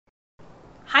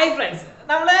Hi friends,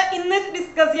 we will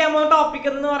discuss the topic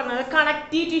of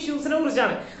connective tissues. In the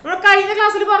class, we will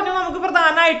discuss 4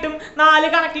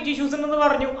 connective tissues and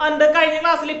the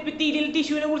class epithelial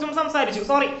tissue.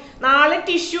 Sorry, 4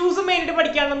 tissues main 4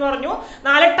 type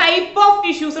of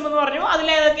tissues.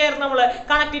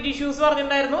 Connective tissues,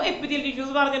 epithelial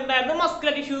tissues,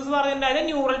 muscular tissues,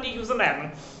 neural tissues.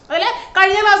 In the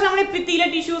class, we will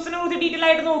epithelial tissues and detail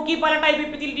type of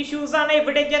epithelial tissues and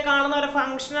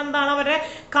function and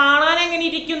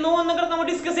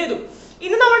discuss it.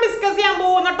 In the discuss the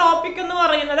topic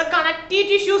connective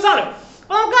tissues. Our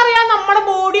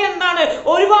body and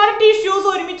tissues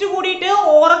organ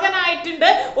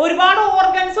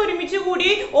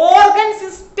organ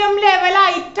system level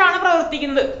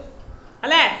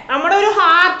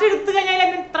heart tissues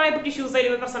tissues organ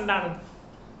system.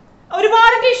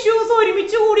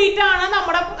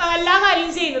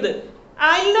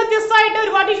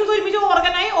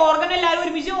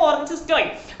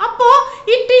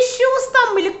 These tissues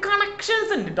connections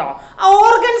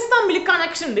organs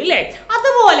connections. Tissues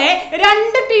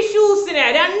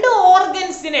tissues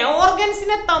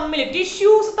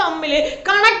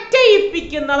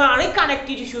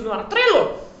connective tissues.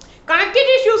 Connective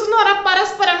tissues are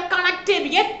connective.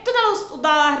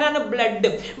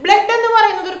 Blood.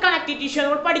 Blood is connective tissue.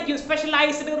 Specialized connective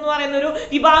tissue.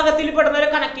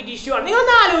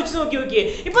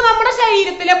 If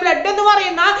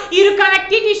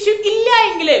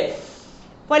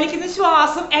blood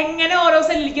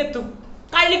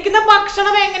is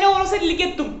connective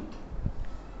tissue,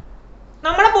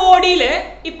 നമ്മുടെ ബോഡിയിൽ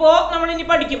ഇപ്പോ നമ്മൾ ഇനി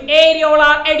പഠിക്കും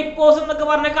areolar adipose എന്നൊക്കെ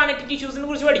പറഞ്ഞ connective ടിഷ്യൂസിനെ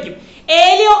കുറിച്ച് പഠിക്കും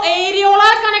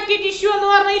ഏരിയോളാർ കണക്റ്റീവ് ടിഷ്യൂ എന്ന്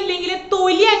പറഞ്ഞാൽ ഇല്ലെങ്കിൽ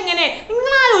തൊലി എങ്ങനെ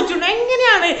നിങ്ങൾ ആലോചിച്ചുണ്ടോ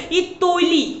എങ്ങനെയാണ് ഈ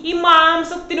തൊലി ഈ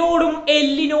മാംസത്തിനോടും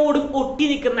എല്ലിനോടും ഒട്ടി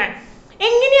നിൽക്കുന്നത്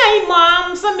എങ്ങനെയാ ഈ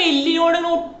മാംസം എല്ലിനോട്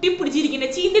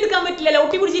ഒട്ടിപ്പിടിച്ചിരിക്കുന്നത് ചീന്തിയെടുക്കാൻ പറ്റില്ലല്ലോ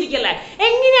ഒട്ടിപ്പിടിച്ചിരിക്കല്ലേ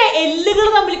എങ്ങനെയാ എല്ലുകൾ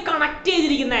തമ്മിൽ കണക്ട്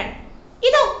ചെയ്തിരിക്കുന്നത്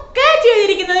ഇതൊക്കെ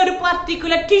ചെയ്തിരിക്കുന്നത് ഒരു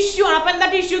particular tissue ആണ്. അപ്പോൾ എന്താ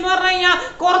ടിഷ്യൂ എന്ന് പറഞ്ഞു കഴിഞ്ഞാൽ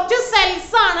കുറച്ച്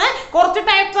സെൽസ് ആണ് കുറച്ച്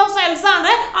ടൈപ്സ് ഓഫ് സെൽസ്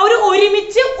ആണ് അവർ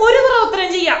ഒരുമിച്ച് ഒരു പ്രവർത്തനം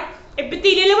ചെയ്യാം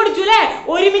എപ്പിത്തീലിയൽ പഠിച്ചുല്ലേ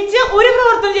ഒരുമിച്ച് ഒരു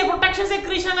പ്രവർത്തനം ചെയ്യാം പ്രൊട്ടക്ഷൻ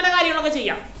സെക്രീഷൻ അങ്ങനെ കാര്യങ്ങളൊക്കെ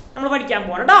ചെയ്യാം നമ്മൾ പഠിക്കാൻ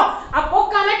പോവാണ് ട്ടോ അപ്പോൾ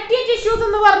കണക്റ്റീവ് ടിഷ്യൂസ്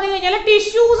എന്ന് പറഞ്ഞു കഴിഞ്ഞാൽ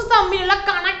ടിഷ്യൂസ് തമ്മിലുള്ള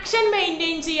കണക്ഷൻ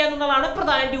മെയിൻറ്റെയിൻ ചെയ്യുക എന്നുള്ളതാണ്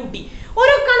പ്രധാന ഡ്യൂട്ടി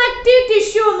ഒരു കണക്റ്റീവ്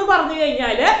ടിഷ്യൂ എന്ന് പറഞ്ഞു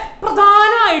കഴിഞ്ഞാൽ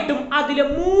പ്രധാനമായിട്ടും അതിൽ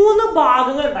 3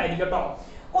 ഭാഗങ്ങൾ ഉണ്ടായിരിക്കും ട്ടോ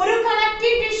ഒരു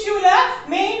കണക്റ്റീവ് ടിഷ്യൂല്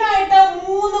മെയിൻ ആയിട്ട്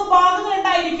 3 ഭാഗങ്ങൾ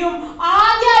ഉണ്ടായിരിക്കും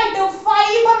ആദ്യമായിട്ട്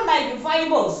ഫൈബർ ഉണ്ടായിരിക്കും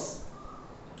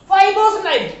ഫൈബേഴ്സ്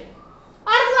ഉണ്ടായിരിക്കും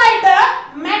അടുത്തതായിട്ട്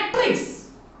മാട്രിക്സ്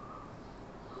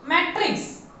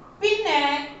പിന്നെ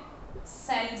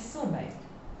സെൽസ് ഉണ്ടായിരിക്കും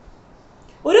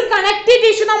ഒരു കണക്റ്റീവ്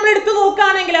ടിഷ്യൂ നമ്മൾ എടുത്തു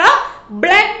നോക്കുകയാണെങ്കിൽ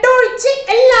ബ്ലഡ് ഒഴിച്ച്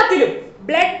എല്ലാത്തിലും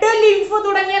blood, lymph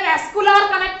തുടങ്ങിയ vascular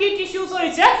connective tissues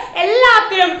ഒഴിച്ച്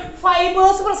എല്ലാത്തിലും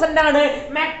ഫൈബേഴ്സ് പ്രസന്റ് ആണ്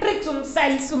മാട്രിക്സും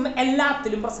സെൽസും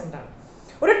എല്ലാത്തിലും പ്രസന്റ് ആണ്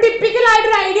ഒരു ടിപ്പിക്കൽ ആയിട്ട്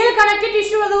ഒരു ഐഡിയൽ കണക്റ്റീവ്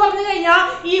ടിഷ്യൂ എന്ന് പറഞ്ഞു കഴിഞ്ഞാൽ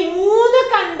ഈ 3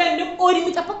 കണ്ടന്റും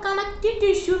ഒരുമിച്ച് അപ്പോൾ കണക്റ്റീവ്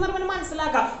ടിഷ്യൂ എന്ന് പറഞ്ഞാൽ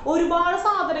മനസ്സിലാക്കാം ഒരുപാട്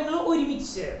സാധനങ്ങൾ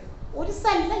ഒരുമിച്ച് ഒരു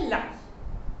സെല്ലല്ല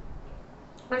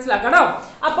മനസ്സിലാക്കണോ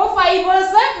അപ്പോൾ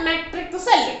ഫൈബേഴ്സ് മാട്രിക്സ്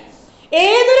സെൽ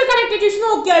ഏതൊരു കണക്റ്റീവ് ടിഷ്യൂ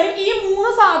നോക്കിയാലും ഈ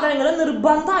 3 സാധനങ്ങൾ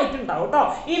നിർബന്ധമായിട്ടുണ്ടാവും ട്ടോ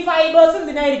ഈ ഫൈബേഴ്സ്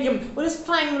എന്തിനായിരിക്കും ഒരു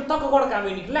സ്ട്രെങ്ത് ഒക്കെ കൊടുക്കാൻ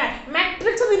വേണ്ടിയിട്ട് അല്ലേ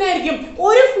മാട്രിക്സ് എന്തിനായിരിക്കും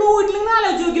ഒരു ഫ്ലൂയിഡിൽ നിന്ന്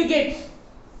ആലോചിച്ച് നോക്കിയൊക്കെ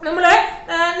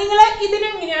നിങ്ങൾ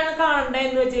ഇതിനെങ്ങനെയാണ് കാണേണ്ടത്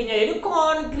എന്ന് വെച്ച് കഴിഞ്ഞാൽ ഒരു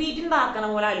കോൺക്രീറ്റ് ഉണ്ടാക്കണ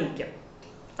പോലെ ആലോചിക്കാം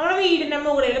നമ്മുടെ വീടിന്റെ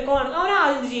മുകളിൽ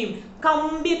അവരാദ്യം ചെയ്യും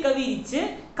കമ്പിയൊക്കെ വിരിച്ച്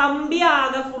കമ്പി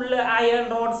ആകെ ഫുള്ള് അയൺ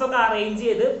റോഡ്സ് ഒക്കെ അറേഞ്ച്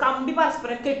ചെയ്ത് കമ്പി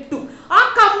പരസ്പരം കെട്ടും ആ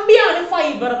കമ്പിയാണ്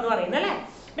ഫൈബർ എന്ന് പറയുന്നത് അല്ലേ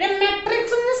പിന്നെ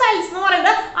മെട്രിക്സ് സെൽസ് എന്ന്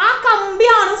പറയുന്നത് ആ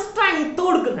കമ്പിയാണ് സ്ട്രെങ്ത്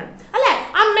കൊടുക്കുന്നത് അല്ലെ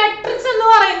ആ മെട്രിക്സ് എന്ന്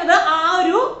പറയുന്നത് ആ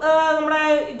ഒരു നമ്മുടെ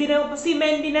ഇതിനെ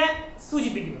സിമെന്റിനെ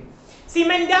സൂചിപ്പിക്കുന്നു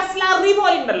സിമെന്റ് സ്ലറി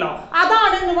പോലെ ഉണ്ടല്ലോ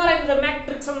അതാണ് എന്ന് പറയുന്നത്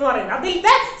മെട്രിക്സ് എന്ന് പറയുന്നത്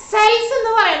അതിലത്തെ സെൽസ്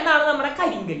എന്ന് പറയുന്നതാണ് നമ്മുടെ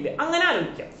കരിങ്കല്ല് അങ്ങനെ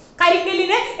ആലോചിക്കാം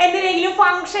കരിങ്കല്ലിന് എന്തെങ്കിലും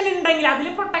ഫംഗ്ഷൻ ഉണ്ടെങ്കിൽ അതിൽ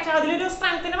പ്രൊട്ടക്ഷൻ അതിലൊരു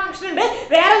സ്ട്രെങ്ത്തിന്റെ ഫംഗ്ഷൻ ഉണ്ട്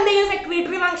വേറെ എന്തെങ്കിലും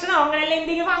സെക്രട്ടറി ഫംഗ്ഷനോ അങ്ങനെ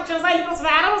എന്തെങ്കിലും ഫംഗ്ഷൻസ് അതിൽ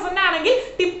വേറെ പ്രസന്റ് ആണെങ്കിൽ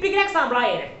ടിപ്പിക്കൽ എക്സാമ്പിൾ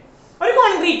ആയേനെ ഒരു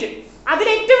കോൺക്രീറ്റ് അതിൽ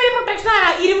ഏറ്റവും വലിയ പ്രൊട്ടക്ഷൻ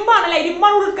ഇരുമ്പാണല്ലേ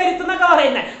ഇരുമ്പാണ് ഉൾക്കരുത്ത് എന്നൊക്കെ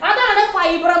പറയുന്നത് അതാണ്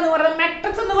ഫൈബർ എന്ന് പറയുന്നത്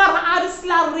മെട്രിക്സ് എന്ന് പറഞ്ഞാൽ ആ ഒരു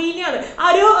സ്ലറീനെയാണ് ആ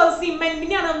ഒരു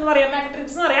സിമെന്റിനെയാണ് എന്ന് പറയാം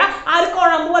മെട്രിക്സ് എന്ന് പറയാം ആ ഒരു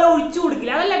കുഴമ്പ് പോലെ ഒഴിച്ചു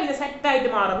കൊടുക്കില്ല അതല്ല പിന്നെ സെറ്റ് ആയിട്ട്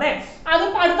മാറുന്നത് അത്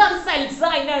അടുത്താണ് സെൽസ്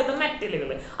അതിനകത്ത് മെറ്റലുകൾ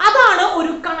അതാണ്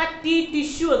ഒരു കണക്റ്റീവ്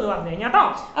ടിഷ്യൂ എന്ന് പറഞ്ഞു കഴിഞ്ഞാൽ കേട്ടോ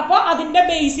അപ്പോൾ അതിന്റെ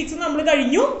ബേസിക്സ് നമ്മൾ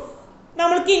കഴിഞ്ഞു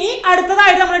നമ്മൾക്ക് ഇനി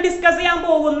അടുത്തതായിട്ട് നമ്മൾ ഡിസ്കസ് ചെയ്യാൻ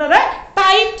പോകുന്നത്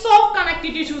ടൈപ്സ് ഓഫ്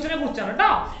കണക്റ്റീവ് ടിഷ്യൂസിനെ കുറിച്ചാണ്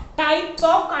കേട്ടോ types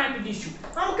of connective tissue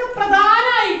നമുക്ക്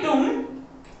പ്രധാനമായിട്ടും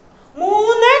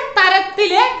 3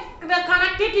 തരത്തിലെ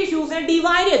കണക്റ്റീവ് ടിഷ്യൂസിനെ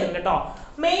ഡിവൈഡ് ചെയ്തിട്ടുണ്ട് കേട്ടോ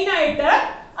മെയിൻ ആയിട്ട്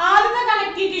ആദ്യത്തെ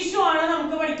കണക്റ്റീവ് ടിഷ്യൂ ആണ്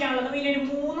നമുക്ക് പഠിക്കാനുള്ളത് മെയിൻ ആയിട്ട്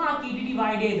 3 ആക്കിയിട്ട്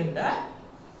ഡിവൈഡ് ചെയ്തിട്ടുണ്ട്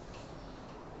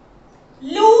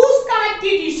loose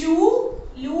connective tissue,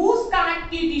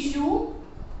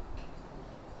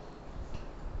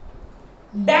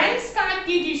 dense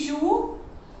connective tissue,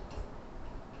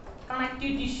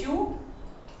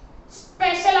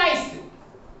 specialized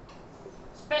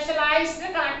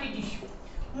connective tissue.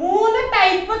 മൂന്ന്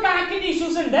ടൈപ്പ് കണക്റ്റീവ്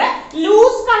ടിഷ്യൂസ് ഉണ്ട്.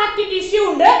 ലൂസ് കണക്റ്റീവ് ടിഷ്യൂ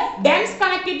ഉണ്ട്, ഡെൻസ്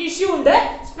കണക്റ്റീവ് ടിഷ്യൂ ഉണ്ട്,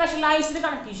 സ്പെഷ്യലൈസ്ഡ്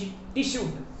കണക്റ്റീവ് ടിഷ്യൂ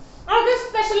ഉണ്ട്. നമുക്ക്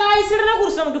സ്പെഷ്യലൈസ്ഡിനെ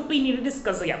കുറിച്ച് നമുക്ക് പിന്നീട്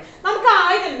ഡിസ്കസ് ചെയ്യാം. നമുക്ക്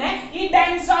ആദ്യം തന്നെ ഈ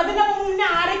ഡെൻസ് അതിന്റെ മുന്നേ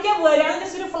ആരൊക്കെ വരിക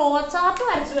ജസ്റ്റ് ഒരു ഫ്ലോ ചാർട്ട്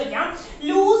വരച്ചു കഴിഞ്ഞാൽ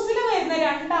ലൂസിൽ വരുന്ന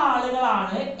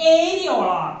രണ്ടാളുകളാണ്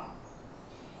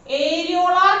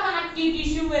ഏരിയോളാർ കണക്റ്റീവ്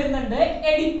ടിഷ്യൂ വരുന്നുണ്ട്,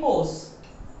 എഡിപ്പോസ്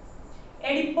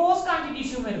കണക്റ്റീവ്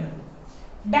ടിഷ്യൂ വരുന്നുണ്ട്.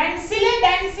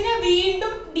 ഡെൻസിനെ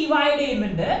വീണ്ടും ഡിവൈഡ്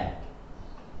ചെയ്യുന്നുണ്ട്.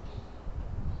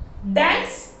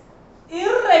 Dense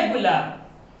irregular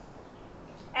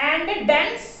and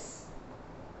dense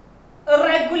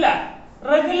regular.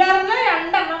 റെഗുലറിന്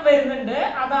രണ്ടെണ്ണം വരുന്നുണ്ട്,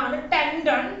 അതാണ്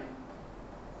ടെൻഡൺ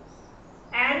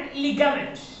ആൻഡ്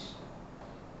ലിഗമെന്റ്.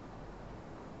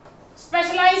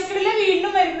 സ്പെഷ്യലൈസ്ഡിൽ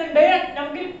വീണ്ടും വരുന്നുണ്ട്,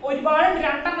 നമുക്ക് ഒരുപാട്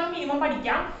രണ്ടെണ്ണം മിനിമം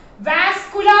പഠിക്കാം.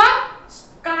 വാസ്കുലാർ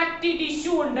കണക്റ്റീവ്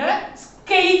ടിഷ്യൂ ഉണ്ട്,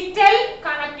 സ്കെലിറ്റൽ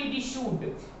കണക്റ്റീവ് ടിഷ്യൂ ഉണ്ട്.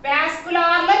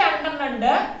 വാസ്കുലാറിൽ രണ്ടെണ്ണം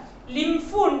ഉണ്ട്,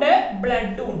 ലിംഫും ഉണ്ട്,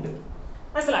 ബ്ലഡും ഉണ്ട്.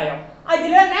 മനസ്സിലായോ?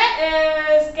 അതിൽ തന്നെ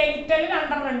സ്കെലിറ്റൽ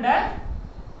രണ്ടെണ്ണം ഉണ്ട്,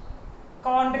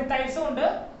 കോൺട്രിക്ടൈൽസും ഉണ്ട്,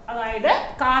 അതായത്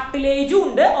കാർട്ടിലേജും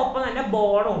ഉണ്ട്, ഒപ്പം തന്നെ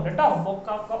ബോണും ഉണ്ട് കേട്ടോ.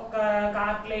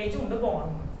 കാർട്ടിലേജും ഉണ്ട്, ബോണും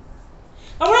ഉണ്ട്.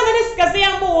 നമ്മളത് ഡിസ്കസ്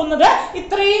ചെയ്യാൻ പോകുന്നത്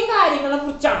ഇത്രയും കാര്യങ്ങളെ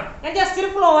കുറിച്ചാണ്. ഞാൻ ജസ്റ്റ് ഒരു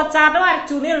ഫ്ലോ ചാർട്ട്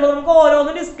വരച്ചു എന്നേ ഉള്ളൂ. നമുക്ക്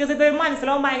ഓരോന്നും ഡിസ്കസ് ചെയ്ത്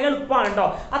മനസ്സിലാവും ഭയങ്കര എളുപ്പമാണ് കേട്ടോ.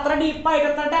 അത്ര ഡീപ്പായിട്ട്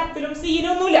അത്ര ഡെപ്തിലും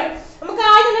സീനൊന്നുമില്ല. നമുക്ക്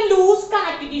ആദ്യം തന്നെ ലൂസ്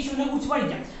കണക്റ്റീവ് ടിഷ്യൂവിനെ കുറിച്ച്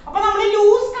പഠിക്കാം. അപ്പൊ നമ്മൾ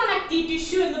ലൂസ് കണക്റ്റീവ്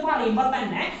ടിഷ്യൂ എന്ന് പറയുമ്പോൾ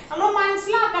തന്നെ നമ്മൾ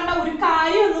മനസ്സിലാക്കേണ്ട ഒരു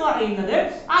കാര്യം എന്ന് പറയുന്നത്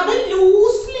അത്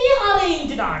ലൂസ്ലി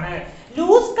അറേഞ്ച്ഡ് ആണ്.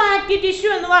 ലൂസ് കണക്റ്റീവ് ടിഷ്യൂ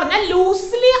എന്ന് പറഞ്ഞാൽ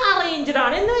ലൂസ്ലി അറേഞ്ച്ഡ്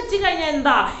ആണ് എന്ന് വെച്ച് കഴിഞ്ഞാൽ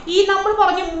എന്താ, ഈ നമ്മൾ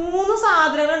പറഞ്ഞ മൂന്ന്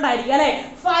സാധനങ്ങൾ ഉണ്ടായിരിക്കും അല്ലെ.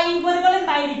 ഫൈബറുകൾ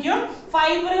ഉണ്ടായിരിക്കും,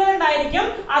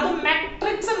 അത്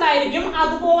മെട്രിക്സ് ഉണ്ടായിരിക്കും,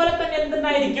 അതുപോലെ തന്നെ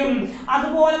എന്തുണ്ടായിരിക്കും,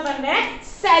 അതുപോലെ തന്നെ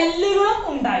സെല്ലുകളും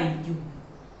ഉണ്ടായിരിക്കും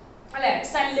അല്ലെ.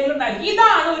 സെല്ലുകൾ ഉണ്ടായിരിക്കും.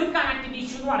 ഇതാണ് ഒരു കണക്റ്റീവ്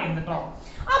ടിഷ്യൂ എന്ന് പറയുന്നത് കേട്ടോ.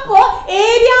 അപ്പോ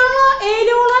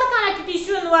ഏരിയോളാർ കണക്റ്റീവ്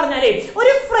ടിഷ്യൂ എന്ന് പറഞ്ഞാല്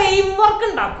ഒരു ഫ്രെയിം വർക്ക്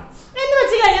ഉണ്ടാക്കും. എന്ന്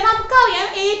വെച്ച് കഴിഞ്ഞാൽ നമുക്കറിയാം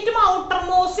ഏറ്റവും outer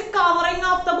most covering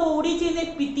of the body ചെയ്യുന്ന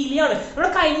എപ്പിത്തീലിയാണ്. നമ്മുടെ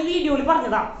കഴിഞ്ഞ വീഡിയോയിൽ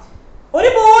പറഞ്ഞതാ. ഒരു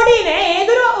ബോഡീനെ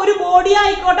ഒരു ബോഡി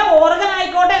ആയിക്കോട്ടെ, ഓർഗൻ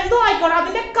ആയിക്കോട്ടെ, എന്തോ ആയിക്കോട്ടെ,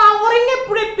 അതിന്റെ കവറിംഗ്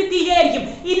എപ്പോഴും എപ്പിത്തീലിയ ആയിരിക്കും.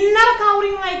 ഇന്നർ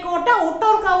കവറിംഗ് ആയിക്കോട്ടെ,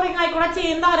 ഔട്ടർ കവറിംഗ് ആയിക്കോട്ടെ,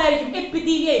 ചെയ്യുന്ന ആരായിരിക്കും,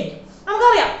 എപ്പിത്തീലിയ ആയിരിക്കും.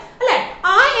 നമുക്കറിയാം അല്ലെ.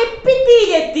 ആ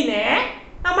എപ്പിത്തീലിയത്തിനെ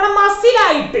നമ്മുടെ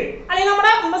മസിലായിട്ട് അല്ലെങ്കിൽ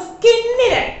നമ്മുടെ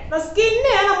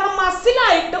സ്കിന്നിനെ നമ്മുടെ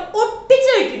മസിലായിട്ട്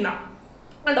ഒട്ടിച്ചു വെക്കുന്ന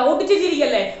കണ്ടോ, ഒട്ടിച്ചു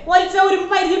വെച്ചിരിക്കല്ലേ. വലിച്ച ഒരു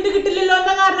പരിധിട്ട് കിട്ടില്ലല്ലോ,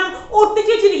 എന്താ കാരണം,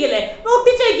 ഒട്ടിച്ചു വെച്ചിരിക്കല്ലേ.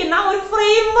 ഒട്ടിച്ചു വെക്കുന്ന ഒരു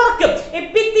ഫ്രെയിം വർക്ക്,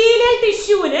 എപ്പിത്തീലിയൽ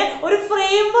ടിഷ്യൂവിന് ഒരു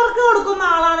ഫ്രെയിം വർക്ക് കൊടുക്കുന്ന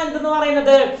ആളാണ് എന്തെന്ന്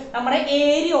പറയുന്നത്, നമ്മുടെ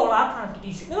ഏരിയോളാർ കണക്റ്റീവ്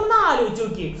ടിഷ്യൂ. നിങ്ങളൊന്ന് ആലോചിച്ച്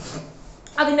നോക്കിയേ,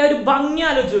 അതിന്റെ ഒരു ഭംഗി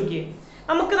ആലോചിച്ച് നോക്കിയേ.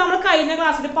 നമ്മൾ കഴിഞ്ഞ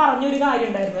ക്ലാസ്സിൽ പറഞ്ഞൊരു കാര്യം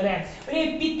ഉണ്ടായിരുന്നു അല്ലെ, ഒരു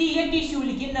എപ്പിത്തീലിയൽ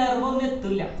ടിഷ്യൂവിലേക്ക് നെർവ് ഒന്നും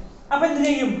എത്തില്ല. അപ്പൊ എന്ത്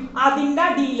ചെയ്യും, അതിന്റെ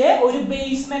അടിയിൽ ഒരു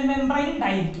ബേസ്മെന്റ് മെംബ്രെയിൻ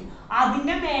ഉണ്ടായിരിക്കും.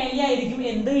 അതിന്റെ മേലെയായിരിക്കും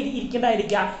എന്ത്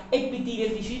ഇരിക്കണ്ടായിരിക്കുക, എപ്പിത്തീലിയൽ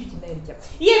ടിഷ്യൂ ഇരിക്കണ്ടായിരിക്കുക.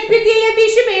 ഈ എപ്പിത്തീലിയൽ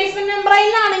ടിഷ്യൂ ബേസ്മെന്റ്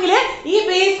മെംബ്രെയിനിലാണെങ്കിൽ ഈ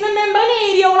ബേസ്മെന്റ് മെംബ്രെയിൻ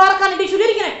ഏരിയോളാർ കണക്റ്റീവ് ടിഷ്യൂവിൽ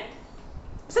ഇരിക്കണേ.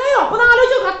 മനസ്സിലായോ? അപ്പൊ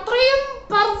ആലോചിച്ചു, അത്രയും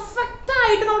പെർഫെക്റ്റ്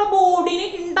ആയിട്ട് നമ്മുടെ ബോഡിനെ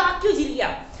ഉണ്ടാക്കി വെച്ചിരിക്കുക.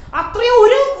 അത്രയും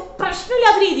ഒരു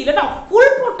പ്രശ്നമില്ലാത്ത രീതിയിൽ കേട്ടോ, ഫുൾ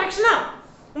പ്രൊട്ടക്ഷനാ.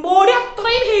 ബോഡി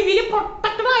അത്രയും ഹെവിലി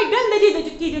പ്രൊട്ടക്റ്റഡ് ആയിട്ട് എന്താ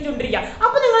ചെയ്തുകൊണ്ടിരിക്കുക.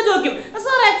 അപ്പൊ നിങ്ങൾ ചോദിക്കും,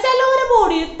 സാറേ ചിലവരുടെ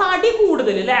ബോഡിയിൽ തടി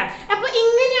കൂടുതൽ അല്ലെ, അപ്പൊ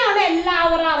ഇങ്ങനെയാണ്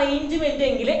എല്ലാവരും അറേഞ്ച്മെന്റ്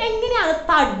എങ്കിൽ എങ്ങനെയാണ്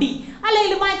തടി,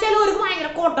 അല്ലെങ്കിൽ ചിലവർക്ക് ഭയങ്കര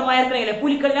കോട്ടവയർക്കണല്ലേ,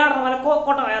 പുലിക്കളിൽ ആടുന്ന പോലെ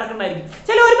കോട്ടവയറൊക്കെ ഉണ്ടായിരിക്കും.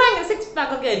 ചിലവർ ഭയങ്കര സിക്സ്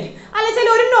പാക്ക് ഒക്കെ ആയിരിക്കും, അല്ലെ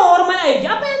ചിലവർ നോർമൽ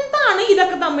ആയിരിക്കും. അപ്പൊ എന്താണ്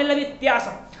ഇതൊക്കെ തമ്മിലുള്ള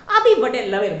വ്യത്യാസം, അത് ഇവിടെ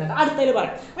എല്ലാം വരുന്നുണ്ട്. അടുത്തതിൽ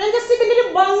പറയാം. ജസ്റ്റ് ഇതിന്റെ ഒരു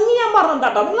ഭംഗി ഞാൻ പറഞ്ഞത്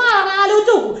കേട്ടോ. നിങ്ങൾ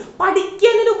ആലോചിച്ച് നോക്കൂ,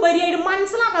 പഠിക്കുന്നതിന് ഉപരിയായിട്ട്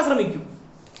മനസ്സിലാക്കാൻ ശ്രമിക്കും.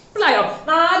 മനസ്സിലായോ?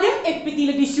 ആദ്യം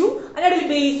എപ്പിത്തീലിയൽ ടിഷ്യൂ, അതിന്റെ അടിയിൽ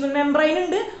ബേസ്മെന്റ് മെംബ്രെയിൻ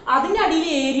ഉണ്ട്, അതിന്റെ അടിയിൽ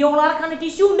ഏരിയോളാർ കണക്റ്റീവ്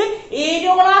ടിഷ്യൂ ഉണ്ട്.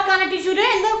 ഏരിയോളാർ കണക്റ്റീവ് ടിഷ്യൂവിന്റെ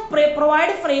എന്താ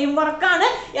പ്രൊവൈഡ് ഫ്രെയിം വർക്ക് ആണ്.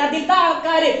 അതിലത്തെ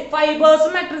ആൾക്കാർ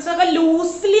ഫൈബേഴ്സും മെട്രിക്സും ഒക്കെ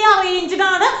ലൂസ്ലി അറേഞ്ച്ഡ്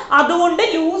ആണ്. അതുകൊണ്ട്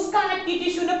ലൂസ് കണക്റ്റീവ്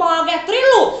ടിഷ്യൂവിന്റെ ഭാഗം എത്രയേ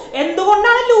ഉള്ളൂ.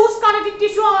 എന്തുകൊണ്ടാണ് ലൂസ് കണക്റ്റീവ്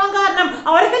ടിഷ്യൂ ആവാൻ കാരണം,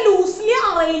 അവരൊക്കെ ലൂസ്ലി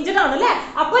അറേഞ്ച്ഡ് ആണ് അല്ലെ.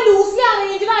 അപ്പൊ ലൂസ്ലി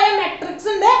അറേഞ്ച്ഡ് ആയ മെട്രിക്സ്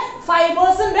ഉണ്ട്,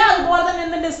 ഫൈബേഴ്സ് ഉണ്ട്, അതുപോലെ തന്നെ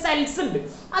എന്തുണ്ട്, സെൽസ് ഉണ്ട്.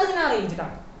 അതിങ്ങനെ അറേഞ്ച്ഡ്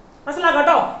ആണ്.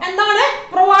 മനസ്സിലാക്കട്ടോ, എന്താണ്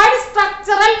provide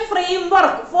structural frame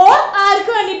work for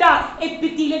ആർക്ക് വേണ്ടിട്ടാ,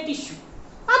 എപ്പിത്തീലിയൽ ടിഷ്യൂ.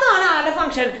 അതാണ് ആരുടെ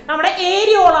ഫംഗ്ഷൻ, നമ്മുടെ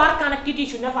ഏരിയോളാർ കണക്റ്റീവ്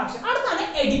ടിഷ്യൂവിന്റെ ഫംഗ്ഷൻ. അടുത്താണ്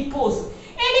എഡിപ്പോസ്.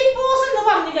 എഡിപ്പോസ് എന്ന്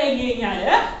പറഞ്ഞു കഴിഞ്ഞു കഴിഞ്ഞാല്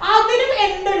അതിലും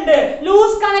എന്തുണ്ട്,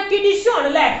 ലൂസ് കണക്റ്റീവ് ടിഷ്യൂ ആണ്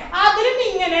അല്ലെ. അതിലും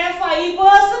ഇങ്ങനെ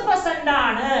ഫൈബേഴ്സ് പ്രസന്റ്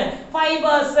ആണ്.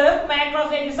 ഫൈബേഴ്സ്,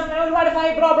 മാക്രോഫേജസ്, അങ്ങനെ ഒരുപാട്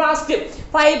ഫൈബ്രോബ്ലാസ്റ്റ്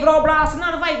ഫൈബ്രോബ്ലാസ്റ്റ്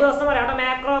എന്നാണ് ഫൈബേഴ്സ് എന്ന് പറയാം.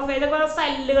 മാക്രോഫേജ് ഒക്കെ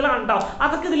സെല്ലുകളാണ് കേട്ടോ.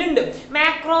 അതൊക്കെ ഇതിലുണ്ട്.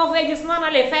 മാക്രോഫേജസ് എന്ന്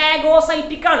പറഞ്ഞാലേ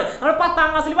ഫാഗോസൈറ്റിക് ആണ്. നമ്മൾ 10ാം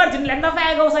ക്ലാസ്സിൽ പഠിച്ചിട്ടില്ല. എന്താ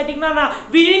ഫാഗോസൈറ്റിക് എന്ന് പറഞ്ഞാൽ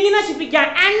വിഴുങ്ങി നശിപ്പിക്കാൻ,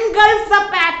 എൻഗൾഫ് ദ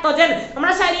പാത്തോജൻ.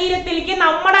 നമ്മുടെ ശരീരത്തിലേക്ക്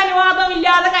നമ്മുടെ അനുവാദം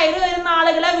ഇല്ലാതെ കയറി വരുന്ന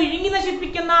ആളുകളെ വിഴുങ്ങി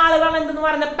നശിപ്പിക്കുന്ന ആളുകളാണ് എന്തെന്ന്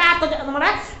പറയുന്നത്, പാത്തോജൻ,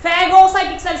 നമ്മുടെ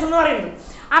ഫാഗോസൈറ്റിക് സെൽസ് എന്ന് പറയുന്നത്.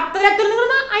 അത്തരത്തിൽ നിങ്ങൾ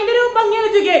അതിന്റെ ഒരു ഭംഗി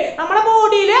വെച്ചോക്കേ. നമ്മുടെ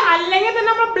ബോഡിയിൽ അല്ലെങ്കിൽ തന്നെ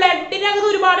നമ്മുടെ ബ്ലഡിനകത്ത്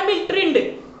ഒരുപാട് മിലിറ്ററി ഉണ്ട്.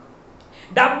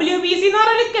 WBC എന്ന്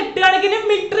പറയുന്ന കെട്ടുകണക്കിന്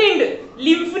മിലിറ്ററി ഉണ്ട്.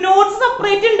 ലിംഫ് നോഡ്സ്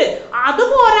സെപ്പറേറ്റ് ഉണ്ട്. അത്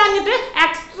പോരാഞ്ഞിട്ട്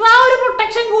എക്സ്ട്രാ ഒരു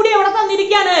പ്രൊട്ടക്ഷൻ കൂടി എവിടെ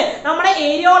തന്നിരിക്കുകയാണ്, നമ്മുടെ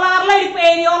ഏരിയോളാർ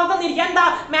തന്നിരിക്കുക. എന്താ,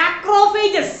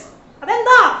 മാക്രോഫേജസ്.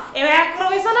 അതെന്താ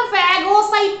മാക്രോഫേജ്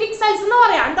ഫാഗോസൈറ്റിക് സെൽസ് എന്ന്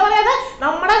പറയാം. എന്താ പറയാ,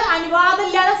 നമ്മുടെ അനുവാദം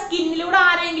ഇല്ലാതെ സ്കിന്നിലൂടെ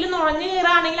ആരെങ്കിലും നുഴഞ്ഞു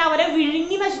കയറുകയാണെങ്കിൽ അവരെ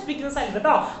വിഴുങ്ങി നശിപ്പിക്കുന്ന സെൽസ്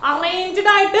കേട്ടോ.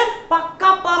 അറേഞ്ച്ഡ് ആയിട്ട് പക്ക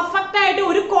പെർഫെക്റ്റ് ആയിട്ട്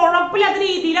ഒരു കുഴപ്പമില്ലാത്ത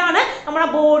രീതിയിലാണ് നമ്മുടെ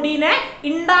ബോഡീനെ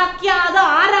ഉണ്ടാക്കിയ അത്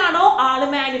ആരാണോ ആള്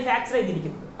മാനുഫാക്ചർ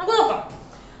ചെയ്തിരിക്കുന്നത്. നമുക്ക് നോക്കാം.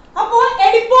 അപ്പോൾ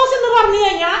എഡിപ്പോസ് എന്ന് പറഞ്ഞു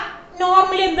കഴിഞ്ഞാൽ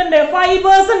നോർമലി എന്തുണ്ട്,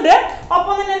 ഫൈബേഴ്സ് ഉണ്ട്,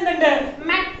 ഒപ്പം തന്നെ എന്തുണ്ട്,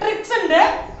 മാട്രിക്സ് ഉണ്ട്.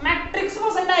 മാട്രിക്സ്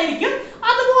പ്രസന്റ് ആയിരിക്കും.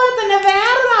 അതുപോലെ തന്നെ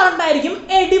വേറൊരാളുണ്ടായിരിക്കും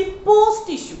എഡിപ്പോസ്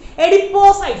ടിഷ്യൂ,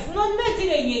 എഡിപ്പോസൈറ്റ്സ് എന്ന് വെച്ച്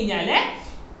കഴിഞ്ഞ് കഴിഞ്ഞാല്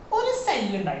ഒരു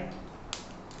സെല്ല് ഉണ്ടായിരിക്കും.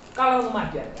 കളർ ഒന്ന്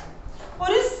മാറ്റി വരയ്ക്കാം.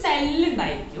 ഒരു സെല്ല്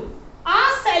ഉണ്ടായിരിക്കും. ആ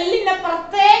സെല്ലിന്റെ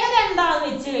പ്രത്യേകത എന്താണെന്ന്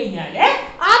വെച്ച് കഴിഞ്ഞാല്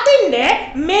അതിന്റെ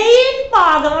മെയിൻ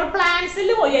ഭാഗം പ്ലാന്റ്സിൽ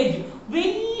പോയായിരിക്കും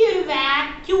വലിയൊരു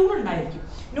വാക്യൂം ഉണ്ടായിരിക്കും.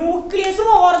 ന്യൂക്ലിയസും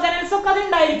ഓർഗനൽസും ഒക്കെ അത്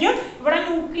ഉണ്ടായിരിക്കും. ഇവിടെ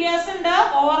ന്യൂക്ലിയസ് ഉണ്ട്,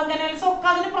 ഓർഗനൽസ് ഒക്കെ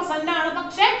അതിന് പ്രസന്റ് ആണ്.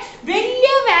 പക്ഷെ വലിയ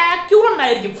വാക്യൂം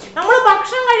ഉണ്ടായിരിക്കും. നമ്മൾ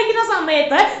ഭക്ഷണം കഴിക്കുന്ന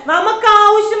സമയത്ത് നമുക്ക്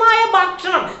ആവശ്യമായ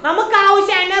ഭക്ഷണം, നമുക്ക്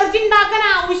എനർജി ഉണ്ടാക്കാൻ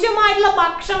ആവശ്യമായിട്ടുള്ള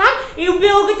ഭക്ഷണം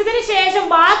ഉപയോഗിച്ചതിന് ശേഷം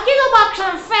ബാക്കിയുള്ള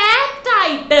ഭക്ഷണം ഫാറ്റ്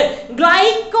ആയിട്ട്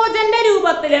ഗ്ലൈക്കോജന്റെ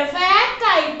രൂപത്തില് ഫാറ്റ്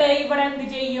ആയിട്ട് ഇവിടെ എന്ത്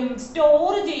ചെയ്യും,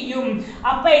 സ്റ്റോർ ചെയ്യും.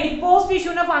 അപ്പൊ എഡിപ്പോസ്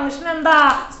ടിഷ്യൂന്റെ ഫംഗ്ഷൻ എന്താ,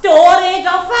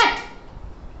 സ്റ്റോറേജ് ഓഫ് ഫാറ്റ്.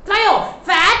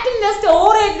 ഫാറ്റിന്റെ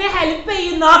സ്റ്റോറേജിനെ ഹെൽപ്പ്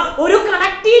ചെയ്യുന്ന ഒരു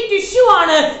കണക്റ്റീവ് ടിഷ്യൂ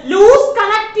ആണ്, ലൂസ്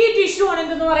കണക്റ്റീവ് ടിഷ്യൂ ആണ്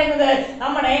എന്തെന്ന് പറയുന്നത്,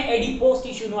 നമ്മുടെ എഡിപ്പോസ്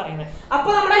ടിഷ്യൂ എന്ന് പറയുന്നത്. അപ്പൊ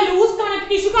നമ്മുടെ ലൂസ് കണക്റ്റീവ്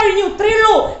ടിഷ്യൂ കഴിഞ്ഞു. ഇത്രയേ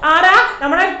ഉള്ളൂ. ആരാ,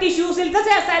 നമ്മുടെ ടിഷ്യൂസിലത്തെ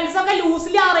സെൽസ് ഒക്കെ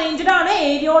ലൂസ്ലി അറേഞ്ച്ഡ് ആണ്.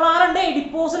 ഏരിയോളാർ ഉണ്ട്,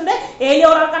 എഡിപ്പോസ് ഉണ്ട്.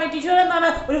 ഏരിയോളാർ കണക്റ്റീവ് ടിഷ്യൂ എന്താണ്,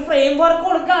 ഒരു ഫ്രെയിം വർക്ക്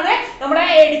കൊടുക്കാണ്. നമ്മുടെ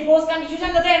എഡിപ്പോസ് കണക്റ്റീവ് ടിഷ്യൂ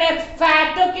എന്തൊക്കെയാണ്,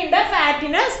 ഫാറ്റ് ഒക്കെ ഉണ്ട്.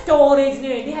 ഫാറ്റിന് സ്റ്റോറേജിന്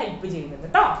വേണ്ടി ഹെൽപ്പ് ചെയ്യുന്നുണ്ട്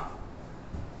കേട്ടോ.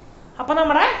 അപ്പൊ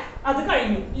നമ്മുടെ അത്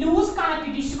കഴിഞ്ഞു, ലൂസ്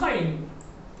കണക്റ്റീവ് ടിഷ്യൂ കഴിഞ്ഞു.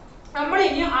 നമ്മൾ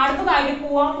ഇനി അടുത്തതായിട്ട്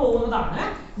പോകാൻ പോകുന്നതാണ്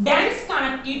dense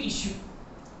connective tissue.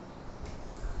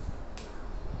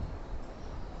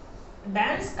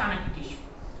 Dense connective tissue.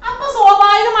 അപ്പൊ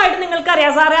സ്വാഭാവികമായിട്ട് നിങ്ങൾക്ക്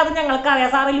അറിയാം സാറേ, അത് ഞങ്ങൾക്ക് അറിയാം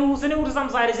സാറ് ലൂസിനെ കുറിച്ച്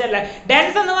സംസാരിച്ചല്ലേ.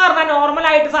 ഡെൻസ് എന്ന് പറഞ്ഞാൽ നോർമൽ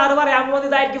ആയിട്ട് സാറ് പറയാൻ പോകുന്നത്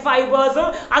ഇതായിരിക്കും, ഫൈബേഴ്സും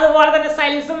അതുപോലെ തന്നെ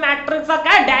സെൽസും മാട്രിക്സ്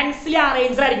ഒക്കെ ഡെൻസ്ലി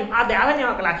അറേഞ്ച്ഡ് ആയിരിക്കും. അതെ, അതന്നെ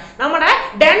മക്കളെ. നമ്മുടെ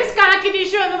ഡെൻസ് കണക്റ്റീവ്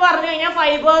ടിഷ്യൂ എന്ന് പറഞ്ഞു കഴിഞ്ഞാൽ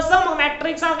ഫൈബേഴ്സും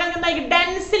മാട്രിക്സും ഒക്കെ എന്തായിരിക്കും,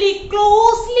 densely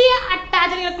closely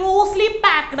attached, closely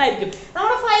packed ആയിരിക്കും.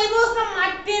 നമ്മുടെ ഫൈബേഴ്സ്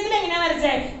മറ്റേതിൽ എങ്ങനെയാ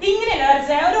വരച്ചേ, ഇങ്ങനെയല്ല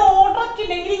വരച്ചേ, ഒരു ഓർഡർ ഒക്കെ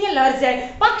ഉണ്ടെങ്കിൽ ഇങ്ങനെയല്ല വരച്ചേ.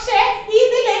 പക്ഷെ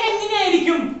ഇതില്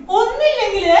എങ്ങനെയായിരിക്കും,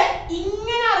 ഒന്നില്ലെങ്കിൽ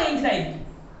ഇങ്ങനെ അറേഞ്ച്ഡ് ആയിരിക്കും.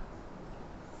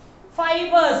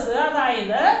 ഫൈബേഴ്സ്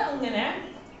അതായത് അങ്ങനെ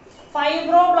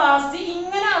ഫൈബ്രോബ്ലാസ്റ്റ്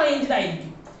ഇങ്ങനെ അറേഞ്ച്ഡ്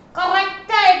ആയിരിക്കും.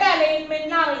 കറക്റ്റ് ആയിട്ട്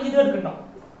അലൈൻമെന്റിന് അറേഞ്ച് ചെയ്ത് എടുക്കണ്ടോ.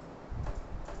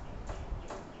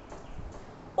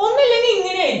 ഒന്നില്ലെങ്കിൽ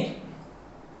ഇങ്ങനെ ആയിരിക്കും,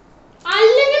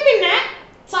 അല്ലെങ്കിൽ പിന്നെ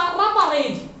ചറ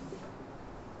പറയും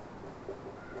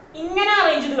ഇങ്ങനെ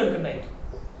അറേഞ്ച് ചെയ്ത് എടുക്കണ്ടായിരിക്കും.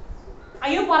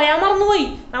 അയ്യോ, പറയാൻ മറന്നുപോയി.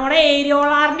 നമ്മുടെ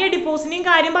ഏരിയോളാറിന്റെ എഡിപ്പോസിന്റെയും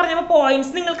കാര്യം പറഞ്ഞപ്പോ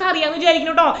പോയിന്റ്സ് നിങ്ങൾക്ക് അറിയാന്ന്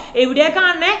വിചാരിക്കുന്നു കേട്ടോ. എവിടെയാ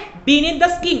കാണണേ, ബിനീത്ത് ദ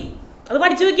സ്കിൻ. അത്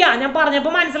പഠിച്ചു വെക്കുക. ഞാൻ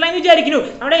പറഞ്ഞപ്പോൾ മനസ്സിലായെന്ന് വിചാരിക്കുന്നു.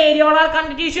 നമ്മുടെ ഏരിയോളാർ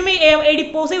കണക്റ്റീവ് ടിഷ്യൂ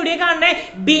എഡിപ്പോസ് എവിടെയാ കാണണേ,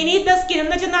 ബിനീത്ത് ദ സ്കിൻ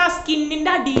എന്ന് വെച്ചാൽ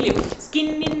സ്കിന്നിന്റെ അടിയിൽ,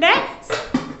 സ്കിന്നിന്റെ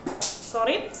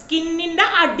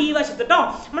അടിവശത്ത് കേട്ടോ.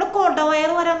 നമ്മുടെ കൊടവയർ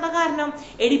വരാൻ എന്താ കാരണം,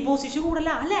 എഡിപ്പോസ് ടിഷ്യൂ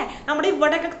കൂടല്ല അല്ലെ. നമ്മുടെ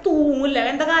ഇവിടെയൊക്കെ തൂങ്ങില്ല.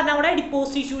 എന്താ കാരണം, നമ്മുടെ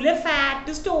എഡിപ്പോസ് ടിഷ്യൂല്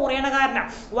ഫാറ്റ് സ്റ്റോർ ചെയ്യണ കാരണം.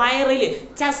 വയറില്,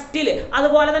 ചെസ്റ്റില്,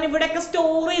 അതുപോലെ തന്നെ ഇവിടെയൊക്കെ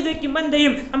സ്റ്റോർ ചെയ്ത് വെക്കുമ്പോ എന്ത്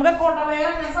ചെയ്യും, നമുക്ക് കൊടവയർ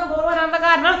അങ്ങനെ സംഭവം വരാനുള്ള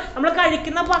കാരണം നമ്മൾ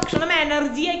കഴിക്കുന്ന ഭക്ഷണം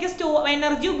എനർജി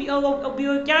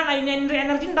ഉപയോഗിക്കാൻ,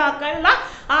 എനർജി ഉണ്ടാക്കാനുള്ള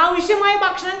ആവശ്യമായ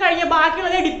ഭക്ഷണം കഴിഞ്ഞ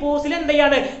ബാക്കിയുള്ളത് എഡിപ്പോസിൽ എന്ത്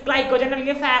ചെയ്യാണ്, ഗ്ലൈക്കോജൻ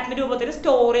അല്ലെങ്കിൽ ഫാറ്റിന്റെ രൂപത്തിൽ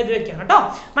സ്റ്റോർ ചെയ്ത് വെക്കണം കേട്ടോ.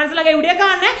 മനസ്സിലാക്കുക. എവിടെയാ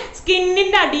കാണുന്നത്,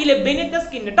 സ്കിന്നിന്റെ അടിയിൽ, ബെനിത്ത്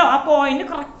സ്കിൻ കേട്ടോ. ആ പോയിന്റ്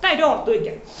കറക്റ്റ് ആയിട്ട് ഓർത്ത്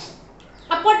വെക്കാം.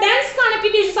 അപ്പോൾ ഡെൻസ്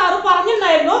കണക്റ്റീവ് ടിഷ്യൂ സാറ്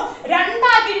പറഞ്ഞിട്ടുണ്ടായിരുന്നു,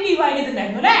 രണ്ടാക്കി ഡിവൈഡ്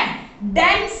ചെയ്തിട്ടുണ്ടായിരുന്നു അല്ലെ.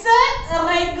 ഡെൻസ്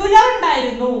റെഗുലർ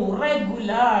ഉണ്ടായിരുന്നു,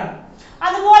 റെഗുലർ.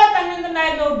 അതുപോലെ തന്നെ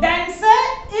എന്തുണ്ടായിരുന്നു, ഡെൻസ്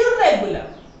ഇറഗുലർ.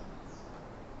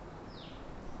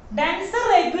 ഡെൻസ്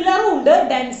റെഗുലറും ഉണ്ട്,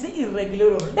 ഡെൻസ്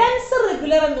ഇറഗുലറും ഉണ്ട്. ഡെൻസ്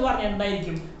റെഗുലർ എന്ന് പറഞ്ഞാൽ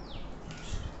എന്തായിരിക്കും,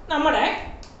 നമ്മുടെ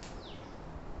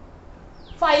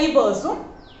ഫൈബേഴ്സ്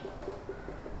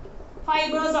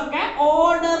ഒക്കെ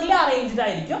ഓർഡർലി അറേഞ്ച്ഡ്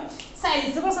ആയിരിക്കും.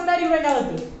 സെൽസ് പ്രസന്റ് ആയിരിക്കും, അതിന്റെ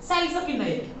അകത്ത് സെൽസ് ഒക്കെ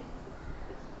ഉണ്ടായിരിക്കും.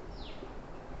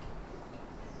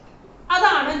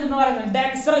 എന്ന് പറയുന്നത്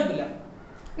ഡെൻസ് റെഗുലർ.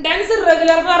 ഡെൻസ്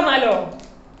ഇറഗുലർ എന്ന് പറഞ്ഞാലോ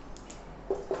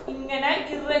ഇങ്ങനെ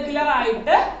ഇറഗുലർ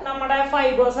ആയിട്ട് നമ്മുടെ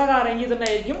ഫൈബേഴ്സ് ഒക്കെ അറേഞ്ച്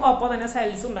ചെയ്തിട്ടുണ്ടായിരിക്കും, ഒപ്പം തന്നെ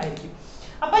സെൽസ് ഉണ്ടായിരിക്കും.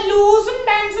 അപ്പൊ ലൂസും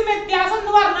ഡെൻസും വ്യത്യാസം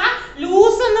എന്ന് പറഞ്ഞാൽ,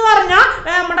 ലൂസ് എന്ന് പറഞ്ഞാൽ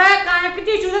നമ്മുടെ കണക്റ്റീവ്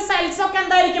ടിഷ്യൂസിലെ സെൽസ് ഒക്കെ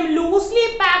എന്തായിരിക്കും, ലൂസ്ലി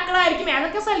പാക്ഡ് ആയിരിക്കും.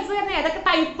 ഏതൊക്കെ സെൽസ് വരുന്നത്, ഏതൊക്കെ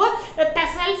ടൈപ്പ്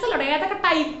സെൽസ് അല്ലേ, ഏതൊക്കെ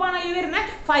ടൈപ്പാണ് അതിൽ വരുന്നത്,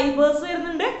 ഫൈബേഴ്സ്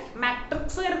വരുന്നുണ്ട്,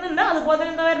 മാട്രിക്സ് വരുന്നുണ്ട്, അതുപോലെ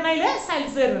തന്നെ എന്താ വരുന്നത് അതിൽ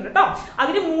സെൽസ് വരുന്നുണ്ട് കേട്ടോ.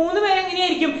 അതിന് 3 പേര്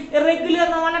എങ്ങനെയായിരിക്കും, ഇറഗുലർ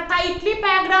എന്ന് പറഞ്ഞാൽ ടൈറ്റ്ലി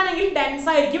പാക്ഡ് ആണെങ്കിൽ ഡെൻസ്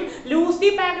ആയിരിക്കും,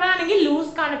 ലൂസ്ലി പാക്ഡ് ആണെങ്കിൽ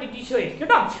ലൂസ് കണക്റ്റീവ് ടിഷ്യൂ ആയിരിക്കും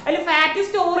കേട്ടോ. അതിൽ ഫാറ്റ്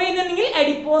സ്റ്റോർ ചെയ്യുന്നുണ്ടെങ്കിൽ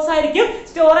എഡിപ്പോസ് ആയിരിക്കും,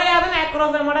 സ്റ്റോർ ചെയ്യാതെ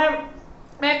നമ്മുടെ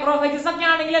മാക്രോഫേജസ് ഒക്കെ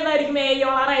ആണെങ്കിൽ എന്തായിരിക്കും,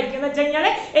 ഏരിയോളാർ ആയിരിക്കും. എന്ന് വെച്ച് കഴിഞ്ഞാൽ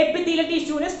എപ്പിത്തീലിയൽ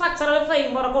ടിഷ്യൂവിന് സ്ട്രക്ചറൽ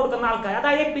ഫ്രെയിംവർക്ക് കൊടുക്കുന്ന ആൾക്കാർ,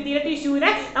 അതായത് എപ്പിത്തീലിയൽ ടിഷ്യൂവിനെ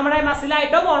നമ്മുടെ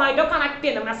മസിലായിട്ടോ ബോണായിട്ടോ കണക്ട്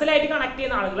ചെയ്യുന്ന, മസിലായിട്ട് കണക്ട്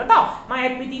ചെയ്യുന്ന ആളുകൾ കേട്ടോ.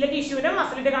 എപ്പിത്തീലിയൽ ടിഷ്യൂവിനെ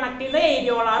മസിലായിട്ട് കണക്ട് ചെയ്യുന്ന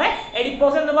ഏരിയോളാർ.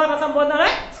 എഡിപ്പോസ് എന്ന് പറഞ്ഞ സംഭവം എന്താണ്,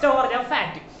 സ്റ്റോറേജ് ഓഫ്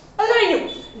ഫാറ്റ്. അത് കഴിഞ്ഞു.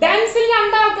 ഡെൻസിൽ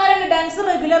 2 ആൾക്കാരുണ്ട്, ഡെൻസ്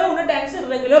റെഗുലറും ഉണ്ട്, ഡെൻസ്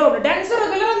ഇറഗുലറും ഉണ്ട്. ഡെൻസ്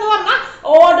റെഗുലർ എന്ന് പറഞ്ഞാൽ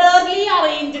ഓർഡർലി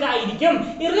അറേഞ്ച്ഡ് ആയിരിക്കും,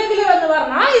 ഇറഗുലർ എന്ന്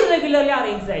പറഞ്ഞാൽ ഇറഗുലർലി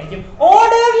അറേഞ്ച്ഡ് ആയിരിക്കും.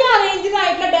 ഓർഡർലി അറേഞ്ച്ഡ്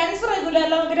ആയിട്ടുള്ള ഡെൻസ്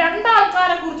റെഗുലറിൽ നമുക്ക് 2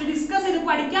 ആൾക്കാരെ കുറിച്ച് ഡിസ്കസ് ചെയ്ത്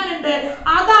പഠിക്കാനുണ്ട്.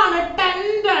 അതാണ്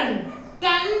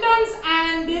ടെൻഡൻസ്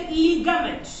ആൻഡ്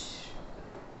ലിഗമെന്റ്.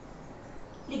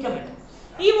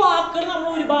 ഈ വാക്കുകൾ നമ്മൾ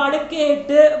ഒരുപാട്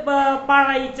കേട്ട്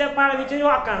പഴവിച്ച ഒരു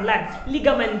വാക്കാണ് അല്ലെ,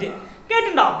 ലിഗമെന്റ്.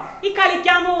 കേട്ടിട്ടുണ്ടോ? ഈ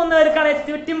കളിക്കാൻ പോകുന്നവർക്കാണ്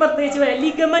ഏറ്റവും പ്രത്യേകിച്ച്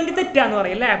ലിഗമെന്റ് തെറ്റാന്ന്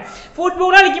പറയും അല്ലെ.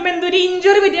 ഫുട്ബോൾ കളിക്കുമ്പോൾ എന്തൊരു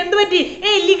ഇഞ്ചുറി പറ്റി, എന്ത് പറ്റി,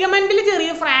 ലിഗമെന്റിൽ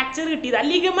ചെറിയ ഫ്രാക്ചർ കിട്ടിയതാ,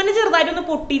 ലിഗമെന്റ് ചെറുതായിട്ടൊന്ന്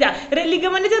പൊട്ടിയതാ,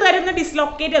 ലിഗമെന്റ് ചെറുതായിട്ടൊന്ന്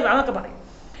ഡിസ്ലൊക്കേറ്റ് ചെയ്താ എന്നൊക്കെ പറയും.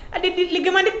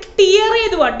 ലിഗമെന്റ് ടിയർ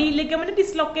ചെയ്തു പോവാ, ലിഗമെന്റ്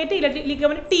ഡിസ്ലൊക്കേറ്റ് ചെയ്യില്ല,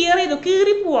 ലിഗമെന്റ് ടിയർ ചെയ്തു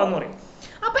കീറി പോവാന്ന് പറയും.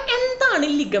 അപ്പൊ എന്താണ്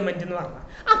ലിഗമെന്റ് എന്ന് പറഞ്ഞാൽ?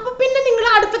 അപ്പൊ പിന്നെ നിങ്ങൾ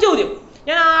അടുത്ത ചോദ്യം,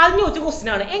 ഞാൻ ആദ്യം ചോദിച്ച ക്വസ്റ്റ്യൻ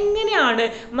ആണ്, എങ്ങനെയാണ്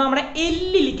നമ്മുടെ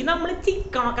എല്ലിലേക്ക് നമ്മൾ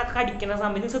ചിക്കനൊക്കെ കടിക്കുന്ന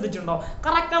സമയത്ത് ശ്രദ്ധിച്ചിട്ടുണ്ടോ?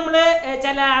 കറക്റ്റ് നമ്മള്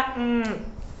ചില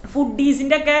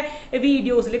ഫുഡീസിന്റെ ഒക്കെ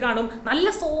വീഡിയോസിൽ കാണും, നല്ല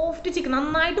സോഫ്റ്റ് ചിക്കൻ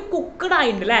നന്നായിട്ട് കുക്കഡ്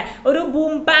ആയിട്ടുണ്ട് അല്ലെ. ഒരു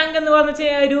ബൂം ബാങ്ക് എന്ന് പറഞ്ഞ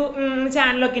ഒരു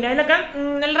ചാനലൊക്കെ ഉണ്ട്, അതിലൊക്കെ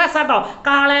നല്ല രസമാട്ടോ.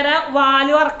 കാളര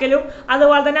വാല് വറക്കലും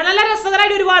അതുപോലെ തന്നെ നല്ല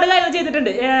രസകരമായിട്ട് ഒരുപാട് കാര്യങ്ങൾ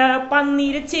ചെയ്തിട്ടുണ്ട്.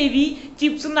 പന്നീര് ചെവി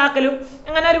ചിപ്സ് ഉണ്ടാക്കലും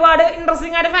അങ്ങനെ ഒരുപാട്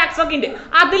ഇൻട്രസ്റ്റിംഗ് ആയിട്ട് ഫാക്ട്സ് ഒക്കെ ഉണ്ട്.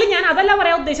 അതിൽ ഞാൻ അതല്ല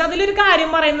പറയാൻ ഉദ്ദേശിച്ചത്, അതിലൊരു കാര്യം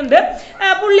പറയുന്നുണ്ട്.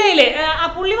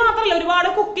 പുള്ളി മാത്രമല്ല, ഒരുപാട്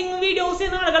കുക്കിംഗ് വീഡിയോസ്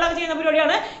ചെയ്യുന്ന ആളുകളൊക്കെ ചെയ്യുന്ന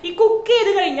പരിപാടിയാണ്. ഈ കുക്ക്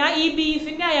ചെയ്ത് കഴിഞ്ഞാൽ ഈ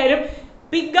ബീഫിന്റെ ആയാലും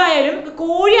പിഗ് ആയാലും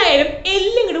കോഴി ആയാലും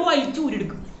എല്ലും ഇങ്ങോട്ട്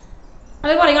വലിച്ചൂരെടുക്കും.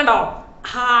 അത് പറയും കണ്ടോ,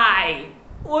 ഹായ്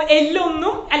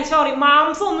എല്ലൊന്നും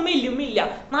മാംസം ഒന്നും എല്ലും ഇല്ല,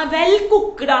 വെൽ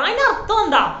കുക്ക്ഡ് ആണ്. അതിനർത്ഥം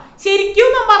എന്താ?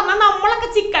 ശരിക്കും പറഞ്ഞാൽ നമ്മളൊക്കെ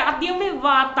ചിക്കൻ അധികം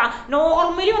വെവാത്ത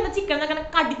നോർമലി വന്ന ചിക്കൻ അങ്ങനെ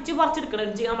കടിച്ചു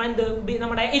പറിച്ചെടുക്കണം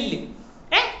നമ്മുടെ എല്ല്,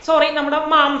 നമ്മുടെ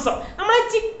മാംസം. നമ്മളെ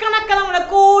ചിക്കനൊക്കെ നമ്മുടെ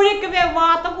കോഴിയൊക്കെ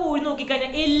വെവാത്ത കോഴി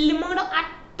നോക്കിക്കഴിഞ്ഞാൽ എല്ലും അങ്ങോട്ട്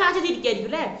അറ്റാച്ച് ചെയ്തിരിക്കായിരിക്കും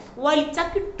അല്ലെ, വലിച്ചാൽ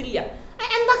കിട്ടില്ല.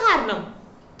 എന്താ കാരണം?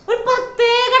 ഒരു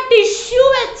പ്രത്യേക ടിഷ്യൂ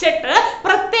വെച്ചിട്ട്,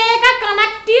 പ്രത്യേക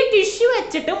കണക്റ്റീവ് ടിഷ്യൂ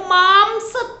വെച്ചിട്ട്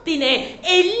മാംസത്തിനെ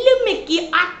എല്ലുമ്മയ്ക്ക്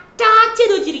അറ്റാച്ച്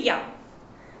ചെയ്ത് വെച്ചിരിക്കാം.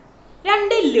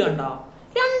 2 എല്ല് കണ്ടോ,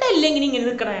 2 എല്ല് എങ്ങനെ ഇങ്ങനെ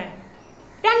നിൽക്കണേ?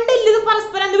 2 എല്ല് ഇത്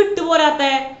പരസ്പരം എന്ത് വിട്ടുപോരാത്ത?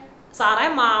 സാറേ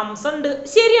മാംസം ഉണ്ട്,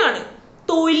 ശരിയാണ്,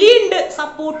 തൊലിയുണ്ട്,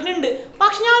 സപ്പോർട്ടിനുണ്ട്,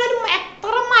 പക്ഷെ ഞാനൊരു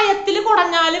എത്ര മയത്തിൽ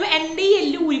കുടഞ്ഞാലും എൻ്റെ ഈ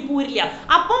എല്ല് ഊരിപ്പോരില്ല.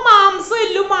 അപ്പൊ മാംസം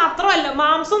എല്ലും മാത്രമല്ല,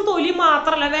 മാംസം തൊലി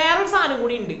മാത്രമല്ല, വേറൊരു സാധനം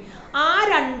കൂടി ഉണ്ട്. ആ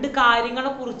 2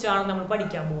 കാര്യങ്ങളെ കുറിച്ചാണ് നമ്മൾ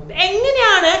പഠിക്കാൻ പോകുന്നത്.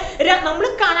 എങ്ങനെയാണ് നമ്മൾ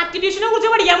കണക്റ്റീവ് ടിഷ്യൂനെ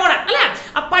കുറിച്ച് പഠിക്കാൻ പോണേ അല്ലെ,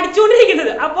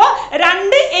 പഠിച്ചുകൊണ്ടിരിക്കുന്നത്. അപ്പോ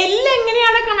 2 എല്ല്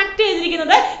എങ്ങനെയാണ് കണക്ട്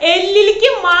ചെയ്തിരിക്കുന്നത്,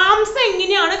 എല്ലിലേക്ക് മാംസം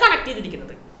എങ്ങനെയാണ് കണക്ട്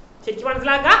ചെയ്തിരിക്കുന്നത്, ശരിക്കും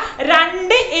മനസ്സിലാക്കുക.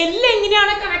 2 എല്ല്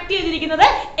എങ്ങനെയാണ് കണക്ട് ചെയ്തിരിക്കുന്നത്,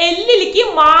 എല്ലിലേക്ക്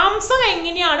മാംസം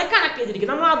എങ്ങനെയാണ് കണക്ട്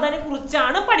ചെയ്തിരിക്കുന്നത്, നമ്മൾ അതിനെ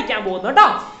കുറിച്ചാണ് പഠിക്കാൻ പോകുന്നത് കേട്ടോ.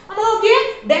 നമ്മൾ നോക്കിയേ,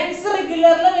 ഡെൻസ്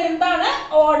റെഗുലറിൽ വരുന്നതാണ്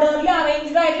ഓർഡറിൽ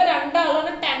അറേഞ്ച്ഡ് ആയിട്ടുള്ള 2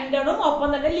 ആളാണ് ടെൻഡനും ഒപ്പം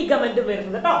തന്നെ ലിഗമെന്റും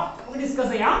വരുന്നത് കേട്ടോ. നമുക്ക്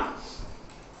ഡിസ്കസ് ചെയ്യാം.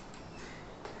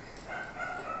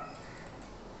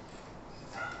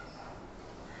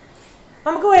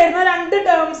 നമുക്ക് വരുന്ന 2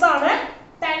 ടേംസ് ആണ്,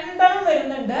 ടെൻഡനും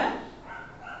വരുന്നുണ്ട്,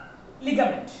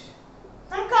 ലിഗമെന്റ്.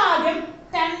 നമുക്ക് ആദ്യം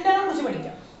ടെൻഡനെ കുറിച്ച്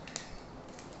പഠിക്കാം.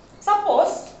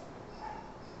 സപ്പോസ്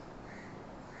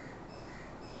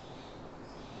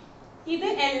ഇത്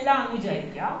എല്ലാം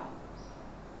വിചാരിക്കാം,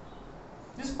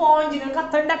 സ്പോഞ്ചിന്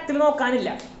കത്തന്റെ അക്തിൽ നോക്കാനില്ല,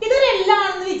 ഇതൊരു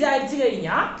എല്ലാണെന്ന് വിചാരിച്ചു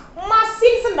കഴിഞ്ഞാൽ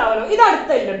മസിൽസ് ഉണ്ടാവല്ലോ, ഇത്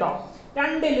അടുത്ത എല്ല് കേട്ടോ,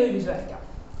 2 എല്ല് ഒരുമിച്ച് വരയ്ക്കാം.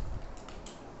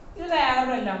 ഇത് വേറെ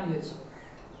എല്ലാം വിചാരിച്ചു.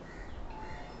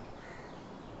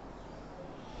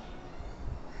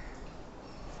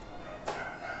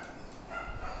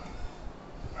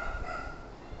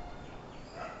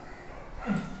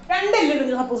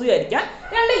 സപ്പോസ് വിചാരിക്കാം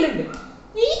 2 എല്ലുണ്ട്.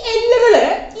 ഈ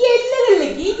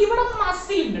എല്ലുകളിലേക്ക് ഇവിടെ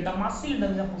മസിൽ ഉണ്ട് കേട്ടോ, മസിൽ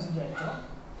ഉണ്ടെന്ന് സപ്പോസ് വിചാരിച്ചോ,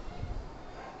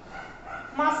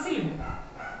 മസിൽ ഉണ്ട്.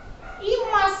 ഈ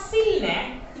മസിലിനെ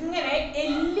ഇങ്ങനെ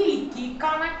എല്ലിലേക്ക്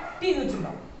കണക്ട് ചെയ്ത്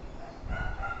വെച്ചിട്ടുണ്ടാവും.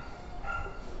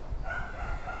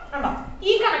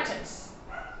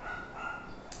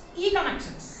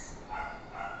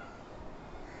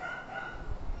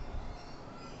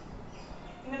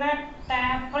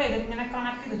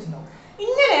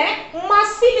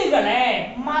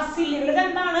 മസിലുകൾ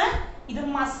ഇതെന്താണ്? ഇത്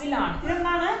മസിലാണ്.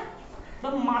 ഇതെന്താണ്?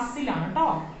 ഇത് മസിലാണ് കേട്ടോ.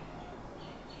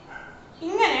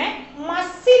 ഇങ്ങനെ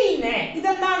മസിലിനെ,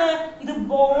 ഇതെന്താണ്? ഇത്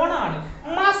ബോണാണ്.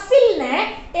 മസിലിനെ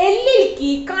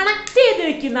എല്ലിലേക്ക് കണക്ട് ചെയ്ത്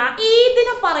വെക്കുന്ന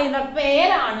ഇതിനെ പറയുന്ന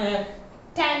പേരാണ്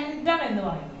ടെൻഡൻ എന്ന്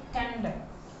പറയുന്നത്. ടെൻഡൻ.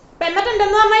 എന്താ ടെൻഡൻ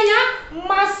എന്ന് പറഞ്ഞു കഴിഞ്ഞാൽ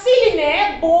മസിലിനെ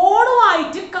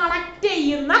ബോണുമായിട്ട് കണക്ട്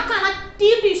ചെയ്യുന്ന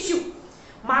കണക്റ്റീവ് ടിഷ്യൂ.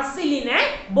 മസിലിനെ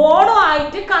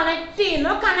ബോണുമായിട്ട് കണക്ട് ചെയ്യുന്ന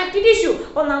കണക്റ്റീവ് ടിഷ്യൂ.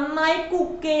 അപ്പൊ നന്നായി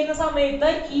കുക്ക് ചെയ്യുന്ന സമയത്ത്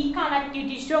ഈ കണക്റ്റീവ്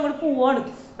ടിഷ്യൂ അങ്ങോട്ട് പോവാണ്.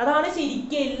 അതാണ്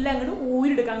ശരിക്കും എല്ലാം അങ്ങോട്ട്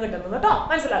ഊരിയെടുക്കാൻ കിട്ടുന്നത് കേട്ടോ.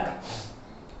 മനസ്സിലാക്കാം.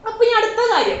 അപ്പൊ ഇനി അടുത്ത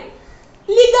കാര്യം,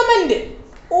 ലിഗമെന്റ്.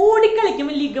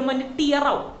 ഓടിക്കളിക്കുമ്പോൾ ലിഗമെന്റ് ടിയർ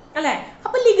ആവും അല്ലെ?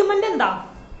 അപ്പൊ ലിഗമെന്റ് എന്താ?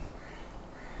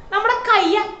 നമ്മുടെ കൈ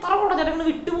എത്ര കൊടുത്തിട്ട്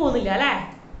വിട്ടു പോകുന്നില്ല അല്ലെ?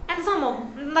 എന്താ സംഭവം?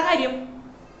 എന്താ കാര്യം?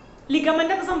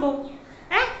 ലിഗമെന്റ് എന്താ സംഭവം?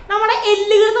 നമ്മുടെ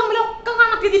എല്ലുകൾ തമ്മിലൊക്കെ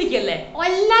കണക്ട് ചെയ്തിരിക്കല്ലേ?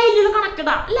 എല്ലാ എല്ലുകളും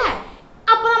കണക്റ്റഡാ അല്ലേ?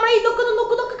 അപ്പൊ നമ്മുടെ ഇതൊക്കെ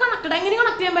കണക്റ്റഡ്. എങ്ങനെ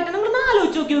കണക്ട് ചെയ്യാൻ പറ്റും? നിങ്ങൾ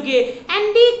ആലോചിച്ച് നോക്കിയേ.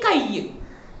 എന്റെ ഈ കൈയും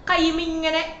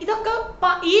ഇങ്ങനെ ഇതൊക്കെ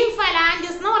ഈ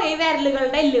ഫലാഞ്ചസ് എന്ന് പറയും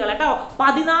വിരലുകളുടെ എല്ലുകൾ കേട്ടോ.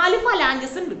 14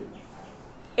 ഫലാഞ്ചസ് ഉണ്ട്,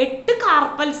 8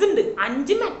 കാർപ്പൽസ് ഉണ്ട്,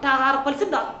 5 മെറ്റാകാർപ്പൽസ്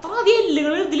ഉണ്ട്. അത്രയധികം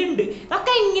എല്ലുകൾ ഇതിലുണ്ട്.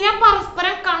 ഇതൊക്കെ എങ്ങനെയാ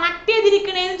പരസ്പരം കണക്ട്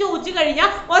ചെയ്തിരിക്കണേന്ന് ചോദിച്ചു കഴിഞ്ഞാൽ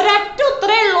ഒരൊറ്റ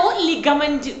ഉത്തരേ ഉള്ളൂ,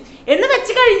 ലിഗമെന്റ് എന്ന്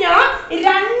വെച്ച് കഴിഞ്ഞാൽ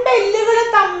 2 എല്ലുകൾ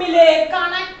തമ്മില്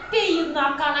കണക്ട് ചെയ്യുന്ന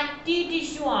കണക്റ്റീവ്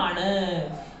ടിഷ്യൂ ആണ്.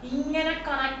 ഇങ്ങനെ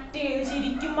കണക്ട് ചെയ്ത്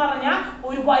ശരിക്കും പറഞ്ഞാൽ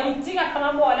ഒരു വലിച്ചു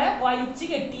കെട്ടണം പോലെ വലിച്ചു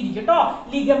കെട്ടിയിരിക്കും കേട്ടോ.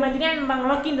 ലിഗമെന്റിന്റെ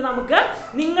എണ്ണങ്ങളൊക്കെ ഉണ്ട്. നമുക്ക്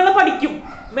നിങ്ങൾ പഠിക്കും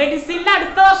മെഡിസിനിൽ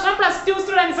അടുത്ത വർഷം +2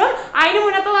 സ്റ്റുഡൻസ്, അതിന്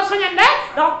മുന്നത്തെ വർഷം എന്റെ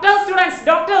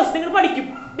ഡോക്ടേഴ്സ് നിങ്ങൾ പഠിക്കും,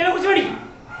 ഇതിനെ കുറിച്ച് പഠിക്കും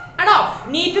ആണോ.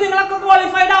 നീറ്റ് നിങ്ങളൊക്കെ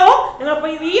ക്വാളിഫൈഡ് ആവും. നിങ്ങൾ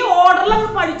ഈ ഓർഡറിൽ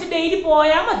പഠിച്ച് ഡെയിലി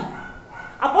പോയാൽ മതി.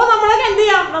 അപ്പോൾ നമ്മളൊക്കെ എന്ത്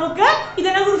ചെയ്യാം? നമുക്ക്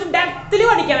ഇതിനെ കുറിച്ച് ഡെപ്തിൽ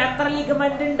പഠിക്കാം. എത്ര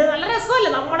ലിഗമെന്റ് ഉണ്ട്, നല്ല രസമല്ലേ?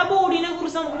 നമ്മുടെ ബോഡിനെ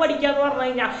കുറിച്ച് നമുക്ക് പഠിക്കാന്ന് പറഞ്ഞു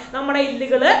കഴിഞ്ഞാൽ നമ്മുടെ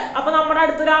എല്ലുകള്. അപ്പൊ നമ്മുടെ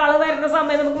അടുത്തൊരാൾ വരുന്ന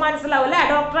സമയത്ത് നമുക്ക് മനസ്സിലാവും അല്ലെ?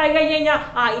 ഡോക്ടറായി കഴിഞ്ഞ് കഴിഞ്ഞാൽ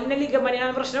ഇന്ന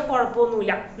ലിഗമെന്റിനാണ് പ്രശ്നം,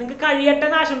 കുഴപ്പമൊന്നുമില്ല. നിങ്ങൾക്ക് കഴിയട്ടെ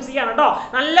എന്ന് ആശംസിക്കുകയാണ് കേട്ടോ.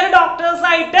 നല്ലൊരു ഡോക്ടേഴ്സ്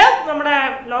ആയിട്ട്, നമ്മുടെ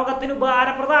ലോകത്തിന്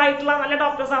ഉപകാരപ്രദമായിട്ടുള്ള നല്ല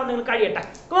ഡോക്ടേഴ്സ് ആവും നിങ്ങൾ കഴിയട്ടെ.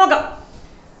 നോക്കാം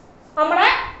നമ്മുടെ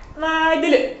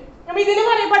ഇതില്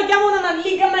പഠിക്കാൻ പോകുന്ന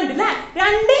ലിഗമെന്റ് അല്ലെ?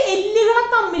 2 എല്ലുകളെ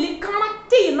തമ്മിൽ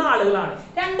കണക്ട് ചെയ്യുന്ന ആളുകളാണ്.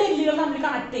 2 എല്ലുകൾ തമ്മിൽ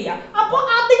കണക്ട് ചെയ്യുക. അപ്പൊ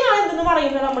അതിനാണ് എന്തെന്ന്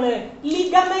പറയുന്നത്? നമ്മള്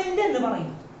ലിഗമെന്റ് എന്ന്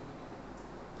പറയുന്നത്.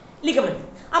 ലിഗമെന്റ്.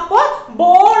 അപ്പൊ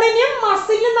ബോണിനും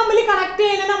മസിലിനും തമ്മിൽ കണക്ട്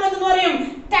ചെയ്യുന്ന നമ്മൾ എന്തെന്ന് പറയും?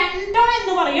 ടെൻഡൻ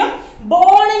എന്ന് പറയും.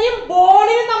 ബോണിനും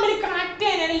തമ്മിൽ കണക്ട്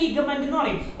ചെയ്യുന്ന ലിഗമെന്റ് എന്ന്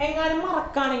പറയും. എങ്ങാനും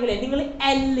മറക്കാണെങ്കിൽ നിങ്ങൾ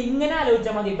ഇങ്ങനെ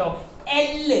ആലോചിച്ചാൽ മതി കേട്ടോ.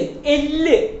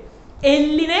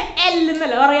 എല്ലിനെ എൽ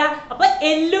എന്നല്ല പറയാ. അപ്പൊ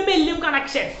എല്ലും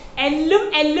കണക്ഷൻ, എല്ലും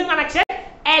കണക്ഷൻ,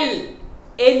 എൽ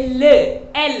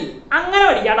അങ്ങനെ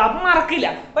പഠിക്കാം. അപ്പൊ മറക്കില്ല.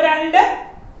 അപ്പൊ 2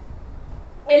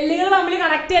 എല്ലുകൾ തമ്മിൽ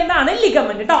കണക്ട് ചെയ്യുന്നതാണ്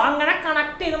ലിഗമെന്റ് കേട്ടോ. അങ്ങനെ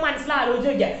കണക്ട് ചെയ്ത് മനസ്സിലാലോചിച്ച്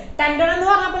വെക്കുക. ടെൻഡൻ എന്ന്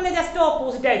പറഞ്ഞപ്പോൾ ജസ്റ്റ്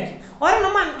ഓപ്പോസിറ്റ് ആയിരിക്കും.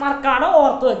 ഒരെണ്ണം മറക്കാതെ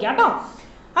ഓർത്ത് വെക്കുക കേട്ടോ.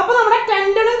 അപ്പൊ നമ്മുടെ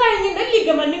ടെൻഡനും കഴിഞ്ഞിട്ട്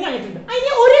ലിഗമെന്റും കഴിഞ്ഞിട്ടുണ്ട്.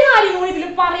 അതിന് ഒരു കാര്യം കൂടി ഇതിൽ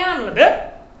പറയാനുള്ളത്,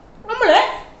 നമ്മള്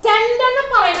ടെൻഡൻ എന്ന്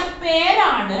പറയുന്ന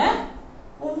പേരാണ്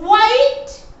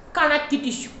white connective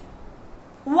tissue.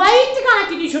 White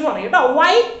connective tissue എന്ന് പറയും കേട്ടോ.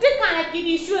 വൈറ്റ് കണക്റ്റീവ്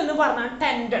ടിഷ്യൂ എന്ന് പറഞ്ഞാൽ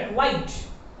ടെൻഡൻ. വൈറ്റ്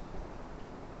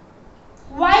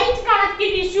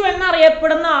കണക്റ്റീവ് ടിഷ്യൂ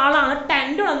എന്നറിയപ്പെടുന്ന ആളാണ്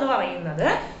ടെൻഡൻ എന്ന് പറയുന്നത്.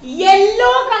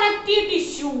 Yellow connective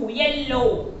tissue, yellow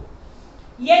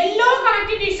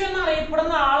connective tissue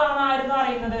എന്നറിയപ്പെടുന്ന ആളാണ് ആരെന്ന്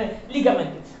പറയുന്നത്?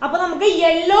 ലിഗമെന്റ്. അപ്പൊ നമുക്ക്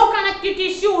യെല്ലോ കണക്റ്റീവ്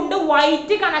ടിഷ്യൂ ഉണ്ട്,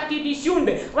 വൈറ്റ് കണക്റ്റീവ് ടിഷ്യൂ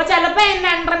ഉണ്ട്. അപ്പൊ ചിലപ്പോ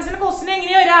എൻട്രൻസിന്റെ ക്വസ്റ്റ്യൻ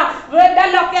എങ്ങനെയാ വരാ?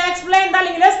 എക്സ്പ്ലെയിൻ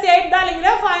അല്ലെങ്കിൽ സ്റ്റേറ്റ് അല്ലെങ്കിൽ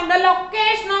find the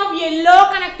location of yellow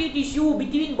connective tissue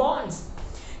between bones.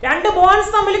 2 bones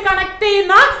തമ്മിൽ കണക്ട്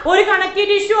ചെയ്യുന്ന ഒരു കണക്റ്റീവ്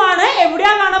ടിഷ്യൂ ആണ്.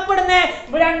 എവിടെയാണ് കാണപ്പെടുന്നത്?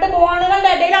 2 ബോണുകളുടെ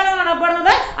ഇടയിലാണ്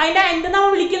കാണപ്പെടുന്നത്. അതിന്റെ എന്ത് നമ്മൾ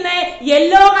വിളിക്കുന്നത്?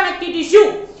 Yellow connective tissue.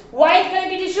 White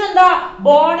connective tissue എന്താ?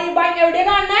 എവിടെയാണ്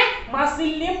കാണുന്നത്?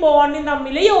 മസിലിനെയും ബോണിനെയും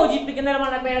തമ്മിൽ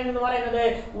യോജിപ്പിക്കുന്ന പേരെന്ന് പറയുന്നത്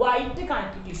വൈറ്റ്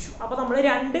കണക്റ്റീവ് ടിഷ്യൂ. അപ്പൊ നമ്മൾ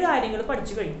 2 കാര്യങ്ങൾ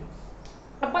പഠിച്ചു കഴിഞ്ഞു.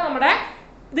 അപ്പൊ നമ്മുടെ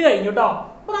ഇത് കഴിഞ്ഞു കേട്ടോ.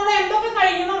 അപ്പൊ നമ്മൾ എന്തൊക്കെ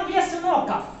കഴിഞ്ഞു നമുക്ക് ജസ്റ്റ് ഒന്ന്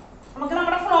നോക്കാം. നമുക്ക്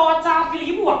നമ്മുടെ ഫ്ലോ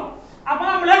ചാർട്ടിലേക്ക് പോവാം. അപ്പൊ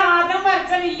നമ്മൾ ആദ്യം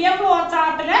വരച്ച വലിയ ഫ്ലോ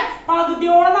ചാർട്ടില്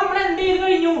പകുതിയോളം നമ്മൾ എന്ത് ചെയ്ത്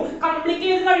കഴിഞ്ഞു? കംപ്ലീറ്റ്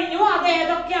ചെയ്ത് കഴിഞ്ഞു. അത്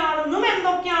ഏതൊക്കെയാണെന്നും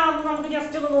എന്തൊക്കെയാണെന്നും നമുക്ക്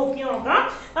ജസ്റ്റ് ഒന്ന് നോക്കി നോക്കാം.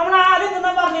 നമ്മൾ ആദ്യം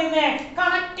എന്താ പറഞ്ഞിരുന്നേ?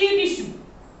 കണക്റ്റീവ്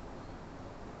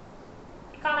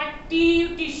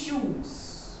ടിഷ്യൂസ്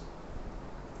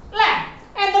അല്ലേ?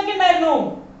 എന്തൊക്കെ ഉണ്ടായിരുന്നു?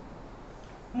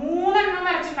 3 എണ്ണം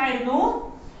വരച്ചിട്ടുണ്ടായിരുന്നു.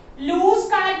 ലൂസ്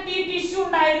കണക്റ്റീവ് ടിഷ്യൂ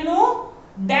ഉണ്ടായിരുന്നു,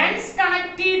 ഡെൻസ്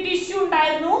കണക്റ്റീവ് ടിഷ്യൂ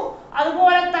ഉണ്ടായിരുന്നു,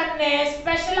 അതുപോലെ തന്നെ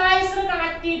സ്പെഷ്യലൈസ്ഡ്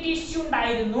കണക്റ്റീവ് ടിഷ്യൂ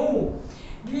ഉണ്ടായിരുന്നു.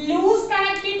 ലൂസ്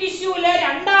കണക്റ്റീവ് ടിഷ്യൂല്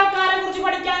 2 ആൾക്കാരെ കുറിച്ച്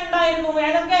പഠിക്കാനുണ്ടായിരുന്നു.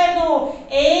 ഏതൊക്കെയായിരുന്നു?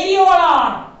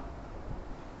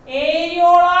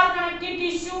 Areolar connective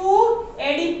tissue,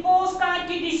 adipose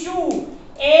connective tissue.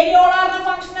 ഏരിയോളാറിന്റെ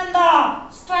function എന്താ?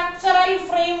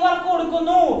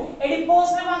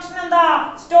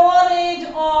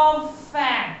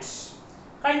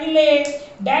 കഴിഞ്ഞില്ലേ?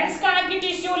 ഡെൻസ് കണക്റ്റീവ്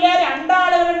ടിഷ്യൂല്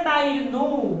രണ്ടാളുകൾ ഉണ്ടായിരുന്നു.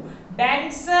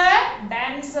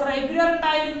 ഡെൻസ് റെഗുലർ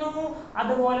ഉണ്ടായിരുന്നു,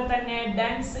 അതുപോലെ തന്നെ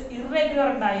ഡെൻസ് ഇറഗുലർ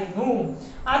ഉണ്ടായിരുന്നു.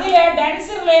 അതിലെ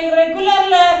ഡെൻസ്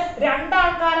റെഗുലറില്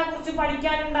രണ്ടാൾക്കാരെ കുറിച്ച്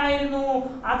പഠിക്കാനുണ്ടായിരുന്നു.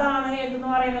 അതാണ് എന്ന്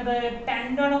പറയുന്നത്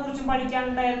ടെൻഡോനെ കുറിച്ച്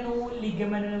പഠിക്കാനുണ്ടായിരുന്നു,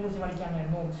 ലിഗമെന്റിനെ കുറിച്ച്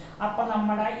പഠിക്കാനുണ്ടായിരുന്നു. അപ്പൊ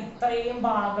നമ്മുടെ ഇത്രയും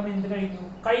ഭാഗം എന്ത്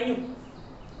കഴിഞ്ഞു.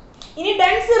 ഇനി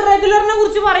ഡെൻസ് ഇറഗുലറിനെ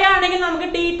കുറിച്ച് പറയുകയാണെങ്കിൽ നമുക്ക്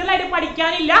ഡീറ്റെയിൽ ആയിട്ട്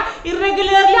പഠിക്കാനില്ല.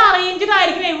 ഇറഗുലർലി അറേഞ്ച്ഡ്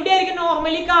ആയിരിക്കും. എവിടെയായിരിക്കും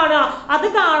നോർമലി കാണുക? അത്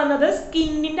കാണുന്നത്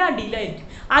സ്കിന്നിന്റെ അടിയിലായിരിക്കും.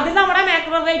 അതിൽ നമ്മുടെ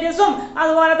മാക്രോഫൈറ്റസും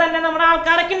അതുപോലെ തന്നെ നമ്മുടെ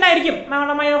ആൾക്കാരൊക്കെ ഉണ്ടായിരിക്കും,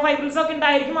 നമ്മുടെ മയോഫൈബ്രിൽസ് ഒക്കെ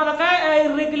ഉണ്ടായിരിക്കും. അതൊക്കെ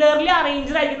ഇറഗുലർലി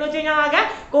അറേഞ്ച്ഡ് ആയിരിക്കും. എന്ന് വെച്ച് കഴിഞ്ഞാൽ ആകെ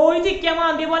കോഴി ചിക്കൻ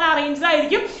മാന്തിയ പോലെ അറേഞ്ച്ഡ്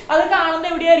ആയിരിക്കും. അത് കാണുന്നത്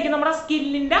എവിടെയായിരിക്കും? നമ്മുടെ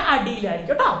സ്കിന്നിന്റെ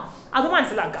അടിയിലായിരിക്കും കേട്ടോ. അത്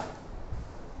മനസ്സിലാക്കാം.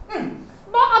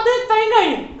 അത് ഇത്രയും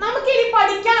കഴിഞ്ഞു. നമുക്ക് ഇനി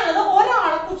പഠിക്കാനുള്ളത്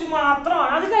ഒരാളെ കുറിച്ച്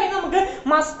മാത്രമാണ്. അത് കഴിഞ്ഞ് നമുക്ക്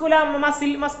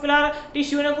മസ്കുലാർ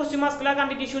ടിഷ്യൂവിനെ കുറിച്ച്, മസ്കുലാർ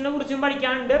കണക്റ്റീവ് ടിഷ്യൂവിനെ കുറിച്ചും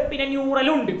പഠിക്കാനുണ്ട്. പിന്നെ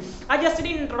ന്യൂറലും ഉണ്ട്. അത് ജസ്റ്റ് ഒരു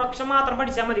ഇൻട്രൊഡക്ഷൻ മാത്രം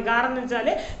പഠിച്ചാൽ മതി. കാരണം എന്ന് വെച്ചാൽ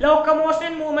ലോക്കോമോഷൻ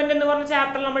ആൻഡ് മൂവ്മെന്റ് എന്ന് പറഞ്ഞ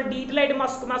ചാപ്റ്ററിൽ നമ്മൾ ഡീറ്റെയിൽ ആയിട്ട്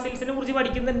മസിൽസിനെ കുറിച്ച്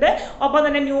പഠിക്കുന്നുണ്ട്. ഒപ്പം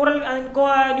തന്നെ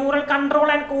ന്യൂറൽ കൺട്രോൾ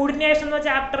ആൻഡ് കോർഡിനേഷൻ എന്ന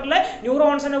ചാപ്റ്ററിൽ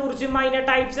ന്യൂറോൺസിനെ കുറിച്ചും അതിന്റെ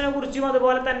ടൈപ്സിനെ കുറിച്ചും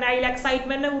അതുപോലെ തന്നെ അതിൽ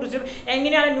എക്സൈറ്റ്മെന്റിനെ കുറിച്ചും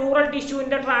എങ്ങനെയാണ് ന്യൂറൽ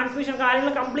ടിഷ്യൂവിന്റെ ട്രാൻസ്മിഷൻ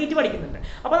കാര്യങ്ങൾ കംപ്ലീറ്റ് പഠിക്കുന്നുണ്ട്.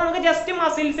 അപ്പൊ നമുക്ക് ജസ്റ്റ്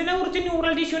മസിൽസിനെ കുറിച്ച്,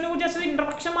 ന്യൂറൽ ടിഷ്യൂവിനെ കുറിച്ച് ജസ്റ്റ്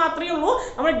ഇൻട്രൊഡക്ഷൻ മാത്രമേ ഉള്ളൂ.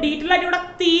 നമ്മൾ ഡീറ്റെയിൽ ആയിട്ട് ഇവിടെ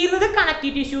തീർന്നത്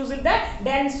കണക്റ്റീവ് ടിഷ്യൂസിന്റെ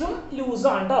ഡെൻസും ലൂസും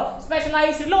ആണ് കേട്ടോ.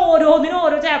 സ്പെഷ്യലൈസ്ഡിൽ ഓരോന്നിനും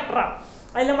ഓരോ ചാപ്റ്ററാണ്.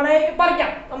 അതിൽ നമ്മളെ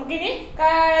പഠിക്കാം. നമുക്കിനി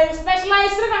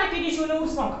സ്പെഷ്യലൈസ്ഡ് കണക്റ്റീവ് ടിഷ്യൂവിനെ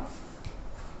കുറിച്ച് നോക്കാം.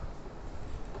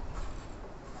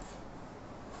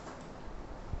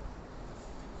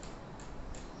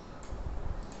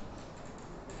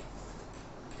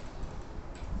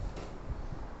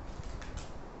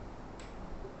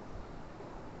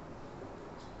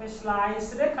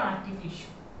 സ്പെഷ്യലൈസ്ഡ് കണക്റ്റീവ് ടിഷ്യൂ,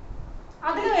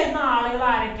 അതിൽ വരുന്ന ആളുകൾ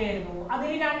ആരൊക്കെയായിരുന്നു?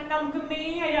 അതിൽ നമുക്ക്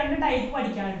മെയിൻ ആയി രണ്ട് ടൈപ്പ്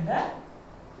പഠിക്കാനുണ്ട്.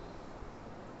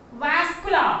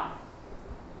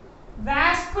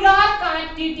 വാസ്കുലാർ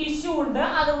കണക്റ്റീവ് ടിഷ്യൂ ഉണ്ട്,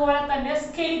 അതുപോലെ തന്നെ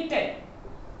സ്കെലിറ്റൽ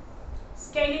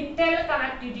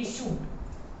കണക്റ്റീവ് ടിഷ്യൂ ഉണ്ട്.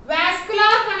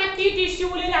 വാസ്കുലാർ കണക്റ്റീവ്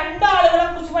ടിഷ്യൂവിൽ രണ്ടാളുകളെ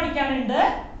കുറിച്ച് പഠിക്കാനുണ്ട്.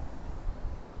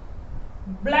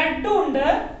 ബ്ലഡും ഉണ്ട്,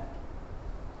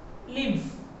 ലിംഫ്.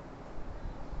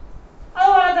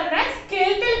 അതുപോലെ തന്നെ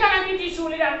സ്കെലിറ്റൽ കണക്റ്റീവ്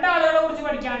ടിഷ്യൂവിൽ രണ്ടാളുകളെ കുറിച്ച്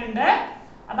പഠിക്കാനുണ്ട്.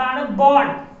 അതാണ് ബോൺ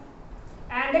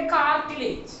ആൻഡ്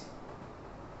കാർട്ടിലേജ്.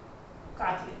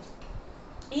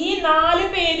 ഈ നാല്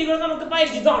പേരുകൾ നമുക്ക്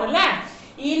പരിചിതമാണ് അല്ലേ?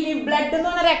 ഈ ബ്ലഡ് എന്ന്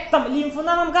പറഞ്ഞ രക്തം, ലിംഫ്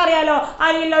എന്ന് നമുക്ക് അറിയാലോ,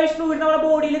 അരിയലോയിഷ് ഫ്ലൂയിഡ് നമ്മുടെ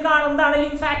ബോഡിയിൽ കാണുന്നതാണ്.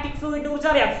 ലിംഫാറ്റിക് ഫ്ലൂയിഡിനെ കുറിച്ച്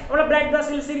അറിയാം. നമ്മുടെ ബ്ലഡ്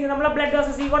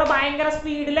വെസൽസിൽ കൂടെ ഭയങ്കര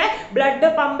സ്പീഡില് ബ്ലഡ്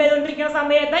പമ്പ് ചെയ്തുകൊണ്ടിരിക്കുന്ന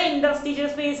സമയത്ത് ഇന്റർസ്റ്റീഷ്യൽ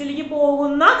സ്പേസിലേക്ക്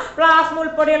പോകുന്ന പ്ലാസ്മ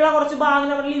ഉൾപ്പെടെയുള്ള കുറച്ച് ഭാഗം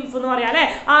നമ്മൾ ലിംഫ് എന്ന് പറയാം അല്ലെ.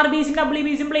 RBCയും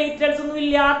WBCയും പ്ലേറ്റ്ലെറ്റ്സ് ഒന്നും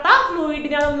ഇല്ലാത്ത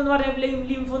ഫ്ലൂയിഡിനാണ് എന്ന് പറയാം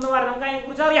ലിംഫ് എന്ന് പറയാം. നമുക്ക് അതിനെ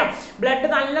കുറിച്ച് അറിയാം. ബ്ലഡ്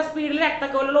നല്ല സ്പീഡിൽ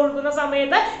രക്തക്കോലിൽ ഒഴുകുന്ന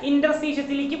സമയത്ത്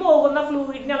ഇന്റർസ്റ്റീഷ്യത്തിലേക്ക് പോകുന്ന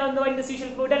ഫ്ലൂയിഡിനാണ്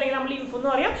ഇന്റർസ്റ്റീഷ്യൽ ഫ്ലൂയിഡ് അല്ലെങ്കിൽ നമ്മൾ ലിംഫ് എന്ന്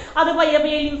പറയും. അത് പയ്യെ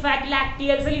ലിംഫാറ്റിക്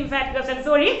സെൽസ്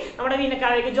വഴി നമ്മുടെ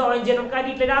വീനക്കാരേക്ക് ജോയിൻ ചെയ്ത് നമുക്ക്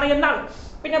ഡീറ്റെയിൽ അറിയുന്നതാണ്.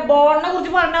 പിന്നെ ബോണിനെ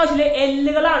കുറിച്ച് പറഞ്ഞ ആവശ്യമില്ല,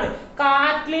 എല്ലുകളാണ്.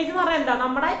 കാർട്ടിലേജ് എന്ന് പറഞ്ഞാൽ എന്താ?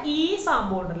 നമ്മുടെ ഈ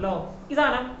സംഭവം ഉണ്ടല്ലോ,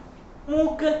 ഇതാണ്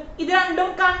മൂക്ക്. ഇത് രണ്ടും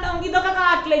ഇതൊക്കെ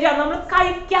കാർട്ടിലേജ് ആണ്. നമ്മൾ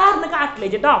കഴിക്കാറുണ്ട്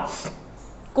കാർട്ടിലേജ് കേട്ടോ.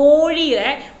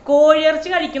 കോഴിയിറച്ചി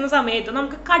കഴിക്കുന്ന സമയത്ത്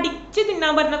നമുക്ക് കടിച്ച്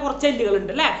തിന്നാൻ പറ്റുന്ന കുറച്ച് എല്ലുകൾ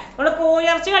ഉണ്ട് അല്ലെ. നമ്മൾ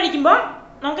കോഴിയിറച്ചി കഴിക്കുമ്പോൾ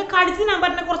നമുക്ക് കടിച്ച് തിന്നാൻ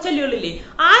പറ്റുന്ന കുറച്ച് എല്ലുകളില്ലേ,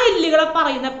 ആ എല്ലുകളെ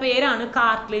പറയുന്ന പേരാണ്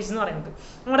കാർട്ടിലേജ് എന്ന് പറയുന്നത്.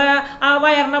 നമ്മുടെ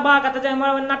വയറിന്റെ ഭാഗത്തെ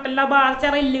നട്ടെല്ലാ ഭാഗത്ത്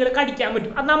ചില എല്ലുകൾ കടിക്കാൻ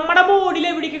പറ്റും. അത് നമ്മുടെ ബോഡിയിൽ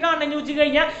എവിടേക്ക് കാണുന്നു ചോദിച്ചു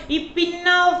കഴിഞ്ഞാൽ ഈ പിന്ന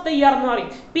ഓഫ് ദ ഇയർ എന്ന് പറയും.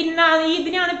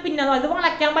 ഇതിനാണ് പിന്ന. ഇത്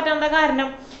വളയ്ക്കാൻ പറ്റാത്ത കാരണം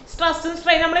സ്ട്രെസ്സും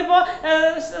സ്ട്രെയിൻ. നമ്മളിപ്പോ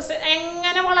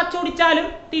എങ്ങനെ വളച്ചൊടിച്ചാലും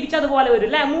തിരിച്ചതുപോലെ വരും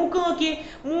അല്ലെ. മൂക്ക് നോക്കി,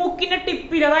 മൂക്കിന്റെ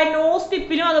ടിപ്പിലും അതായത് നോസ്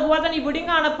ടിപ്പിലും അതുപോലെ തന്നെ ഇവിടെയും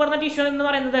കാണപ്പെടുന്ന ടിഷ്യൂ എന്ന്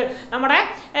പറയുന്നത് നമ്മുടെ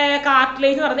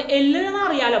കാർട്ടിലേജ് എന്ന് പറയുന്നത്. എല്ലുകൾ എന്ന്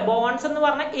അറിയാലോ, ബോൺസ് എന്ന്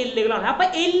പറഞ്ഞ എല്ലുകളാണ്. അപ്പൊ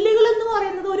എല്ലുകൾ എന്ന്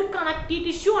പറയുന്നത് ഒരു കണക്റ്റീവ്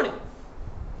ടിഷ്യൂ ആണ്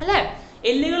അല്ലെ.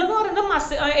 എല്ലുകൾ എന്ന്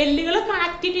പറയുന്നത് എല്ലുകൾ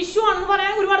കണക്റ്റീവ് ടിഷ്യൂ ആണെന്ന്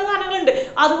പറയാൻ ഒരുപാട് കാരണങ്ങളുണ്ട്.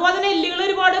 അതുപോലെ തന്നെ എല്ലുകൾ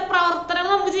ഒരുപാട്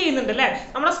പ്രവർത്തനങ്ങൾ നമുക്ക് ചെയ്യുന്നുണ്ട് അല്ലെ.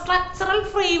 നമ്മുടെ സ്ട്രക്ചറൽ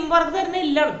ഫ്രെയിം വർക്ക് തരുന്ന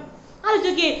എല്ലാണ്.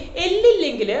 ആലോചിക്കേ,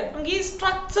 എല്ലില്ലെങ്കിൽ നമുക്ക് ഈ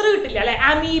സ്ട്രക്ചർ കിട്ടില്ല അല്ലെ.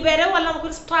 അമീബേരെ പോലെ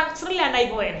നമുക്കൊരു സ്ട്രക്ചർ ഇല്ലാണ്ടായി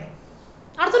പോയേനെ.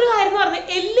 അടുത്തൊരു കാര്യം എന്ന് പറഞ്ഞാൽ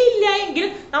എല്ലില്ല എങ്കിൽ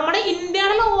നമ്മുടെ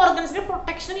ഇന്റേണൽ ഓർഗൻസിന്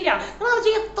പ്രൊട്ടക്ഷൻ ഇല്ല.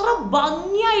 എത്ര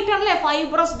ഭംഗിയായിട്ടാണല്ലേ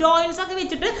ഫൈബ്രസ് ജോയിന്റ്സ് ഒക്കെ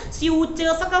വെച്ചിട്ട്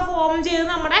സ്യൂച്ചേഴ്സ് ഒക്കെ ഫോം ചെയ്ത്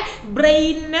നമ്മുടെ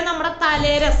ബ്രെയിനിനെ, നമ്മുടെ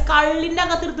തലേര സ്കള്ളിന്റെ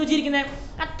അകത്ത് എടുത്തു വെച്ചിരിക്കുന്നത്.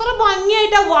 എത്ര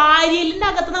ഭംഗിയായിട്ടാ വാരിയലിന്റെ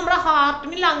അകത്ത് നമ്മുടെ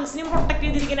ഹാർട്ടിനും ലങ്സിനും പ്രൊട്ടക്ട്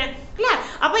ചെയ്തിരിക്കുന്നത് അല്ലെ.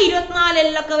 അപ്പൊ 24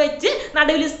 എല്ലൊക്കെ വെച്ച്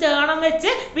നടുവിൽ സ്റ്റേണം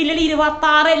വെച്ച് പിന്നെ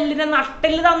 26 എല്ലിനെ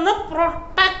നട്ടെല്ല് തന്ന്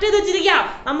പ്രൊട്ടക്ട് ചെയ്ത് വെച്ചിരിക്കുക.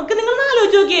 നമുക്ക് നിങ്ങൾ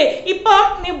ആലോചിച്ച് നോക്കിയേ, ഇപ്പൊ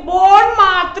ബോൺ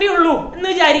മാത്രമേ ഉള്ളൂ എന്ന്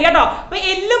വിചാരിക്കട്ടോ. അപ്പൊ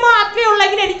എല്ല് മാത്രമേ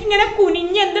ഉള്ളെങ്കിൽ എനിക്ക് ഇങ്ങനെ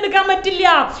കുനിഞ്ഞ് എന്തെടുക്കാൻ പറ്റില്ല,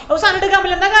 സാധനം എടുക്കാൻ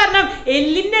പറ്റില്ല. എന്താ കാരണം?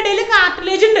 എല്ലിന്റെ ഇടയിൽ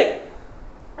കാർട്ടിലേജ് ഉണ്ട്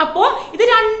അപ്പോൾ ഇത്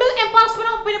രണ്ട്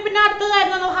പരസ്പരം പിന്നെ അടുത്ത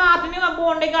കാര്യം ഹാർട്ടിന്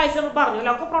ബോണ്ടിങ് കാഴ്ച നമ്മൾ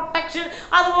പറഞ്ഞല്ലോ, ഒക്കെ പ്രൊട്ടക്ഷൻ.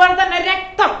 അതുപോലെ തന്നെ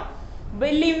രക്തം,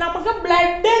 നമുക്ക്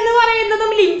ബ്ലഡ് എന്ന്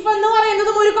പറയുന്നതും ലിംഫ് എന്ന്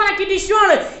പറയുന്നതും ഒരു കണക്റ്റീവ് ടിഷ്യൂ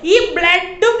ആണ്. ഈ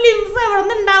ബ്ലഡും ലിംഫ് എവിടെ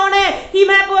നിന്ന് ഉണ്ടാവണേ?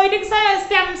 ഹിമറ്റോയിഡിക്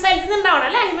സ്റ്റെം സെൽസ് ഉണ്ടാവണം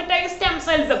അല്ലെ, ഹിമറ്റോയിക് സ്റ്റെം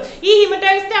സെൽസ്. ഈ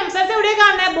ഹിമറ്റോയിക് സ്റ്റെം സെൽസ് എവിടെയാ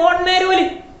കാണുന്നത്? ബോൺ മേരോയില്.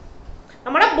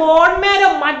 നമ്മുടെ ബോൺ മേരോ,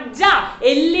 മജ്ജ,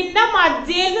 എല്ലിന്റെ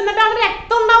മജ്ജയിൽ നിന്നിട്ടാണ്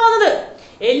രക്തം ഉണ്ടാവുന്നത്.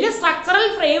 എല്ല് സ്ട്രക്ചറൽ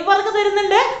ഫ്രെയിം വർക്ക്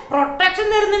തരുന്നുണ്ട്, പ്രൊട്ടക്ഷൻ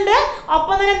തരുന്നുണ്ട്,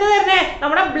 ഒപ്പം തന്നെ എന്താ തരുന്നേ?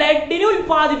 നമ്മുടെ ബ്ലഡിനെ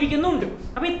ഉത്പാദിപ്പിക്കുന്നുണ്ട്.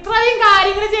 അപ്പൊ ഇത്രയും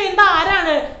കാര്യങ്ങൾ ചെയ്യുന്നത്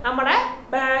ആരാണ്? നമ്മുടെ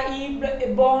ഈ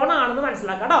ബോൺ ആണെന്ന്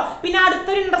മനസ്സിലാക്കാം കേട്ടോ. പിന്നെ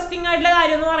അടുത്തൊരു ഇൻട്രസ്റ്റിംഗ് ആയിട്ടുള്ള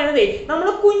കാര്യം എന്ന് പറയുന്നത്, നമ്മൾ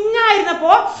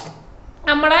കുഞ്ഞായിരുന്നപ്പോ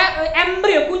നമ്മുടെ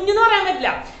എംബ്രിയോ, കുഞ്ഞെന്ന് പറയാൻ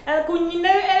പറ്റില്ല,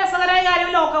 കുഞ്ഞിന്റെ രസകരമായ കാര്യം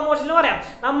ലോക്കോമോഷനിൽ പറയാം.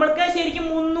 നമ്മൾക്ക് ശരിക്കും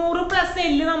 300+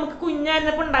 എല്ല് നമുക്ക്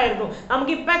കുഞ്ഞായിരുന്നപ്പോൾ ഉണ്ടായിരുന്നു.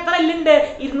 നമുക്ക് ഇപ്പൊ എത്ര എല്ലുണ്ട്?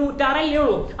 206 എല്ലേ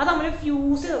ഉള്ളൂ. അത് നമ്മൾ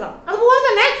ഫ്യൂസ് ചെയ്തതാണ്. അതുപോലെ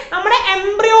തന്നെ നമ്മുടെ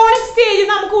എംബ്രിയോണിക് സ്റ്റേജിൽ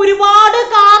നമുക്ക് ഒരുപാട്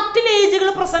കാർട്ടിലേജുകൾ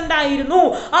പ്രസന്റ് ആയിരുന്നു.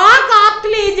 ആ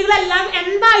കാർട്ടിലേജുകളെല്ലാം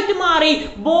എന്തായിട്ട് മാറി?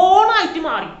 ബോണായിട്ട്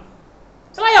മാറി.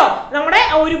 മനസ്സിലായോ? നമ്മുടെ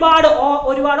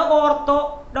ഒരുപാട് ഓർത്തോ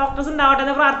ഡോക്ടേഴ്സ് ഉണ്ടാവട്ടെ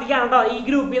എന്ന് പ്രാർത്ഥിക്കാം കേട്ടോ ഈ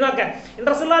ഗ്രൂപ്പിൽ നിന്നൊക്കെ.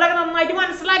 ഇൻട്രസ്റ്റ് ഉള്ളവരൊക്കെ നന്നായിട്ട്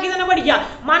മനസ്സിലാക്കി തന്നെ പഠിക്കുക.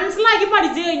 മനസ്സിലാക്കി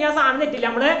പഠിച്ചു കഴിഞ്ഞാൽ സാധനം തെറ്റില്ല.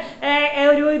 നമ്മള്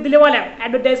ഒരു ഇതില് പോലെ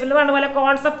അഡ്വർടൈസ്മെന്റ് പറഞ്ഞ പോലെ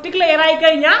കോൺസെപ്റ്റ് ക്ലിയർ ആയി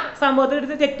കഴിഞ്ഞാൽ സംഭവത്തിൽ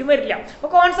എടുത്ത് തെറ്റും വരില്ല. അപ്പൊ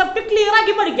കോൺസെപ്റ്റ് ക്ലിയർ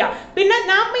ആക്കി പഠിക്കുക. പിന്നെ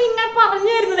ഞാൻ ഇങ്ങനെ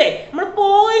പറഞ്ഞു തരുന്നതേ, നമ്മൾ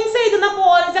പോയിന്റ്സ് എഴുതുന്ന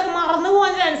പോയിന്റ്സ് ഒക്കെ മറന്നു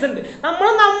പോകാൻ ചാൻസ് ഉണ്ട്.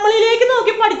 നമ്മളിലേക്ക്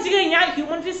നോക്കി പഠിച്ചു കഴിഞ്ഞാൽ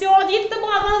ഹ്യൂമൻ ഫിസിയോളജിയുടെ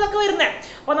ഭാഗമാണ് ഇതൊക്കെ വരുന്നത്.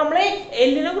 അപ്പൊ നമ്മള്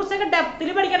എല്ലിനെ കുറിച്ചൊക്കെ ഡെപ്തിൽ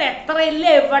പഠിക്കണം. എത്ര എല്ല്,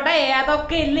 എവിടെ,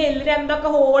 ഏതൊക്കെ എല്ല്, എല്ലിന് എന്തൊക്കെ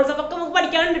ഹോൾസ്, അതൊക്കെ നമുക്ക്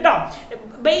പഠിക്കാനുണ്ട് കേട്ടോ.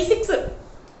 ബേസിക്സ്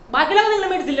ബാക്കിയൊക്കെ നിങ്ങൾ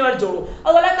മെഡിസിനിൽ പഠിച്ചോളൂ.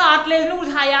 അതുപോലെ കാർട്ടിലേജിനെ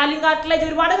കുറിച്ച്, ഹയാലിൻ കാർട്ടിലേജ്,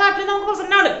 ഒരുപാട് കാർട്ടിലേജ് നമുക്ക്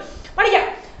പ്രസന്റ് ആണ്, പഠിക്കാം.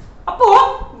 അപ്പോ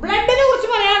ബ്ലഡിനെ കുറിച്ച്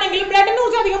പറയുകയാണെങ്കിൽ ബ്ലഡിനെ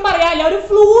കുറിച്ച് അധികം പറയാനില്ല. ഒരു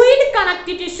ഫ്ലൂയിഡ്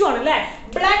കണക്റ്റീവ് ടിഷ്യൂ ആണ് അല്ലെ.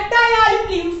 ബ്ലഡ് ആയാലും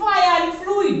ലിംഫ് ആയാലും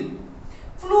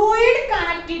ഫ്ലൂയിഡ്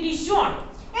കണക്റ്റീവ് ടിഷ്യൂ ആണ്.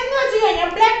 എന്ന് വെച്ച് കഴിഞ്ഞാൽ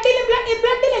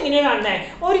ബ്ലഡിൽ എങ്ങനെയാ കാണുന്നത്?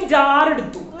 ഒരു ജാർ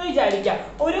എടുത്തു എന്ന് വിചാരിക്കാം.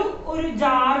 ഒരു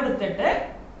ജാർ എടുത്തിട്ട്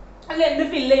അതിൽ എന്ത്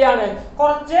ഫില്ല് ചെയ്യാണ്?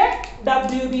 കുറച്ച്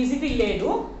WBC ഫില്ല്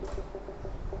ചെയ്തു.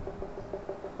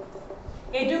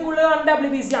 ഏറ്റവും കൂടുതൽ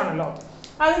WBC ആണല്ലോ.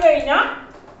 അത് കഴിഞ്ഞാൽ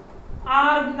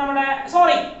നമ്മുടെ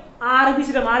RBC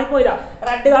മാറിപ്പോയതാ,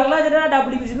 റെഡ് കളറിൽ വെച്ചിട്ട്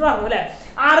WBC എന്ന് പറഞ്ഞു അല്ലെ.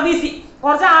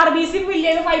 കുറച്ച് RBC ഫില്ല്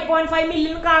ചെയ്തു. 5.5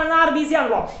 മില്യൺ കാണുന്ന RBC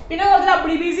ആണല്ലോ. പിന്നെ കുറച്ച്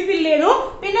WBC ഫില്ല് ചെയ്തു.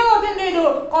 പിന്നെ കുറച്ച് എന്ത് ചെയ്തു?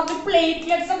 കുറച്ച്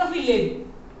പ്ലേറ്റ്ലെറ്റ്സ് ഒക്കെ ഫില്ല് ചെയ്തു.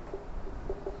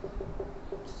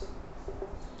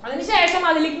 അതിനുശേഷം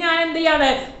അതിലേക്ക് ഞാൻ എന്ത് ചെയ്യാണ്?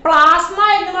 പ്ലാസ്മ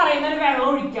എന്ന് പറയുന്ന ഒരു വെള്ളം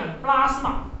ഒഴിക്കുകയാണ്. പ്ലാസ്മ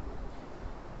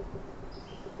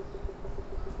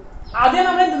ആദ്യം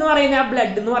നമ്മൾ എന്തെന്ന് പറയുന്നത്?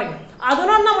 ബ്ലഡ് എന്ന് പറയുന്നത്.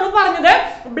 അതുകൊണ്ടാണ് നമ്മൾ പറഞ്ഞത്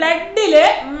ബ്ലഡില്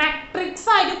മെട്രിക്സ്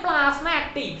ആയിട്ട് പ്ലാസ്മ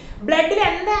ആക്ട് ചെയ്യും. ബ്ലഡിൽ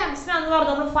എന്ത് ആബ്സെന്റ് ആണെന്ന്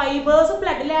പറഞ്ഞു? നമ്മൾ ഫൈബേഴ്സ്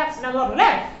ബ്ലഡിൽ ആബ്സെന്റ് ആണെന്ന് പറഞ്ഞു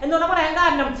അല്ലേ. എന്തുകൊണ്ടാ പറയാൻ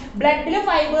കാരണം? ബ്ലഡിൽ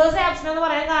ഫൈബേഴ്സ് ആബ്സെന്റ് എന്ന്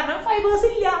പറയാൻ കാരണം ഫൈബേഴ്സ്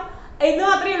ഇല്ല എന്ന്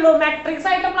മാത്രമേ ഉള്ളൂ. മെട്രിക്സ്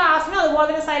ആയിട്ട് പ്ലാസ്മ, അതുപോലെ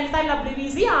തന്നെ സെൽസ് ആയിട്ട്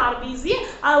WBC, RBC,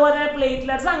 അതുപോലെ തന്നെ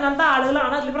പ്ലേറ്റ്ലെറ്റ്സ്, അങ്ങനത്തെ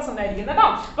ആളുകളാണ് അതിൽ പ്രസന്റ് ആയിരിക്കുന്നത് കേട്ടോ.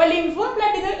 അപ്പൊ ലിംഫും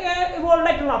ബ്ലഡിന് ഇവോൾവ്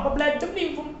ആയിട്ടുള്ള, അപ്പൊ ബ്ലഡും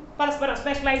ലിംഫും പരസ്പരം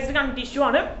സ്പെഷ്യലൈസ്ഡ് കണക്റ്റീവ് ടിഷ്യൂ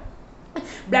ആണ്.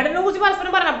 ബ്ലഡിനെ കുറിച്ച്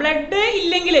പരസ്പരം പറയാം. ബ്ലഡ്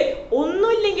ഇല്ലെങ്കിൽ,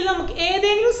 ഒന്നുമില്ലെങ്കിൽ നമുക്ക്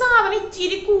ഏതെങ്കിലും സാധനം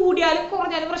ഇച്ചിരി കൂടിയാലും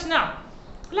കുറഞ്ഞാലും പ്രശ്നമാണ്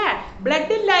അല്ലെ.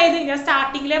 ബ്ലഡ് ഇല്ലായത് ഞാൻ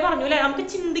സ്റ്റാർട്ടിങ്ങിലേ പറഞ്ഞു അല്ലെ. നമുക്ക്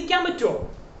ചിന്തിക്കാൻ പറ്റുമോ?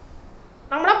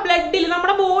 നമ്മുടെ ബ്ലഡിൽ,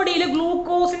 നമ്മുടെ ബോഡിയിൽ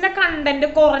ഗ്ലൂക്കോസിന്റെ കണ്ടന്റ്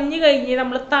കുറഞ്ഞു കഴിഞ്ഞ്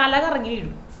നമ്മൾ തല കറങ്ങി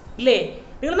വീഴും ഇല്ലേ?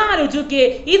 നിങ്ങളൊന്ന് ആലോചിച്ച് നോക്കിയേ.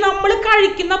 ഈ നമ്മൾ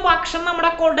കഴിക്കുന്ന ഭക്ഷണം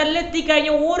നമ്മുടെ കുടലിൽ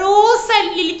എത്തിക്കഴിഞ്ഞാൽ ഓരോ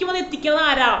സെല്ലിലേക്കും അത് എത്തിക്കുന്നത്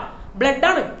ആരാ?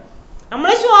 ബ്ലഡാണ്. നമ്മൾ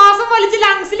ശ്വാസം വലിച്ച്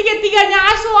ലങ്സിലേക്ക് എത്തിക്കഴിഞ്ഞാൽ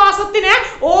ആ ശ്വാസത്തിന്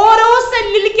ഓരോ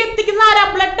സെല്ലിലേക്ക് എത്തിക്കുന്ന ആരാ?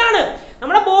 ബ്ലഡാണ്.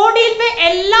 നമ്മുടെ ബോഡിയിലത്തെ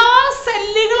എല്ലാ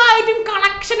സെല്ലുകളായിട്ടും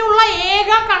കണക്ഷനുള്ള ഏക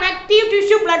കണക്റ്റീവ്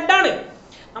ടിഷ്യൂ ബ്ലഡാണ്.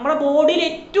 നമ്മുടെ ബോഡിയിൽ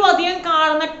ഏറ്റവും അധികം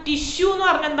കാണുന്ന ടിഷ്യൂ എന്ന്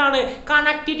പറഞ്ഞാൽ എന്താണ്?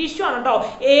 കണക്റ്റീവ് ടിഷ്യൂ ആണ് കേട്ടോ.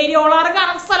 ഏരിയോളാർ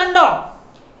കാണുന്ന സ്ഥലം ഉണ്ടോ?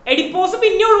 എഡിപ്പോസ്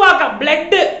പിന്നെ ഒഴിവാക്കാം.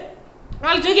 ബ്ലഡ്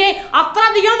ആലോചിക്കേ, അത്ര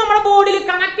അധികം നമ്മുടെ ബോഡിയിൽ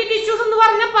കണക്റ്റീവ് ടിഷ്യൂസ് എന്ന്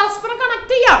പറഞ്ഞാൽ പരസ്പരം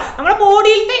കണക്ട് ചെയ്യുക. നമ്മുടെ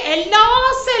ബോഡിയിലത്തെ എല്ലാ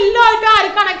സെല്ലുമായിട്ട് ആര്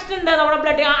കണക്ഷൻ ഉണ്ട്? നമ്മുടെ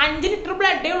ബ്ലഡ്. 5 ലിറ്റർ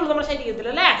ബ്ലഡേ ഉള്ളൂ നമ്മുടെ ശരീരത്തിൽ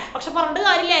അല്ലേ. പക്ഷെ പറഞ്ഞിട്ട്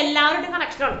കാര്യമില്ല, എല്ലാവരുടെയും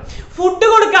കണക്ഷൻ ആണ്. ഫുഡ്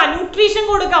കൊടുക്കുക, ന്യൂട്രീഷൻ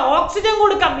കൊടുക്കുക, ഓക്സിജൻ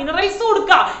കൊടുക്കുക, മിനറൽസ്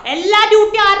കൊടുക്കുക, എല്ലാ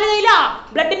ഡ്യൂട്ടി ആരുടെ കയ്യിലാ?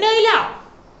 ബ്ലഡിന്റെ കയ്യിലാ.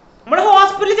 നമ്മൾ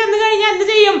ഹോസ്പിറ്റലിൽ ചെന്ന് കഴിഞ്ഞാൽ എന്ത്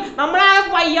ചെയ്യും? നമ്മളെ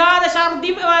വയ്യാതെ ഛർദി,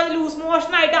 ലൂസ്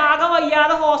മോഷൻ ആയിട്ട് ആകെ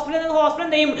വയ്യാതെ ഹോസ്പിറ്റൽ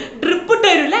എന്ത് ചെയ്യും? ഡ്രിപ്പ് ഇട്ട്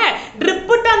തരും അല്ലേ.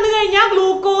 ഡ്രിപ്പ് ഇട്ട് തന്നു കഴിഞ്ഞാൽ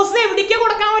ഗ്ലൂക്കോസ് എവിടേക്ക്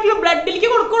കൊടുക്കാൻ പറ്റുള്ളൂ?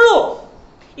 ബ്ലഡിലേക്ക് കൊടുക്കുള്ളൂ.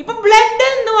 ഇപ്പൊ ബ്ലഡ്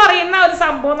എന്ന് പറയുന്ന ഒരു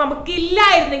സംഭവം നമുക്ക്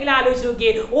ഇല്ലായിരുന്നെങ്കിൽ ആലോചിച്ച്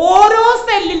നോക്കിയേ, ഓരോ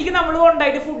സെല്ലിലേക്ക് നമ്മൾ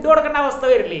കൊണ്ടായിട്ട് ഫുഡ് കൊടുക്കേണ്ട അവസ്ഥ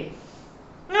വരില്ലേ?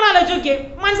 നിങ്ങൾ ആലോചിച്ച് നോക്കിയേ,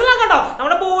 മനസ്സിലാക്കട്ടോ.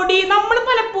 നമ്മുടെ ബോഡി, നമ്മൾ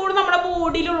പലപ്പോഴും നമ്മുടെ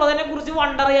ബോഡിയിലുള്ളതിനെ കുറിച്ച്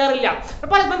വണ്ടർ ചെയ്യാറില്ല.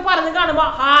 പലപ്പോഴും പലതും കാണുമ്പോൾ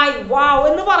ഹായ് വാവ്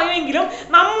എന്ന് പറയുമെങ്കിലും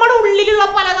നമ്മുടെ ഉള്ളിലുള്ള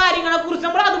പല കാര്യങ്ങളെ കുറിച്ച്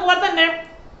നമ്മൾ അതുപോലെ തന്നെ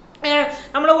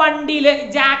നമ്മുടെ വണ്ടിയിൽ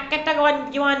ജാക്കറ്റൊക്കെ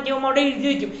വാങ്ങിക്കുമ്പോൾ അവിടെ എഴുതി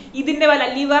വെക്കും ഇതിന്റെ വില,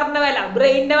 ലിവറിന്റെ വില,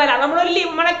 ബ്രെയിനിന്റെ വില. നമ്മളൊരു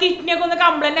നമ്മുടെ കിഡ്നിയൊക്കെ ഒന്ന്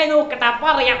കംപ്ലൈന്റ് ആയി നോക്കട്ടെ, അപ്പൊ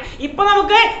അറിയാം. ഇപ്പൊ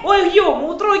നമുക്ക് അയ്യോ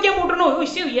മൂത്രം ഒഴിക്കാൻ മുട്ടണോ,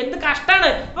 എന്ത് കഷ്ടാണ്,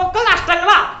 ഒക്കെ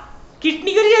കഷ്ടങ്ങളാ.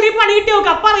 കിഡ്നിക്ക് ഒരു ചെറിയ പണി കിട്ടി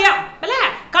നോക്കുക, അപ്പൊ അറിയാം അല്ലേ.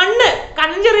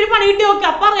 കണ്ണിന് ചെറിയൊരു പണി കിട്ടി നോക്കുക,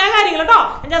 അപ്പൊ അറിയാൻ കാര്യങ്ങൾ കേട്ടോ.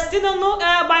 ജസ്റ്റ് ഇതൊന്നു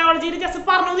ബയോളജിയിൽ ജസ്റ്റ്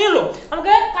പറഞ്ഞേ ഉള്ളൂ.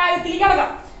 നമുക്ക് കാര്യത്തിലേക്ക് കിടക്കാം.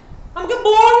 നമുക്ക്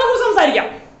ബോണിനെ കുറിച്ച് സംസാരിക്കാം.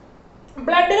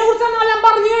 ബ്ലഡിനെ കുറിച്ച് ഞാൻ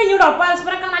പറഞ്ഞു കഴിഞ്ഞൂട്ടോ.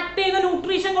 പരസ്പരം കണക്ട് ചെയ്യുന്ന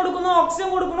ന്യൂട്രീഷൻ കൊടുക്കുന്നു, ഓക്സിജൻ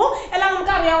കൊടുക്കുന്നു, എല്ലാം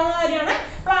നമുക്ക് അറിയാവുന്ന കാര്യമാണ്.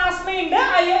 പ്ലാസ്മയുണ്ട്.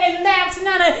 എന്ത്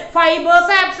ആബ്സെന്റ് ആണ്?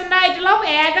 ഫൈബേഴ്സ് ആബ്സെന്റ് ആയിട്ടുള്ള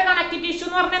ഏക കണക്റ്റീവ് ടിഷ്യൂ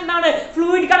എന്ന് പറഞ്ഞാൽ എന്താണ്?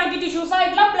 ഫ്ലൂയിഡ് കണക്റ്റീവ് ടിഷ്യൂസ്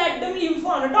ആയിട്ടുള്ള ബ്ലഡും ലിംഫും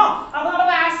ആണ് കേട്ടോ. അപ്പൊ നമ്മുടെ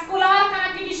വാസ്കുലാർ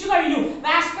കണക്റ്റീവ് ടിഷ്യൂ കഴിഞ്ഞു.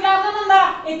 വാസ്കുലാർ എന്താ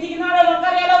എത്തിക്കുന്ന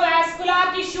നമുക്കറിയാലോ. വാസ്കുലാർ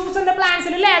ടിഷ്യൂസ് ഉണ്ട്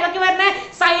പ്ലാന്റ്സിൽ അല്ലേ. ഏതൊക്കെ വരുന്നത്?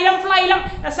 Xylem, ഫ്ലൈലം,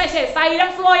 xylem,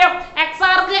 phloem,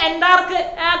 exarch, endarch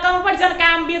ഒക്കെ നമ്മൾ പഠിച്ചാണ്.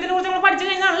 കാമ്പിയത്തിനെ കുറിച്ച് നമ്മൾ പഠിച്ചു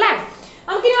കഴിഞ്ഞാണല്ലേ.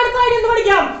 നമുക്ക് ഇനി അടുത്ത കാര്യം എന്ത്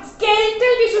പഠിക്കാം?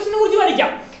 സ്കെലിറ്റൽ ടിഷ്യൂസിനെ കുറിച്ച്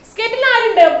പഠിക്കാം. സ്കെലിറ്റൽ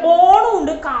ആരുണ്ട്? ബോണും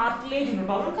ഉണ്ട്, കാർട്ടിലേജും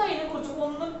ഉണ്ട്. നമുക്ക് അതിനെ കുറിച്ച്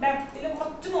ഒന്ന് ഡെപ്തിൽ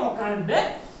കുറച്ച് നോക്കാനുണ്ട്.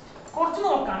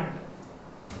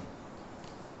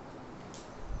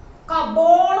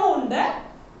 ബോണും ഉണ്ട്,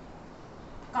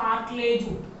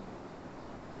 കാർട്ടിലേജും ഉണ്ട്.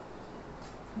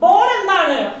 ബോൺ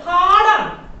എന്താണ്? ഹാർഡാണ്,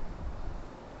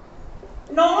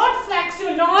 നോട്ട്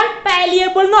ഫ്ലെക്സിബിൾ, നോട്ട്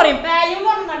പാലിയബിൾ എന്ന് പറയും. പാലിയബിൾ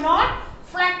പറഞ്ഞാൽ നോട്ട്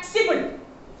ഫ്ലെക്സിബിൾ.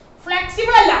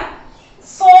 ഫ്ലെക്സിബിൾ അല്ല,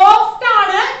 സോഫ്റ്റ്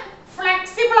ആണ്,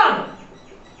 ഫ്ലെക്സിബിൾ ആണ്.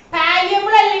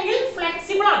 പാലിയബിൾ അല്ലെങ്കിൽ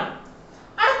ഫ്ലെക്സിബിൾ ആണ്.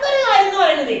 അടുത്തൊരു കാര്യം എന്ന്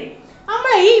പറയുന്നത്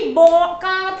നമ്മൾ ഈ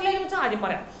കാർട്ടിലേജ് വെച്ച് ആദ്യം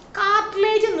പറയാം.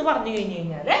 കാർട്ടിലേജ് എന്ന് പറഞ്ഞു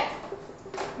കഴിഞ്ഞാല്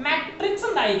മാട്രിക്സ്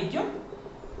ഉണ്ടായിരിക്കും.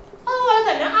 അതുപോലെ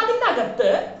തന്നെ അതിൻ്റെ അകത്ത്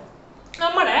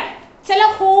നമ്മുടെ ചില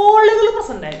ഹോളുകൾ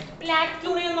പ്രസന്റ് ആയിരിക്കും.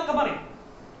 ലാക്യൂണ എന്നൊക്കെ പറയും.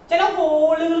 ചില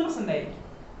ഹോളുകൾ പ്രസന്റ് ആയിരിക്കും.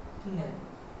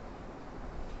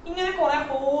 ഇങ്ങനെ കുറെ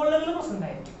ഹോളുകൾ പ്രസന്റ്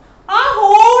ആയിരിക്കും. ആ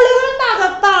ഹോളുകളുടെ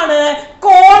അകത്താണ്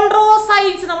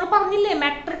കോൺട്രോസൈറ്റ്സ്. നമ്മൾ പറഞ്ഞില്ലേ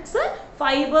മാട്രിക്സ്,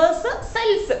 ഫൈബേഴ്സ്,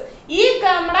 സെൽസ്. ഈ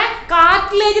നമ്മുടെ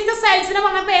കാർട്ടിലേജിന്റെ സെൽസിനെ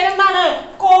പറഞ്ഞ പേരെന്താണ്?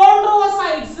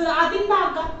 കോൺട്രോസൈറ്റ്സ്. അതിന്റെ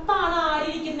അകത്താണ്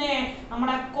ആരിയിരിക്കുന്നത്?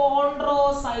 നമ്മുടെ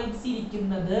കോൺട്രോസൈറ്റ്സ്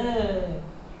ഇരിക്കുന്നത്.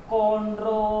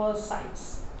 കോൺട്രോസൈറ്റ്സ്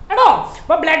കേട്ടോ.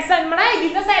 അപ്പൊ ബ്ലഡ് സെൽ നമ്മുടെ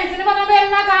ഇതിന്റെ സെൽസിനെ പറഞ്ഞ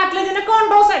പേരെന്താ? കാർട്ടിലേജിന്റെ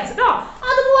കോൺട്രോസൈറ്റ്സ് കേട്ടോ.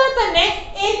 അതുപോലെ തന്നെ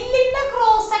എല്ലിന്റെ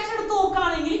ക്രോസ് സെക്ഷൻ എടുത്ത്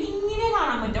നോക്കുകയാണെങ്കിൽ ഇങ്ങനെ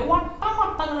കാണാൻ പറ്റും.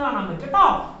 വട്ടങ്ങൾ കാണാൻ പറ്റും കേട്ടോ.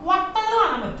 വട്ടങ്ങൾ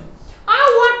കാണാൻ പറ്റും. ആ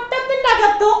വട്ടത്തിന്റെ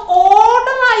അകത്ത്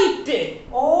ഓർഡറായിട്ട്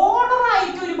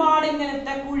ഒരുപാട്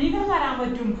ഇങ്ങനത്തെ കുഴികൾ വരാൻ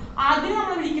പറ്റും. അതിന്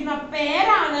നമ്മൾ വിളിക്കുന്ന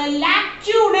പേരാണ്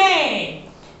ലാക്യൂണേ.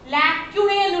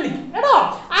 ലാക്യൂണേ എന്ന് വിളിക്കും കേട്ടോ.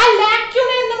 ആ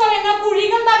ലാക്യൂണേ എന്ന് പറയുന്ന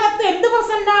കുഴികളുടെ അകത്ത് എന്ത്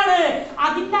പ്രസന്റ് ആണ്?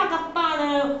 അതിന്റെ അകത്താണ്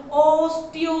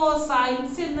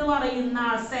ഓസ്റ്റിയോസൈറ്റ്സ് എന്ന് പറയുന്ന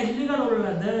സെല്ലുകൾ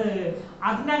ഉള്ളത്.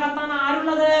 അതിനകത്താണ്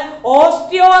ആരുള്ളത്?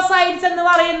 ഓസ്റ്റിയോസൈറ്റ്സ് എന്ന്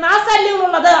പറയുന്ന സെല്ലുകൾ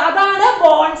ഉള്ളത്. അതാണ്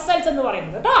ബോൺ സെൽസ് എന്ന്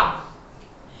പറയുന്നത് കേട്ടോ.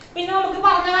 പിന്നെ നമുക്ക്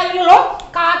പറഞ്ഞ കാര്യമുള്ളൂ.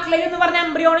 കാർട്ടിലേജ് എന്ന് പറഞ്ഞ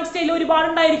എംബ്രിയോണിക് സ്റ്റേജിൽ ഒരുപാട്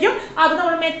ഉണ്ടായിരിക്കും. അത്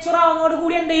നമ്മൾ മെച്ചുർ ആവുന്നതോട്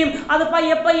കൂടി എന്ത് ചെയ്യും? അത്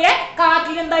പയ്യെ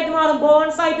കാർട്ടിലേജ് എന്തായിട്ട് മാറും?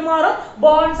 ബോൺസ് ആയിട്ട് മാറും.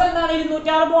 ബോൺസ് എന്താണ്?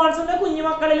 206 ബോൺസ് ഉണ്ട്.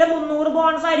 കുഞ്ഞുമക്കളിൽ 300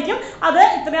 ബോൺസ് ആയിരിക്കും. അത്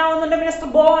ഇത്രയാവുന്നുണ്ട്. പിന്നെ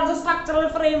ബോൺസ് സ്ട്രക്ചറൽ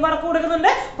ഫ്രെയിം വർക്ക്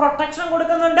കൊടുക്കുന്നുണ്ട്, പ്രൊട്ടക്ഷൻ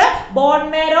കൊടുക്കുന്നുണ്ട്. ബോൺ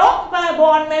മേരോ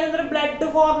ബ്ലഡ്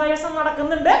ഫോർമേഷൻ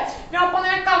നടക്കുന്നുണ്ട്. പിന്നെ ഒപ്പം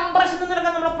തന്നെ കംപ്രഷൻ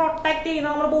നടക്കുന്ന നമ്മളെ പ്രൊട്ടക്ട് ചെയ്യുന്ന,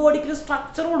 നമ്മുടെ ബോഡിക്ക്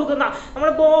സ്ട്രക്ചർ കൊടുക്കുന്ന,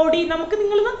 നമ്മുടെ ബോഡി നമുക്ക്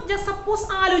നിങ്ങൾ ജസ്റ്റ് സപ്പോസ്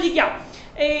ആലോചിക്കാം.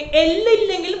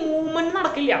 എല്ലില്ലെങ്കിൽ മൂവ്മെന്റ്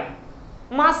നടക്കില്ല.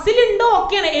 മസിൽ ഉണ്ട്,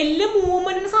 ഓക്കെയാണ്. എല്ല്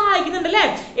മൂവ്മെന്റിന് സഹായിക്കുന്നുണ്ട് അല്ലേ.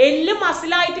 എല്ല്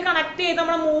മസിലായിട്ട് കണക്ട് ചെയ്ത്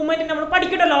നമ്മുടെ മൂവ്മെന്റ് നമ്മൾ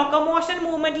പഠിക്കട്ടോ. ലോക്കോമോഷൻ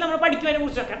മൂവ്മെന്റിൽ നമ്മൾ പഠിക്കുന്നതിനെ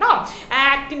കുറിച്ചൊക്കെ കേട്ടോ.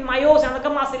 ആക്ടിൻ, മയോസ്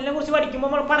അതൊക്കെ മസിലിനെ കുറിച്ച് പഠിക്കുമ്പോൾ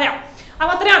നമ്മൾ പറയാം.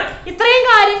 അപ്പൊ അത്രയാണ്. ഇത്രയും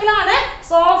കാര്യങ്ങളാണ്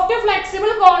സോഫ്റ്റ്,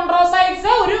 ഫ്ലെക്സിബിൾ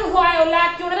കോൺട്രോസൈറ്റ്സ് ഒരു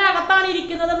ലാക്യൂണിന്റെ അകത്താണ്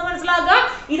ഇരിക്കുന്നത് എന്ന് മനസ്സിലാക്കുക.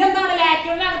 ഇതെന്താണ്?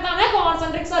 ലാക്യൂണിന്റെ അകത്താണ്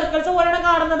കോൺസെൻട്രിക് സർക്കിൾസ് പോലെയാണ്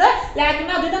കാണുന്നത്.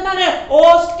 ലാക്യൂണിന്റെ അതിലെന്താണ്?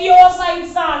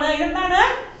 ഓസ്റ്റിയോസൈറ്റ്സ് ആണ്. ഇതെന്താണ്?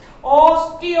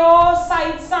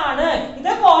 ഓസ്റ്റിയോസൈറ്റ്സ് ആണ്. ഇത്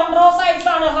കോൺട്രോസൈറ്റ്സ്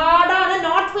ആണ്. ഹാർഡ് ആണ്,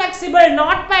 നോട്ട് ഫ്ലെക്സിബിൾ,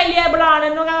 നോട്ട് പാലിയബിൾ ആണ്.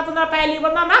 പാലിയബിൾ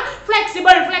എന്ന് പറഞ്ഞാൽ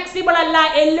ഫ്ലെക്സിബിൾ അല്ല.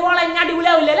 എല്ല് വളഞ്ഞ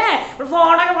അടിപൊളിയാവില്ല അല്ലേ.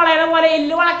 ഫോണൊക്കെ വളയുന്ന പോലെ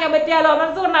എല്ല് വളയ്ക്കാൻ പറ്റിയാലോ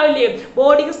മനസ്സ് ഉണ്ടാവില്ലേ.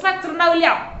 ബോഡിക്ക് സ്ട്രക്ചർ ഉണ്ടാവില്ല.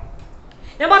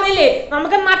 ഞാൻ പറഞ്ഞില്ലേ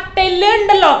നമുക്ക് നട്ടെല്ല്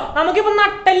ഉണ്ടല്ലോ. നമുക്കിപ്പോ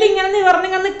നട്ടെല്ല് ഇങ്ങനെ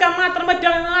നിവർന്നിങ്ങനെ നിൽക്കാൻ മാത്രം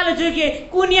പറ്റുമോ എന്ന് ആലോചിച്ച് നോക്കിയേ.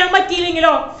 കുനിയാൻ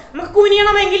പറ്റിയില്ലെങ്കിലോ? നമുക്ക്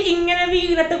കുനിയണമെങ്കിൽ ഇങ്ങനെ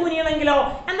വീണിട്ട് കുനിയണമെങ്കിലോ?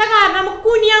 എന്താ കാരണം? നമുക്ക്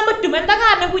കുനിയാൻ പറ്റും. എന്താ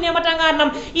കാരണം കുനിയാൻ പറ്റാൻ കാരണം?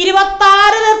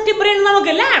 26 വെർട്ടിബ്രേ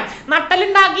നമുക്ക് അല്ലേ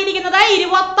നട്ടെല്ലുണ്ടാക്കിയിരിക്കുന്നത്.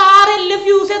 26 എല്ല്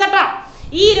ഫ്യൂസ് ചെയ്തിട്ടാ.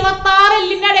 ഈ 26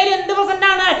 എല്ലിന്റെ ഇടയിൽ എന്ത് പ്രസന്റ്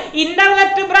ആണ്?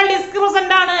 ഇന്റർവെർട്ടിബ്രൽ ഡിസ്ക്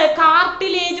പ്രസന്റ് ആണ്,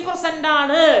 കാർട്ടിലേജ് പ്രസന്റ്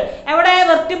ആണ്. എവിടെ?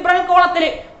 വെർട്ടിബ്രൽ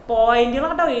കോളത്തില്. പോയിന്റുകൾ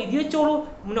കേട്ടോ, എഴുതി വെച്ചോളൂ,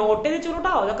 നോട്ട് ചെയ്ത് വെച്ചോളൂ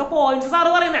കേട്ടോ. അതൊക്കെ പോയിന്റ്സ് സാറ്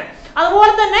പറയുന്നത്.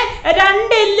 അതുപോലെ തന്നെ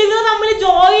 2 എല്ലുകൾ നമ്മൾ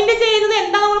ജോയിന്റ് ചെയ്യുന്നത്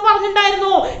എന്താ നമ്മൾ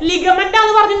പറഞ്ഞിട്ടുണ്ടായിരുന്നു? ലിഗമെന്റ്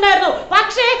ആണെന്ന് പറഞ്ഞിട്ടുണ്ടായിരുന്നു.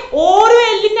 പക്ഷേ ഓരോ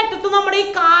എല്ലിന്റെ അറ്റത്തും നമ്മുടെ ഈ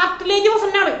കാർട്ടിലേജ്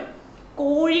പ്രസന്റ് ആണ്.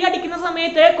 കോഴി കടിക്കുന്ന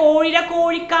സമയത്ത് കോഴിയുടെ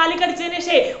കോഴിക്കാല് കടിച്ചതിന്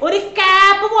ശേഷം ഒരു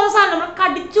ക്യാപ്പ് പോലെ സാധനം നമ്മൾ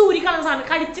കടിച്ചൂരി കളഞ്ഞ സാധനം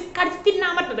കടിച്ച്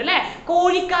തിന്നാൻ പറ്റുന്നത് അല്ലേ?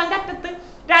 കോഴിക്കാലിന്റെ അറ്റത്ത്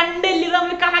 2 എല്ല്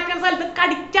തമ്മിൽ കണക്കുന്ന സ്ഥലത്ത്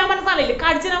കടിക്കാൻ പറ്റുന്ന സ്ഥലമില്ല,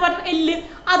 കടിച്ചാൻ പറ്റുന്ന എല്ല്,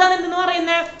 അതാണ് എന്തെന്ന്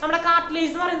പറയുന്നത്? നമ്മുടെ കാർട്ടിലേജ്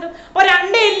എന്ന് പറയുന്നത്. അപ്പൊ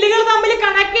 2 എല്ലുകൾ തമ്മിൽ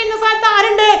കണക്ട് ചെയ്യുന്ന സ്ഥലത്ത്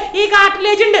ആരുണ്ട്? ഈ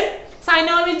കാർട്ടിലേജ് ഉണ്ട്.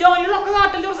 സൈനോവിയൽ ജോയിനിലൊക്കെ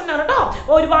കാർട്ടിലേജ് ഉണ്ടാവും കേട്ടോ.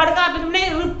 ഒരുപാട് കാർട്ടിലേജ്. പിന്നെ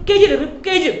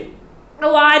റിബ്കേജ്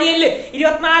വാരിയല്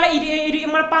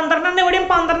 24 12 എവിടെയും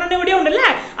 12 എവിടെയും ഉണ്ടല്ലേ?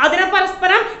 അതിനെ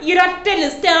പരസ്പരം ഈ ഒരൊറ്റ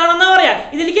സ്റ്റേണം എന്ന് പറയാ.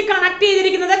 ഇതിലേക്ക് കണക്ട്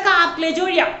ചെയ്തിരിക്കുന്നത് കാർട്ടിലേജ്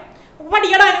വഴിയാണ്.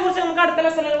 പഠിക്കണം, അതിനെ കുറിച്ച് നമുക്ക് അടുത്ത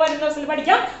ലെസണിൽ വരുന്ന ലെസണിൽ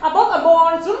പഠിക്കാം. അപ്പോൾ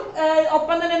ബോൺസും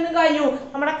ഒപ്പം തന്നെ എന്ത് കഴിഞ്ഞു?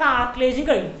 നമ്മുടെ കാർട്ടിലേജും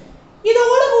കഴിഞ്ഞു.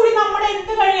 ഇതോടുകൂടി നമ്മുടെ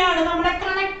എന്ത് കഴിയാണ്? നമ്മുടെ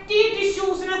കണക്റ്റീവ്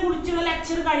ടിഷ്യൂസിനെ കുറിച്ചുള്ള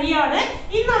ലെക്ചർ കഴിയാണ്.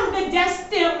 ഇനി നമുക്ക്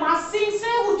ജസ്റ്റ്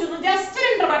മസിൽസിനെ കുറിച്ചൊന്ന് ജസ്റ്റ് ഒരു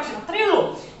ഇൻട്രൊഡക്ഷൻ, അത്രയേ ഉള്ളൂ.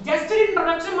 ജസ്റ്റ് ഒരു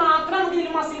ഇൻട്രൊഡക്ഷൻ മാത്രമേ നമുക്ക് ഇതിൽ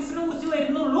മസിൽസിനെ കുറിച്ച്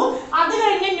വരുന്നുള്ളൂ. അത്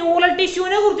കഴിഞ്ഞ് ന്യൂറൽ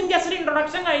ടിഷ്യൂവിനെ കുറിച്ചും ജസ്റ്റ് ഒരു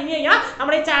ഇൻട്രൊഡക്ഷൻ കഴിഞ്ഞ് കഴിഞ്ഞാൽ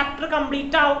നമ്മുടെ ഈ ചാപ്റ്റർ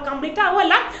കംപ്ലീറ്റ്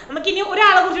ആവുമല്ല. നമുക്ക് ഇനി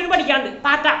ഒരാളെ കുറിച്ച് പഠിക്കാണ്ട്.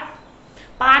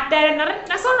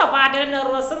 രസമുണ്ടോ? Pattern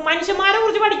nervous. മനുഷ്യന്മാരെ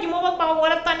കുറിച്ച് പഠിക്കുമ്പോൾ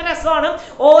പോലെ തന്നെ രസമാണ്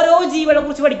ഓരോ ജീവികളെ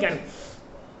കുറിച്ച് പഠിക്കാൻ.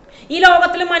 ഈ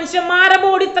ലോകത്തിൽ മനുഷ്യന്മാരുടെ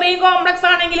ബോഡി ഇത്രയും കോംപ്ലക്സ്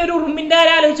ആണെങ്കിൽ ഒരു ഉറുമ്പിന്റെ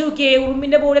കാര്യം ആലോചിച്ച് നോക്കിയേ.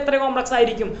 ഉറുമ്പിന്റെ ബോഡി എത്രയും കോംപ്ലക്സ്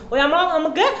ആയിരിക്കും.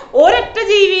 നമുക്ക് ഒരൊറ്റ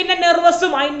ജീവിന്റെ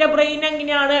നെർവസും അതിന്റെ ബ്രെയിൻ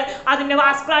എങ്ങനെയാണ്, അതിന്റെ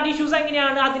വാസ്കുലർ ടിഷ്യൂസ്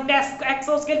എങ്ങനെയാണ്, അതിന്റെ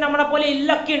എക്സോസ്കെൽ നമ്മളെ പോലെ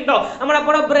എല്ലൊക്കെ ഉണ്ടോ, നമ്മളെ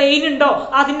പോലെ ബ്രെയിൻ ഉണ്ടോ,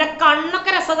 അതിന്റെ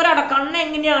കണ്ണൊക്കെ രസകരമാണ്. കണ്ണ്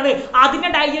എങ്ങനെയാണ്,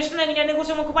 അതിന്റെ ഡൈജഷൻ എങ്ങനെയാണ്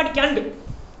കുറിച്ച് നമുക്ക് പഠിക്കാനുണ്ട്.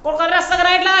 കുറച്ച്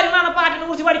രസകരമായിട്ടുള്ള കാര്യങ്ങളാണ് പാറ്റേണിനെ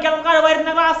കുറിച്ച് പഠിക്കാൻ. നമുക്ക് വരുന്ന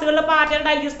ക്ലാസ്സുകളിൽ പാറ്റേൺ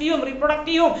ഡൈജസ്റ്റീവും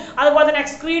റീപ്രൊഡക്റ്റീവും അതുപോലെ തന്നെ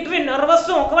എക്സ്ക്രീറ്ററി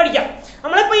നെർവസും ഒക്കെ പഠിക്കാം.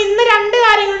 നമ്മളിപ്പോ ഇന്ന് 2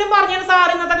 കാര്യങ്ങളും പറഞ്ഞാണ് സാർ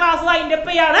ഇന്നത്തെ ക്ലാസ് വൈൻഡപ്പ്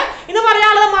ചെയ്യാണ്. ഇന്ന്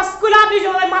പറയാനുള്ളത് മസ്കുലാർ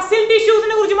ടിഷ്യൂ, മസിൽ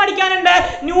ടിഷ്യൂസിനെ കുറിച്ച് പഠിക്കാനുണ്ട്,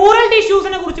 ന്യൂറൽ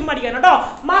ടിഷ്യൂസിനെ കുറിച്ചും പഠിക്കാൻ കേട്ടോ.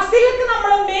 മസിലേക്ക്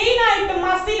നമ്മൾ മെയിൻ ആയിട്ട്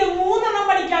മസിൽ 3 എണ്ണം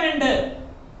പഠിക്കാനുണ്ട്.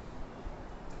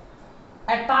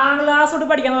 8ാം ക്ലാസ് തൊട്ട്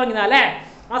പഠിക്കാൻ തുടങ്ങിയതാ അല്ലെ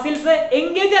മസിൽസ്.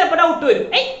 എങ്കിൽ ചിലപ്പോൾ ഡൗട്ട് വരും,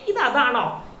 ഇതാണോ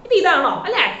ഇതാണോ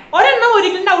അല്ലെ? ഒരെണ്ണം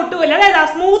ഒരിക്കലും ഡൗട്ട് വരില്ല.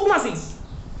 അതായത് സ്മൂത്ത് മസിൽസ്.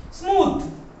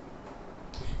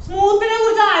 സ്മൂത്തിനെ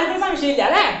കുറിച്ച് ആർക്കും സംശയമില്ല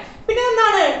അല്ലെ? പിന്നെ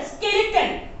എന്താണ്? സ്കെലിറ്റൽ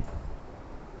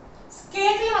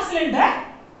മസിൽ ഉണ്ട്,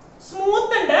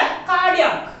 സ്മൂത്ത് ഉണ്ട്,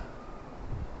 കാർഡിയാക്.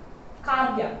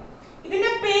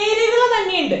 ഇതിന്റെ പേരുകൾ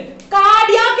തന്നെയുണ്ട്.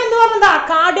 കാർഡിയാക് എന്ന് പറഞ്ഞതാ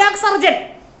കാർഡിയാക് സർജൻ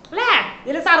അല്ലെ?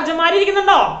 ഇതിൽ സർജന്മാർ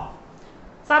ഇരിക്കുന്നുണ്ടോ?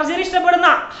 സർജറി ഇഷ്ടപ്പെടുന്ന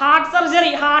ഹാർട്ട്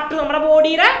സർജറി, ഹാർട്ട് നമ്മുടെ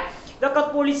ബോഡിയുടെ ഇതൊക്കെ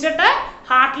പൊളിച്ചിട്ട്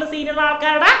ഹാർട്ടിൽ സീനുള്ള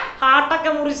ആൾക്കാരുടെ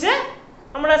ഹാർട്ടൊക്കെ മുറിച്ച്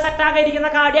നമ്മൾ സെറ്റാക്കി ഇരിക്കുന്ന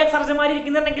കാർഡിയാക് സർജന്മാർ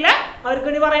ഇരിക്കുന്നുണ്ടെങ്കിൽ അവർക്ക്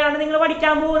വേണ്ടി പറയാണ് നിങ്ങൾ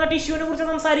പഠിക്കാൻ പോകുന്ന ടിഷ്യൂവിനെ കുറിച്ച്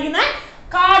സംസാരിക്കുന്നത്.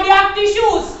 കാർഡിയാക്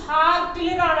ടിഷ്യൂസ്, ഹാർട്ടിൽ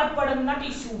കാണപ്പെടുന്ന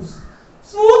ടിഷ്യൂസ്.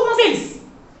 സ്മൂത്ത് മസിൽസ്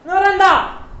എന്ന് പറഞ്ഞാൽ എന്താ?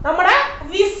 നമ്മുടെ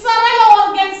വിസറൽ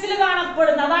ഓർഗൻസിൽ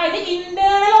കാണപ്പെടുന്ന, അതായത്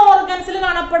ഇന്റേണൽ ഓർഗൻസിൽ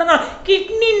കാണപ്പെടുന്ന,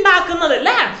 കിഡ്നി ഉണ്ടാക്കുന്നത്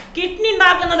അല്ലേ? കിഡ്നി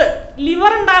ഉണ്ടാക്കുന്നത്,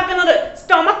 ലിവർ ഉണ്ടാക്കുന്നത്,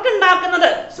 സ്റ്റൊമക്ക് ഉണ്ടാക്കുന്നത്,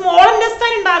 സ്മോൾ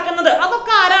ഇൻറ്റെസ്റ്റൈൻ ഉണ്ടാക്കുന്നത്,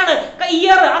 അതൊക്കെ ആരാണ്?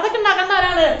 ഇയർ, അതൊക്കെ ഉണ്ടാക്കുന്നത്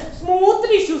ആരാണ്? സ്മൂത്ത്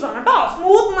ടിഷ്യൂസ് ആണ് കേട്ടോ.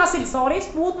 Smooth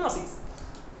muscles.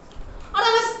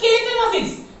 അതാണ് സ്കെലിറ്റൽ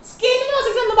മസിൽസ്. സ്കെലിറ്റൽ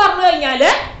മസിൽസ് എന്ന് പറഞ്ഞു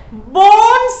കഴിഞ്ഞാല്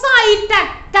ബോൺസ് ആയിട്ട്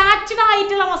അറ്റാച്ച്ഡ്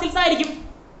ആയിട്ടുള്ള മസിൽസ് ആയിരിക്കും.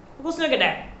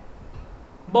 നോക്കട്ടെ,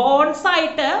 ബോൺസ്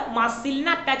ആയിട്ട്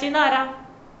മസിലിനെ അറ്റാച്ച് ചെയ്യുന്ന ആരാ?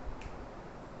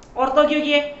 ഓർത്ത്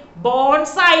നോക്കിയേ.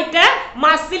 ബോൺസ് ആയിട്ട്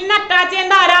മസിലിനെ അറ്റാച്ച്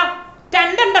ചെയ്യുന്ന ആരാ?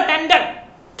 ടെൻഡൻ.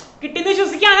 കിട്ടിന്ന്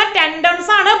വിശ്വസിക്കാണ്.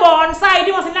 ടെൻഡൻസ് ആണ് ബോൺസ്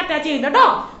ആയിട്ട് മസിലിനെ അറ്റാച്ച് ചെയ്യുന്നത് കേട്ടോ.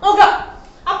 നോക്ക,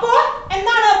 അപ്പോ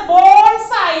എന്താണ്?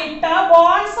 ബോൺസ്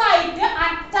ആയിട്ട്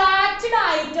അറ്റാച്ച്ഡ്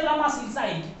ആയിട്ടുള്ള മസിൽസ്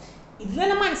ആയിരിക്കും. ഇതിൽ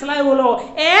തന്നെ മനസ്സിലാവുമല്ലോ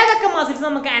ഏതൊക്കെ മസിൽസ്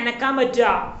നമുക്ക് അനക്കാൻ പറ്റുക.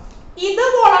 ഇത്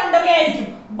വോളണ്ടറി ആയിരിക്കും.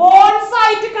 ബോൺസ്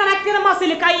ആയിട്ട് കണക്ട് ചെയ്യുന്ന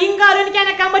മസിൽ, കൈയും കാലും എനിക്ക്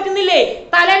അനക്കാൻ പറ്റുന്നില്ലേ,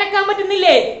 തല അനക്കാൻ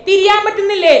പറ്റുന്നില്ലേ, തിരിയാൻ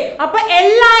പറ്റുന്നില്ലേ? അപ്പൊ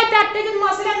എല്ലായിട്ട് അറ്റാച്ച്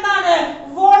മസിൽ എന്താണ്?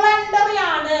 വോളണ്ടറി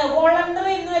ആണ്.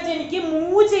 വോളണ്ടറി എന്ന് വെച്ചാൽ എനിക്ക്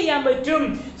മൂവ് ചെയ്യാൻ പറ്റും.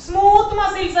 സ്മൂത്ത്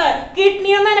മസിൽസ്,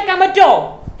 കിഡ്നി ഒന്ന് അനക്കാൻ പറ്റുമോ?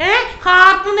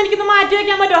 ഹാർട്ടിന്ന് എനിക്കൊന്ന് മാറ്റി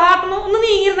വെക്കാൻ പറ്റുമോ? ഹാർട്ടിന്ന് ഒന്ന്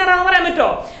നീങ്ങിരുന്നാന്ന് പറയാൻ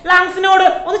പറ്റുമോ? ലങ്സിനോട്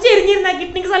ഒന്ന് ചെരിഞ്ഞിരുന്ന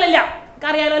കിഡ്നിക്ക് സ്ഥലമില്ല.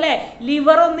 അറിയാലോ അല്ലെ?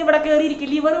 ലിവർ ഒന്ന് ഇവിടെ കയറിയിരിക്കും.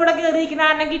 ലിവർ ഇവിടെ കയറിയിരിക്കുന്ന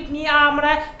കാരണം കിഡ്നി,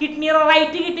 നമ്മുടെ കിഡ്നി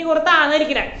റൈറ്റ് കിഡ്നി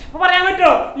കൊടുത്താന്നിരിക്കണേ. അപ്പൊ പറയാൻ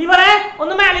പറ്റുമോ ലിവറെ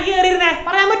ഒന്ന് മേലെ കയറിയിരുന്നേ?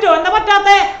 പറയാൻ പറ്റുമോ? എന്താ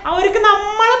പറ്റാത്തെ? അവർക്ക്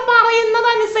നമ്മൾ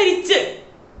പറയുന്നതനുസരിച്ച്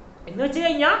എന്ന് വെച്ച്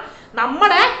കഴിഞ്ഞാൽ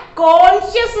നമ്മുടെ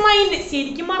കോൺഷ്യസ് മൈൻഡ്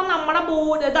ശരിക്കും പറഞ്ഞാൽ നമ്മുടെ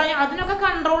ബോഡി അതിനൊക്കെ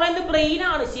കൺട്രോൾ ചെയ്യുന്ന ബ്രെയിൻ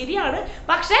ആണ്, ശരിയാണ്.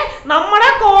 പക്ഷെ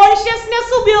നമ്മുടെ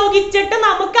കോൺഷ്യസ്നെസ് ഉപയോഗിച്ചിട്ട്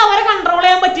നമുക്ക് അവരെ കൺട്രോൾ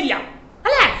ചെയ്യാൻ പറ്റില്ല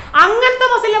അല്ലെ? അങ്ങനത്തെ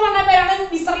മസിൽ പറഞ്ഞ പേരാണ്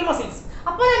വിസറൽ മസിൽസ്.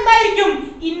 അപ്പൊ എന്തായിരിക്കും?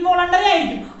 ഇൻവോളണ്ടറി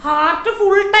ആയിരിക്കും. Heart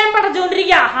full time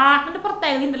പടച്ചുകൊണ്ടിരിക്കുക. ഹാർട്ടിന്റെ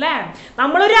പ്രത്യേകത ഉണ്ടല്ലേ?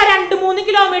 നമ്മളൊരു 2-3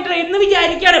 കിലോമീറ്റർ എന്ന്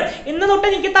വിചാരിക്കാണ്. ഇന്ന് തൊട്ട്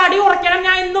എനിക്ക് തടി കുറയ്ക്കണം,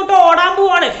 ഞാൻ ഇന്ന് തൊട്ട് ഓടാൻ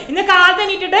പോവാണ്. ഇന്ന് കാലത്ത്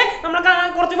എണീറ്റിട്ട് നമ്മൾ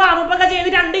കുറച്ച് വാമപ്പൊക്കെ ചെയ്ത്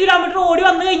 2 കിലോമീറ്റർ ഓടി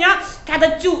വന്നു കഴിഞ്ഞാൽ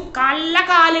കതച്ചു, കല്ല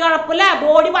കാല് കഴപ്പല്ലേ?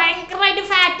 ബോഡി ഭയങ്കരമായിട്ട്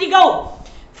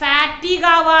ഫാറ്റിക്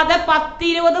ആവാതെ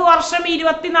 10-20 വർഷം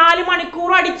 24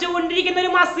 മണിക്കൂർ അടിച്ചുകൊണ്ടിരിക്കുന്ന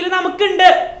ഒരു മസിൽ നമുക്കുണ്ട്.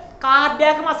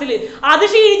 Cardiac muscle. അത്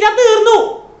ക്ഷീണിച്ചാൽ തീർന്നു.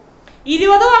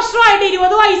 20 വർഷമായിട്ട്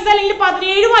 20 വയസ്സ് അല്ലെങ്കിൽ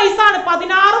 17 വയസ്സാണ്,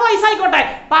 16 വയസ്സായിക്കോട്ടെ,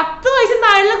 10 വയസ്സിന്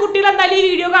താഴെയുള്ള കുട്ടികൾ എന്തായാലും ഈ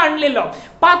വീഡിയോ കാണില്ലല്ലോ.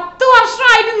 10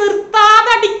 വർഷമായിട്ട്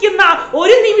നിർത്താതെ അടിക്കുന്ന,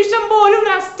 ഒരു നിമിഷം പോലും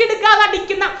റെസ്റ്റ് എടുക്കാതെ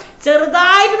അടിക്കുന്ന,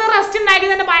 ചെറുതായിട്ട് റെസ്റ്റ് ഉണ്ടാക്കി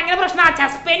തന്നെ ഭയങ്കര പ്രശ്നമാണ്.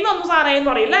 ചെസ്റ്റ് പെയിൻ വന്നു സാറേ എന്ന്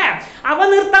പറയില്ലേ. അവ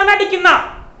നിർത്താതെ അടിക്കുന്ന,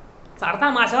 സാർ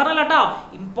തമാശ പറഞ്ഞല്ലോ കേട്ടോ,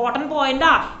 ഇമ്പോർട്ടന്റ്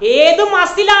പോയിന്റാ. ഏത്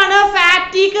മസിലാണ്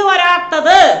ഫാറ്റീഗ്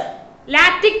വരാത്തത്?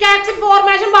 ലാക്റ്റിക് ആസിഡ്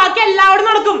ഫോർമേഷൻ ബാക്കി എല്ലാവരും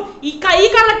നടക്കും. ഈ കൈ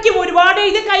കളയ്ക്കും, ഒരുപാട്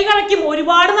എഴുതി കൈ കളയ്ക്കും,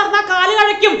 ഒരുപാട് നടന്നാൽ കാല്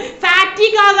കളയ്ക്കും.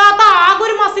 ഫാറ്റീഗ് ആകാത്ത ആകെ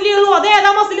ഒരു മസിലേ ഉള്ളൂ. അത്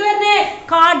ഏതാ മസിൽ വരുന്നേ?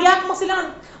 കാർഡിയാക് മസിലാണ്.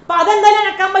 അപ്പൊ അതെന്തായാലും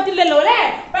അനക്കാൻ പറ്റില്ലല്ലോ അല്ലെ.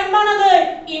 അപ്പൊ എന്താണത്?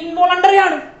 ഇൻവോളണ്ടറി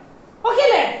ആണ്. ഓക്കെ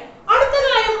അല്ലേ? അടുത്ത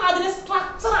കാര്യം അതിന്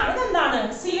സ്ട്രക്ചർ ആണ്. ഇതെന്താണ്?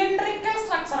 സിലിണ്ടറിക്കൽ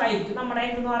സ്ട്രക്ചർ ആയിരിക്കും നമ്മുടെ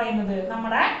എന്ന് പറയുന്നത്,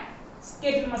 നമ്മുടെ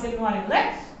സ്കെലിറ്റൽ മസിൽ എന്ന് പറയുന്നത്.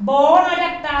 ബോൺ ആയിട്ട്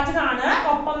അറ്റാച്ച്ഡ് ആണ്,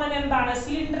 ഒപ്പം തന്നെ എന്താണ്?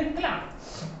 സിലിണ്ടറിക്കൽ ആണ്.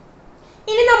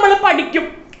 ഇനി നമ്മൾ പഠിക്കും,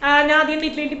 ഞാൻ ആദ്യം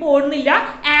ഡീറ്റെയിലേക്ക് പോകുന്നില്ല.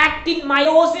 ആക്റ്റിൻ,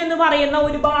 മയോസിൻ എന്ന് പറയുന്ന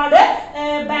ഒരുപാട്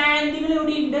ബാൻഡുകൾ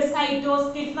ഇവിടെ ഉണ്ട്,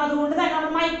 സൈറ്റോസ്കെലിറ്റൻ. അതുകൊണ്ട് തന്നെ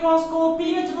നമ്മൾ മൈക്രോസ്കോപ്പിൽ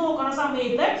വെച്ച് നോക്കുന്ന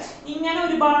സമയത്ത് ഇങ്ങനെ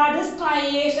ഒരുപാട്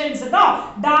സ്ട്രയേഷൻസ് കേട്ടോ,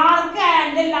 ഡാർക്ക്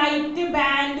ആൻഡ് ലൈറ്റ്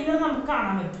ബാൻഡുകൾ നമുക്ക്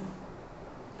കാണാൻ പറ്റും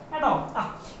കേട്ടോ.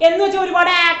 എന്ന് വെച്ചാൽ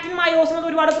ഒരുപാട് ആക്റ്റിൻ, മയോസിൻ,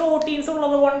 ഒരുപാട് പ്രോട്ടീൻസ്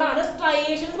ഉള്ളത് കൊണ്ടാണ്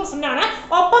സ്ട്രയേഷൻസ് പ്രസന്റ് ആണ്.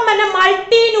 ഒപ്പം തന്നെ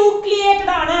മൾട്ടി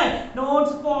ന്യൂക്ലിയേറ്റഡ് ആണ്.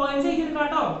 നോട്ട്സ് പോയിന്റ്സ് എഴുതിയെടുക്കാം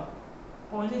കേട്ടോ,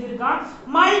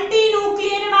 മൾട്ടി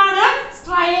ന്യൂക്ലിയേറ്റഡ് ആണ്.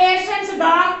 Striations,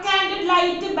 dark and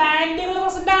light ബാൻഡുകൾ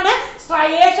present ആണ്,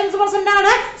 സ്ട്രയേഷൻസ് പ്രസന്റ്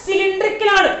ആണ്, സിലിണ്ടറിക്കൽ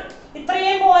ആണ്.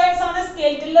 ഇത്രയും പോയിന്റ്സ് ആണ്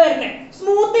സ്കെലിറ്റനിൽ വരുന്നത്.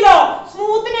 സ്മൂത്തിലോ?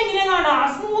 സ്മൂത്തിന് എങ്ങനെയാ കാണാ?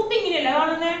 സ്മൂത്ത് ഇങ്ങനെയല്ല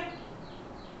കാണുന്നേ.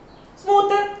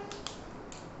 സ്മൂത്ത്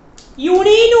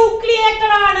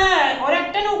യൂണിന്യൂക്ലിയേറ്റഡ് ആണ്,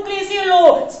 ഒരൊറ്റ ന്യൂക്ലിയസേ ഉള്ളൂ.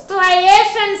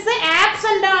 സ്ട്രയേഷൻസ്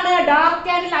ആബ്സെന്റ് ആണ്, ഡാർക്ക്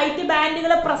ആൻഡ് ലൈറ്റ്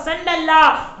ബാൻഡുകൾ പ്രസന്റ് അല്ല.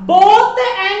 ബോത്ത്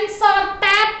എൻഡ്സ് ആർ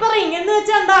ടാപ്പറിംഗ് എന്ന്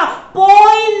വെച്ചാൽ എന്താ?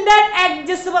 പോയിന്റഡ്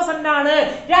എഡ്ജസ് പ്രസന്റ് ആണ്.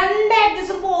 രണ്ട്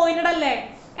എഡ്ജസും പോയിന്റഡ് അല്ലേ.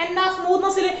 എന്താ സ്മൂത്ത്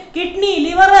മസിൽ? കിഡ്നി,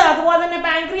 ലിവർ, അതുപോലെ തന്നെ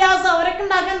പാൻക്രിയാസ്, അവരൊക്കെ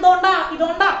ഉണ്ടാക്കാൻ എന്തുകൊണ്ടാ?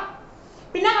 ഇതുകൊണ്ടാ.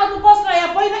 പിന്നെ അതിപ്പോ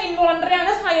ഇത് ഇൻവോളണ്ടറി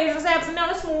ആണ്, സ്ട്രയേഷൻസ് ആബ്സെന്റ്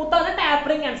ആണ്, സ്മൂത്ത് ആണ്,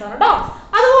 ടാപ്പറിംഗ് ആൻസർ കേട്ടോ.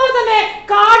 അതുപോലെ തന്നെ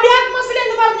കാർഡിയാക് മസിൽ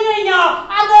എന്ന് പറഞ്ഞു കഴിഞ്ഞാൽ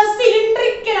അത്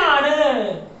സിലിണ്ടറിക്കൽ ആണ്.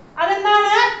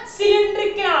 അതെന്താണ്?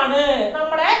 സിലിണ്ടറിക്കൽ ആണ്.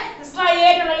 നമ്മുടെ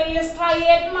സ്ട്രയേറ്റഡ് അല്ലെങ്കിൽ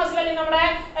സ്ട്രയേറ്റഡ് മസിൽ അല്ലെങ്കിൽ നമ്മുടെ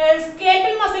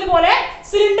സ്കെലിറ്റൽ മസിൽ പോലെ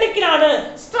സിലിണ്ടറിക്കൽ ആണ്.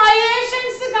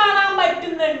 സ്ട്രയേഷൻസ് കാണാൻ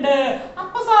പറ്റുന്നുണ്ട്.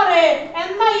 അപ്പൊ സാറേ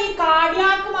എന്താ ഈ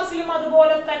കാർഡിയാക് മസിലും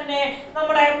അതുപോലെ തന്നെ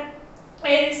നമ്മുടെ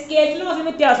സ്കെലിറ്റൽ മസിൽ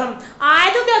വ്യത്യാസം?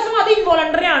 ആദ്യത്തെ വ്യത്യാസം അത്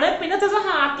ഇൻവോളണ്ടറി ആണ്, പിന്നെ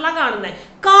ഹാർട്ടിലാണ് കാണുന്നത്.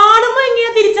 കാണുമ്പോ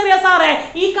എങ്ങനെയാ തിരിച്ചറിയാ സാറേ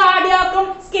ഈ കാർഡിയാക്കും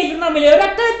സ്കെലിറ്റലും തമ്മിൽ?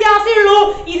 ഒരൊറ്റ വ്യത്യാസമേ ഉള്ളൂ.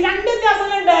 ഈ രണ്ട്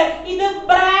വ്യത്യാസങ്ങളുണ്ട്. ഇത്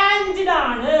ബ്രാഞ്ച്ഡ്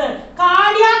ആണ്.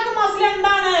 കാർഡിയാക് മസിൽ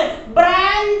എന്താണ്?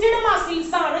 ബ്രാഞ്ച്ഡ്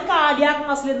മസിൽസ് ആണ് കാർഡിയാക്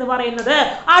മസിൽ എന്ന് പറയുന്നത്.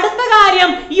 അടുത്ത കാര്യം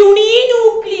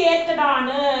യൂണിന്യൂക്ലിയേറ്റഡ്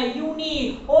ആണ്. യൂണി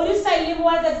ഒരു സെല്ല്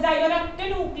പോലെ ഒരൊറ്റ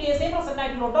ന്യൂക്ലിയസേ പ്രസന്റ്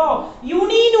ആയിട്ടുള്ളൂ കേട്ടോ.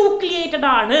 യൂണിന്യൂക്ലിയേറ്റഡ്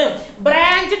ആണ്.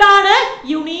 ബ്രാഞ്ച്ഡ് ആണ്,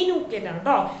 യൂണിന്യൂക്ലിയേറ്റഡ് ആണ്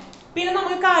കേട്ടോ. പിന്നെ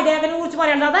നമുക്ക് കാർഡിയാകിനെ കുറിച്ച്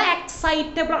പറയാനുള്ളത് അത്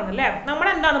എക്സൈറ്റബിൾ ആണ് അല്ലേ. നമ്മുടെ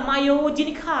എന്താണ്?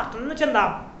 മയോജിനിക് ഹാർട്ട് എന്ന് വെച്ചാൽ എന്താ?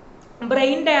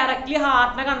 ബ്രെയിൻ ഡയറക്ട്ലി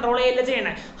ഹാർട്ടിനെ കൺട്രോൾ ചെയ്യല്ലേ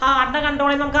ചെയ്യണേ. ഹാർട്ടിനെ കൺട്രോൾ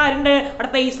ചെയ്യാൻ നമുക്ക് ആരുണ്ട്? അവിടെ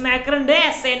പേസ് മേക്കർ ഉണ്ട്,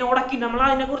 എസ്എനോടൊക്കെ. നമ്മൾ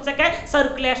അതിനെ കുറിച്ചൊക്കെ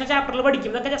സർക്കുലേഷൻ ചാപ്റ്ററിൽ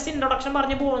പഠിക്കും. ഇതൊക്കെ ജസ്റ്റ് ഇൻട്രൊഡക്ഷൻ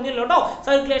പറഞ്ഞു പോകുന്നില്ല കേട്ടോ.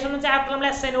 സർക്കുലേഷൻ ചാപ്റ്റർ നമ്മൾ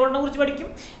എസ്എനോഡിനെ കുറിച്ച് പഠിക്കും.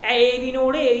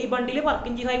 ഏവിനോട്, ഏവി ബണ്ടിൽ,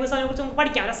 വർക്കിംഗ് ഫൈബേഴ്സ് അതിനെ കുറിച്ച് നമുക്ക്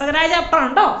പഠിക്കാം. രസകരമായ ചാപ്റ്റർ ആണ്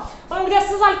കേട്ടോ. അപ്പൊ നമുക്ക്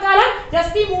ജസ്റ്റ് തൽക്കാലം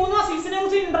ജസ്റ്റ് ഈ 3 മസിൽസിനെ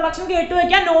കുറിച്ച് ഇൻട്രൊഡക്ഷൻ കേട്ട്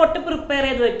വെക്കാം, നോട്ട് പ്രിപ്പയർ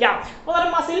ചെയ്ത് വെക്കാം. അപ്പോൾ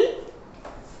മസിൽ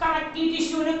കണക്റ്റീവ്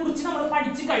ടിഷ്യൂവിനെ കുറിച്ച് നമ്മൾ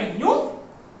പഠിച്ചു കഴിഞ്ഞു.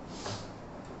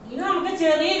 ഇനി നമുക്ക്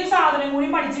ചെറിയൊരു സാധനം കൂടി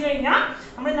പഠിച്ചു കഴിഞ്ഞാൽ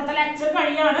നമ്മൾ ഇന്നത്തെ ലെക്ചർ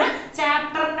കഴിയാണ്.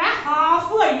 ചാപ്റ്ററിന്റെ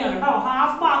ഹാഫ് കഴിഞ്ഞാണ് കേട്ടോ.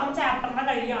 ഹാഫ് ഭാഗം ചാപ്റ്ററിന്റെ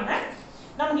കഴിയാണ്.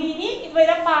 നമുക്ക് ഇനി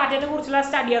ഇവരെ പാർട്ടിനെ കുറിച്ചുള്ള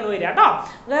സ്റ്റഡി ആണ് വരിക കേട്ടോ.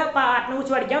 പാർട്ടിനെ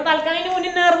കുറിച്ച് പഠിക്കാം. തൽക്കാലം ഇതിന്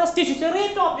മുന്നിൽ നെർവസ് ടിഷ്യൂ ചെറിയ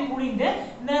ടോപ്പിക് കൂടി ഉണ്ട്.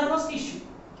 നെർവസ് ടിഷ്യൂ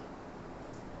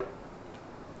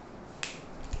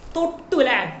തൊട്ടു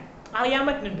അല്ലേ അറിയാൻ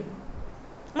പറ്റുന്നുണ്ട്.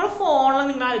 നമ്മുടെ ഫോണിൽ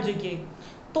നിങ്ങൾ ആലോചിക്കേ,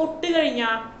 തൊട്ട്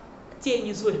കഴിഞ്ഞാൽ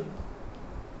ചേഞ്ചസ് വരും.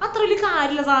 അത്ര വലിയ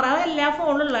കാര്യമില്ല സാറേ, അത് എല്ലാ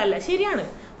ഫോണിലുള്ളതല്ല, ശരിയാണ്.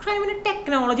 പക്ഷെ അതിന്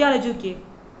ടെക്നോളജി ആലോചിച്ച് നോക്കിയേ.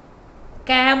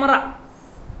 ക്യാമറ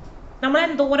നമ്മൾ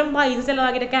എന്തോരം പൈസ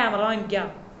ചിലവാക്കിയിട്ട് ക്യാമറ വാങ്ങിക്കാം.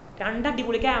 2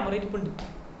 അടിപൊളി ക്യാമറ ഇരിപ്പുണ്ട്.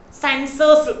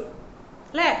 സെൻസേഴ്സ്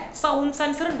അല്ലേ, സൗണ്ട്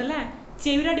സെൻസർ ഉണ്ട് അല്ലേ.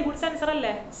 ചെവിയിൽ അടിപൊളി സെൻസർ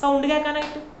അല്ലേ സൗണ്ട്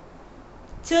കേൾക്കാനായിട്ട്.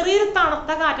 ചെറിയൊരു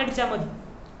തണുത്ത കാറ്റടിച്ചാൽ മതി,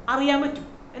 അറിയാൻ പറ്റും.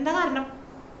 എന്താ കാരണം?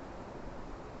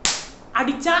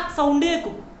 അടിച്ച സൗണ്ട്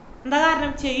കേൾക്കും. എന്താ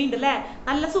കാരണം? ചെവിയുണ്ട് അല്ലേ,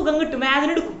 നല്ല സുഖം കിട്ടും, വേദന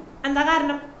എടുക്കും. എന്താ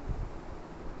കാരണം?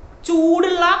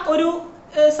 ചൂടുള്ള ഒരു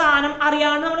സാധനം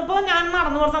അറിയാണ്ട് നമ്മളിപ്പോ ഞാൻ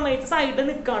നടന്നു പോകുന്ന സമയത്ത് സൈഡിൽ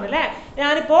നിൽക്കുകയാണ് അല്ലേ.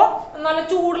 ഞാനിപ്പോ നല്ല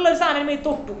ചൂടുള്ള ഒരു സാധനം മേത്ത്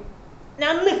തൊട്ടു,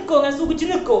 ഞാൻ നിൽക്കോ, ഞാൻ സുഖിച്ച്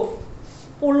നിൽക്കോ,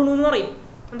 പൊള്ളണു എന്ന് പറയും.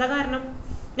 എന്താ കാരണം?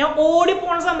 ഞാൻ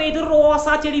ഓടിപ്പോണ സമയത്ത്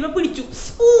റോസാ ചെടിമ പിടിച്ചു,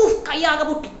 കൈയാകെ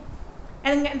പൊട്ടി.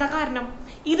 എന്താ കാരണം?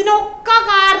 ഇതിനൊക്കെ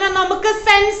കാരണം നമുക്ക്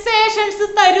സെൻസേഷൻസ്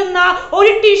തരുന്ന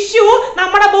ഒരു ടിഷ്യൂ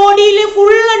നമ്മുടെ ബോഡിയിൽ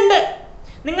ഫുൾ ഉണ്ട്.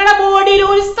 നിങ്ങളുടെ ബോഡിയിൽ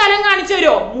ഒരു സ്ഥലം കാണിച്ചു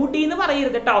തരുമോ? മുടി എന്ന്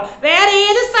പറയരുത് കേട്ടോ, വേറെ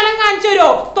ഏത് സ്ഥലം കാണിച്ചു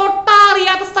തരുമോ? തൊട്ടാ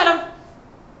അറിയാത്ത സ്ഥലം.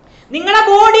 നിങ്ങളുടെ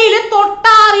ബോഡിയിൽ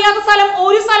തൊട്ടാ അറിയാത്ത സ്ഥലം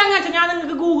ഒരു സ്ഥലം കാണിച്ചു. ഞാൻ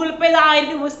നിങ്ങൾക്ക് ഗൂഗിൾ പേ 1000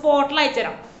 രൂപ സ്പോട്ടിൽ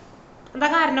അയച്ചുതരാം. എന്താ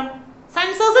കാരണം?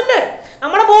 സെൻസേഴ്സ് ഉണ്ട്.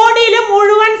 നമ്മുടെ ബോഡിയിൽ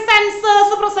മുഴുവൻ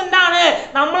സെൻസേഴ്സ് പ്രസന്റ് ആണ്.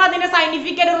 നമ്മൾ അതിനെ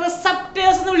സയന്റിഫിക്കലി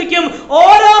റിസപ്റ്റേഴ്സ് എന്ന് വിളിക്കും.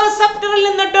 ഓരോ റിസപ്റ്ററിൽ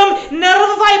നിന്നിട്ടും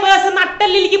നെർവ് ഫൈബേഴ്സ്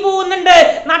നട്ടെല്ലിലേക്ക് പോകുന്നുണ്ട്.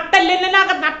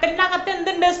 നട്ടെല്ലിനകത്ത്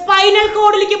എന്തുണ്ട്? സ്പൈനൽ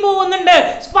കോഡിലേക്ക് പോകുന്നുണ്ട്.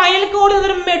 സ്പൈനൽ കോഡിൽ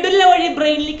നിന്നൊരു മെഡുല വഴി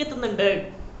ബ്രെയിനിലേക്ക് എത്തുന്നുണ്ട്.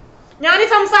 ഞാൻ ഈ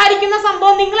സംസാരിക്കുന്ന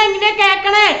സംഭവം നിങ്ങൾ എങ്ങനെയാ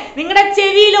കേൾക്കണേ? നിങ്ങളുടെ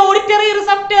ചെവിയിൽ ഓഡിറ്ററി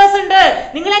റിസപ്റ്റേഴ്സ് ഉണ്ട്.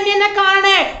 നിങ്ങൾ എന്നെ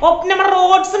കാണണേ? നമ്മുടെ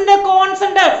റോഡ്സ് ഉണ്ട്, കോൺസ്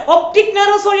ഉണ്ട്, ഒപ്റ്റിക്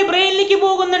നെർവ്സ് വഴി ബ്രെയിനിലേക്ക്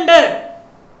പോകുന്നുണ്ട്.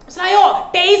 മനസ്സിലായോ?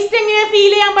 ടേസ്റ്റ് എങ്ങനെ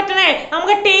ഫീൽ ചെയ്യാൻ പറ്റണേ?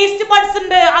 നമുക്ക് ടേസ്റ്റ് ബഡ്സ്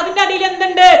ഉണ്ട്, അതിന്റെ അടിയിൽ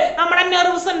എന്തുണ്ട്? നമ്മുടെ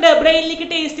നെർവ്സ് ഉണ്ട്, ബ്രെയിനിലേക്ക്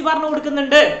ടേസ്റ്റ് പറഞ്ഞു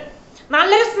കൊടുക്കുന്നുണ്ട്.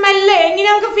 നല്ലൊരു സ്മെല്ല് എങ്ങനെ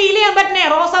നമുക്ക് ഫീൽ ചെയ്യാൻ പറ്റണേ?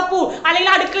 റോസാപ്പൂ അല്ലെങ്കിൽ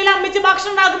അടുക്കളയിൽ അമ്മിച്ച്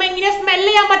ഭക്ഷണം ഉണ്ടാക്കുമ്പോൾ എങ്ങനെ സ്മെല്ല്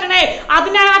ചെയ്യാൻ പറ്റണേ?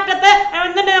 അതിനകത്ത്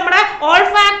എന്തുണ്ട്? നമ്മുടെ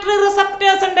ഓൾഫാക്ടറി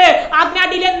റിസപ്റ്റേഴ്സ് ഉണ്ട്.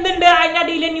 അതിനടിയിൽ എന്തുണ്ട്? അതിന്റെ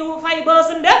അടിയിൽ ന്യൂ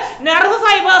ഫൈബേഴ്സ് ഉണ്ട്, നെർവ്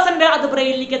ഫൈബേഴ്സ് ഉണ്ട്, അത്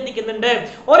ബ്രെയിനിലേക്ക് എത്തിക്കുന്നുണ്ട്.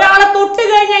 ഒരാളെ തൊട്ട്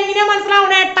കഴിഞ്ഞാൽ എങ്ങനെയാ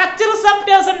മനസ്സിലാവണേ? ടച്ച്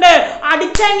റിസപ്റ്റേഴ്സ് ഉണ്ട്.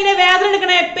 അടിച്ച എങ്ങനെ വേദന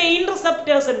എടുക്കണേ? പെയിൻ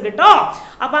റിസപ്റ്റേഴ്സ് ഉണ്ട് കേട്ടോ.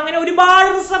 അപ്പൊ അങ്ങനെ ഒരുപാട്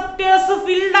റിസപ്റ്റേഴ്സ്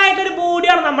ഫിൽഡ് ആയിട്ടൊരു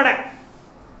ബോഡിയാണ് നമ്മുടെ.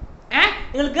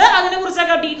 നിങ്ങൾക്ക് അതിനെ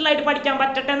കുറിച്ചൊക്കെ ഡീറ്റെയിൽ ആയിട്ട് പഠിക്കാൻ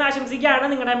പറ്റട്ടെ എന്ന് ആശംസിക്കുകയാണ്.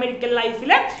 നിങ്ങളുടെ മെഡിക്കൽ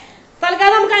ലൈഫിൽ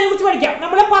തൽക്കാലം നമുക്ക് അതിനെ കുറിച്ച് പഠിക്കാം.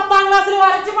 നമ്മൾ 10ാം ക്ലാസ്സിൽ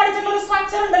വരച്ച് പഠിച്ചിട്ടുള്ള ഒരു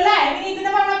സ്ട്രക്ചർ ഉണ്ടല്ലേ?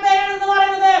 ഇതിന്റെ പറഞ്ഞ പേരാണെന്ന്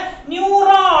പറയുന്നത്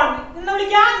ന്യൂറോൺ എന്ന്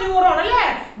വിളിക്കാം. ന്യൂറോൺ അല്ലേ?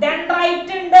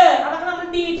 ഡെൻഡ്രൈറ്റ് ഉണ്ട്. അതൊക്കെ നമ്മൾ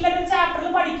ഡീറ്റെയിൽ ആയിട്ട്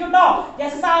ചാപ്റ്ററിൽ പഠിക്കുട്ടോ.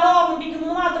 ജസ്റ്റ് സാറ്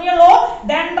ഓർമ്മിപ്പിക്കുന്നത് മാത്രമേ ഉള്ളൂ.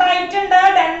 ഡെൻഡ്രൈറ്റ് ഉണ്ട്,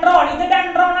 ഡെൻഡ്രോൺ. ഇത്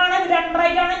ഡെൻഡ്രോൺ ആണ്, ഇത്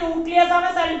ഡെൻഡ്രൈറ്റ് ആണ്, ന്യൂക്ലിയസ് ആണ്,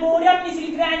 സെൽ ബോഡി ആണ്, മിസിൽ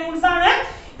ഗ്രാനുൾസ് ആണ്.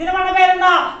 ഇതിന്റെ പറഞ്ഞ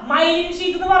പേരെന്താ? മൈലിൻ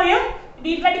ഷീറ്റ് എന്ന് പറയും.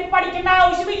 ഡീറ്റെയിൽ പഠിക്കേണ്ട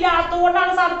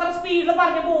ആവശ്യമില്ലാത്തതുകൊണ്ടാണ് സാർ ഇത്ര സ്പീഡിൽ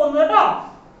പറഞ്ഞു പോകുന്നത് കേട്ടോ.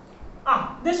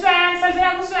 ഇത് സ്വാൻ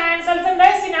സെൽസ് ഉണ്ട്,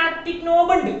 സിനാപ്റ്റിക്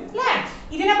നോബ് ഉണ്ട് അല്ലേ?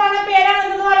 ഇതിനെ പറഞ്ഞ പേരാണ്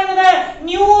എന്ന് പറയുന്നത്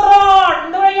ന്യൂറോൺ.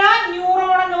 എന്താ പറയാ?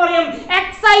 ന്യൂറോൺ എന്ന് പറയും.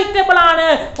 എക്സൈറ്റബിൾ ആണ്.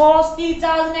 Positive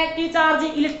charge, negative charge,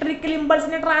 electrical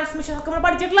ഇമ്പൾസിന്റെ transmission ഒക്കെ നമ്മൾ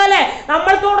പഠിച്ചിട്ടുള്ളതല്ലേ?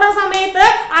 നമ്മൾ തൊടുന്ന സമയത്ത്,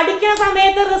 അടിക്കുന്ന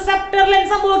സമയത്ത് റിസപ്റ്ററിൽ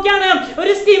എന്ത് സംഭവിക്കാണ്?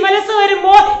 ഒരു സ്റ്റിമുലസ്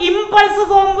വരുമ്പോ ഇമ്പൾസ്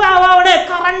ഫോം ആവാണ്,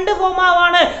 കറണ്ട് ഫോം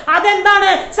ആവാണ്.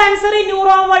 അതെന്താണ്? സെൻസറി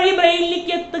ന്യൂറോൺ വഴി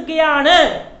ബ്രെയിനിലേക്ക് എത്തുകയാണ്.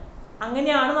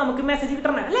 അങ്ങനെയാണ് നമുക്ക് മെസ്സേജ്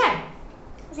കിട്ടണേ അല്ലേ?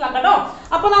 മനസ്സിലാക്കട്ടോ?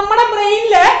 അപ്പൊ നമ്മുടെ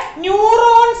ബ്രെയിനില്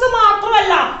ന്യൂറോൺസ്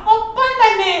മാത്രമല്ല, ഒപ്പം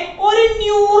തന്നെ ഒരു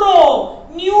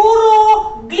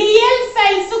ന്യൂറോഗ്ലിയൽ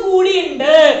സെൽസ്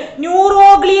കൂടിയുണ്ട്.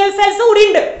 ന്യൂറോഗ്ലിയൽ സെൽസ്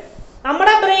കൂടിയുണ്ട്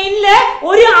നമ്മുടെ ബ്രെയിനില്.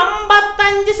 ഒരു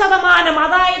 55%,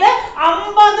 അതായത്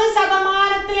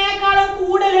 50%-ത്തിനേക്കാളും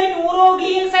കൂടുതൽ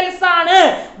ന്യൂറോഗ്ലിയൽ സെൽസ് ആണ്.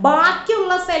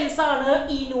 ബാക്കിയുള്ള സെൽസ് ആണ്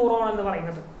ഈ ന്യൂറോൺ എന്ന്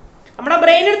പറയുന്നത്. നമ്മുടെ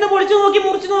ബ്രെയിൻ എടുത്ത് പൊളിച്ചു നോക്കി,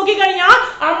 മുറിച്ചു നോക്കി കഴിഞ്ഞാൽ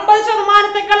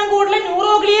 50%-ത്തേക്കാളും കൂടുതൽ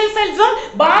ന്യൂറോഗ്ലിയൽ സെൽസും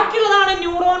ബാക്കിയുള്ളതാണ്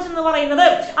ന്യൂറോൺസ് എന്ന് പറയുന്നത്.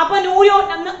 അപ്പൊ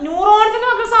ന്യൂറോൺസിന്റെ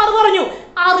മക്കൾ സാറ് പറഞ്ഞു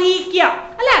അറിയിക്കുക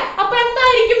അല്ലെ? അപ്പൊ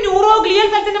എന്തായിരിക്കും ന്യൂറോഗ്ലിയൽ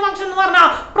സെൽസിന്റെ ഫംഗ്ഷൻ എന്ന് പറഞ്ഞാൽ?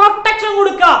 പ്രൊട്ടക്ഷൻ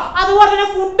കൊടുക്കുക, അതുപോലെ തന്നെ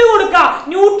ഫുഡ് കൊടുക്കുക,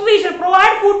 ന്യൂട്രീഷൻ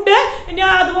പ്രൊവൈഡ് ഫുഡ്,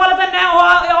 അതുപോലെ തന്നെ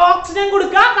ഓക്സിജൻ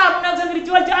കൊടുക്കുക, കാർബൺ ഡൈ ഓക്സൈഡ്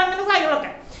തിരിച്ചു വലിക്കുക, അങ്ങനെ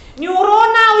കാര്യങ്ങളൊക്കെ.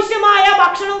 ന്യൂറോണിന് ആവശ്യമായ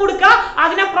ഭക്ഷണം കൊടുക്കുക,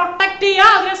 അതിനെ പ്രൊട്ടക്ട് ചെയ്യുക,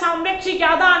 അതിനെ സംരക്ഷിക്കുക,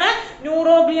 അതാണ്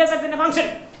ന്യൂറോഗ്ലിയൽ സെൽസിന്റെ ഫംഗ്ഷൻ.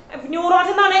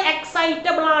 ന്യൂറോൺസ് എന്താണ്?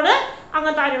 എക്സൈറ്റബിൾ ആണ്.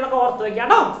 അങ്ങനത്തെ കാര്യങ്ങളൊക്കെ ഓർത്ത് വെക്കുക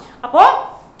കേട്ടോ. അപ്പോ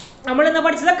നമ്മൾ ഇന്ന്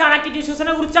പഠിച്ചത് കണക്റ്റീവ്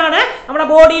ടിഷ്യൂസിനെ കുറിച്ചാണ്. നമ്മുടെ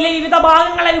ബോഡിയിലെ വിവിധ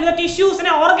ഭാഗങ്ങളെ, വിവിധ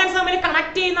ടിഷ്യൂസിനെ, ഓർഗൻസ് തമ്മിൽ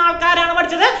കണക്ട് ചെയ്യുന്ന ആൾക്കാരാണ്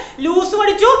പഠിച്ചത്. ലൂസ്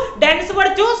പഠിച്ചു, ഡെൻസ്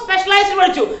പഠിച്ചു, സ്പെഷ്യലൈസ്ഡ്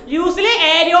പഠിച്ചു. ലൂസിൽ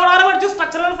ഏരിയോളാർ പഠിച്ചു,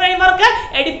 സ്ട്രക്ചറൽ ഫ്രെയിംവർക്ക്,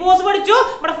 എഡിപ്പോസ് പഠിച്ചു,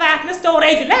 നമ്മുടെ ഫാറ്റിന്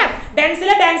സ്റ്റോറേജ് അല്ലേ? ഡെൻസിൽ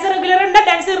ഡെൻസ് റെഗുലർ ഉണ്ട്,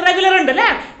 ഡെൻസ് ഇറഗുലർ ഉണ്ട് അല്ലേ?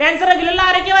 ഡെൻസ് റെഗുലറിൽ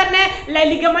ആരൊക്കെ വരണേ?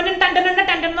 ലിഗമെന്റും ടെൻഡൻ ഉണ്ട്.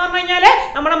 ടെൻഡൻ എന്ന് പറഞ്ഞു കഴിഞ്ഞാൽ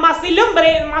നമ്മുടെ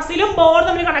മസിലും ബോൺ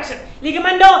തമ്മിൽ കണക്ഷൻ.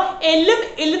 ലിഗമെന്റോ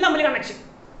എല്ലും തമ്മിൽ കണക്ഷൻ.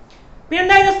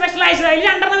 പിന്നെന്തായിരുന്നു? സ്പെഷ്യലൈസ്ഡ്. അതിൽ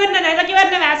 2 വരുന്നത് ഏതൊക്കെ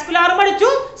വരുന്നത്? വാസ്കുലാറും പഠിച്ചു,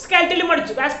 സ്കെൽറ്റലും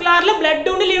പഠിച്ചു. വാസ്കുലാറിൽ ബ്ലഡ്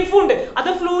ഉണ്ട്, ലിംഫ് ഉണ്ട്, അത്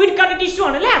ഫ്ലൂയിഡ് കണക്ട് ടിഷ്യൂ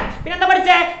ആണ് അല്ലേ? പിന്നെ എന്താ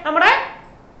പഠിച്ചേ? നമ്മുടെ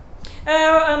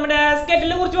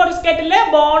സ്കെൽറ്റലിനെ കുറിച്ച് പഠിച്ചു. സ്കെൽറ്റലില്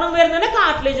ബോണും വരുന്നുണ്ട്,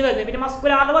 കാർട്ടിലേജ് വരുന്നത്. പിന്നെ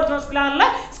മസ്കുലാറിൽ പഠിച്ചു. മസ്കുലാറിൽ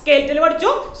സ്കെൽറ്റൽ പഠിച്ചു,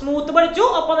 സ്മൂത്ത് പഠിച്ചു.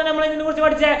 ഒപ്പം തന്നെ നമ്മൾ ഇതിനെ കുറിച്ച്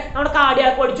പഠിച്ചേ നമ്മുടെ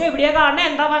കാർഡിയാക് പഠിച്ചു. എവിടെയാ കാണണേ,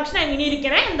 എന്താ ഫംഗ്ഷൻ, എങ്ങനെ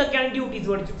ഇരിക്കണേ, എന്തൊക്കെയാണ് ഡ്യൂട്ടീസ്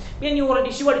പഠിച്ചു. പിന്നെ ന്യൂറോ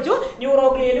ടിഷ്യൂ പഠിച്ചു,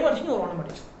 ന്യൂറോഗ്ലിയലും പഠിച്ചു, ന്യൂറോണും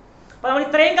പഠിച്ചു. അപ്പൊ നമ്മൾ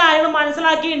ഇത്രയും കാര്യങ്ങൾ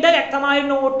മനസ്സിലാക്കിയിട്ടുണ്ട്. വ്യക്തമായ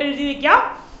നോട്ട് എഴുതി വെക്കാം,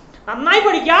 നന്നായി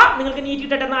പഠിക്കുക. നിങ്ങൾക്ക് നീറ്റ്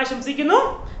കിട്ടട്ടെ എന്ന് ആശംസിക്കുന്നു.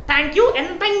 Thank you.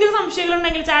 എന്തെങ്കിലും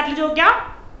സംശയങ്ങളുണ്ടെങ്കിൽ ചാറ്റിൽ ചോദിക്കാം.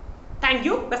 Thank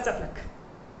you. Best of luck.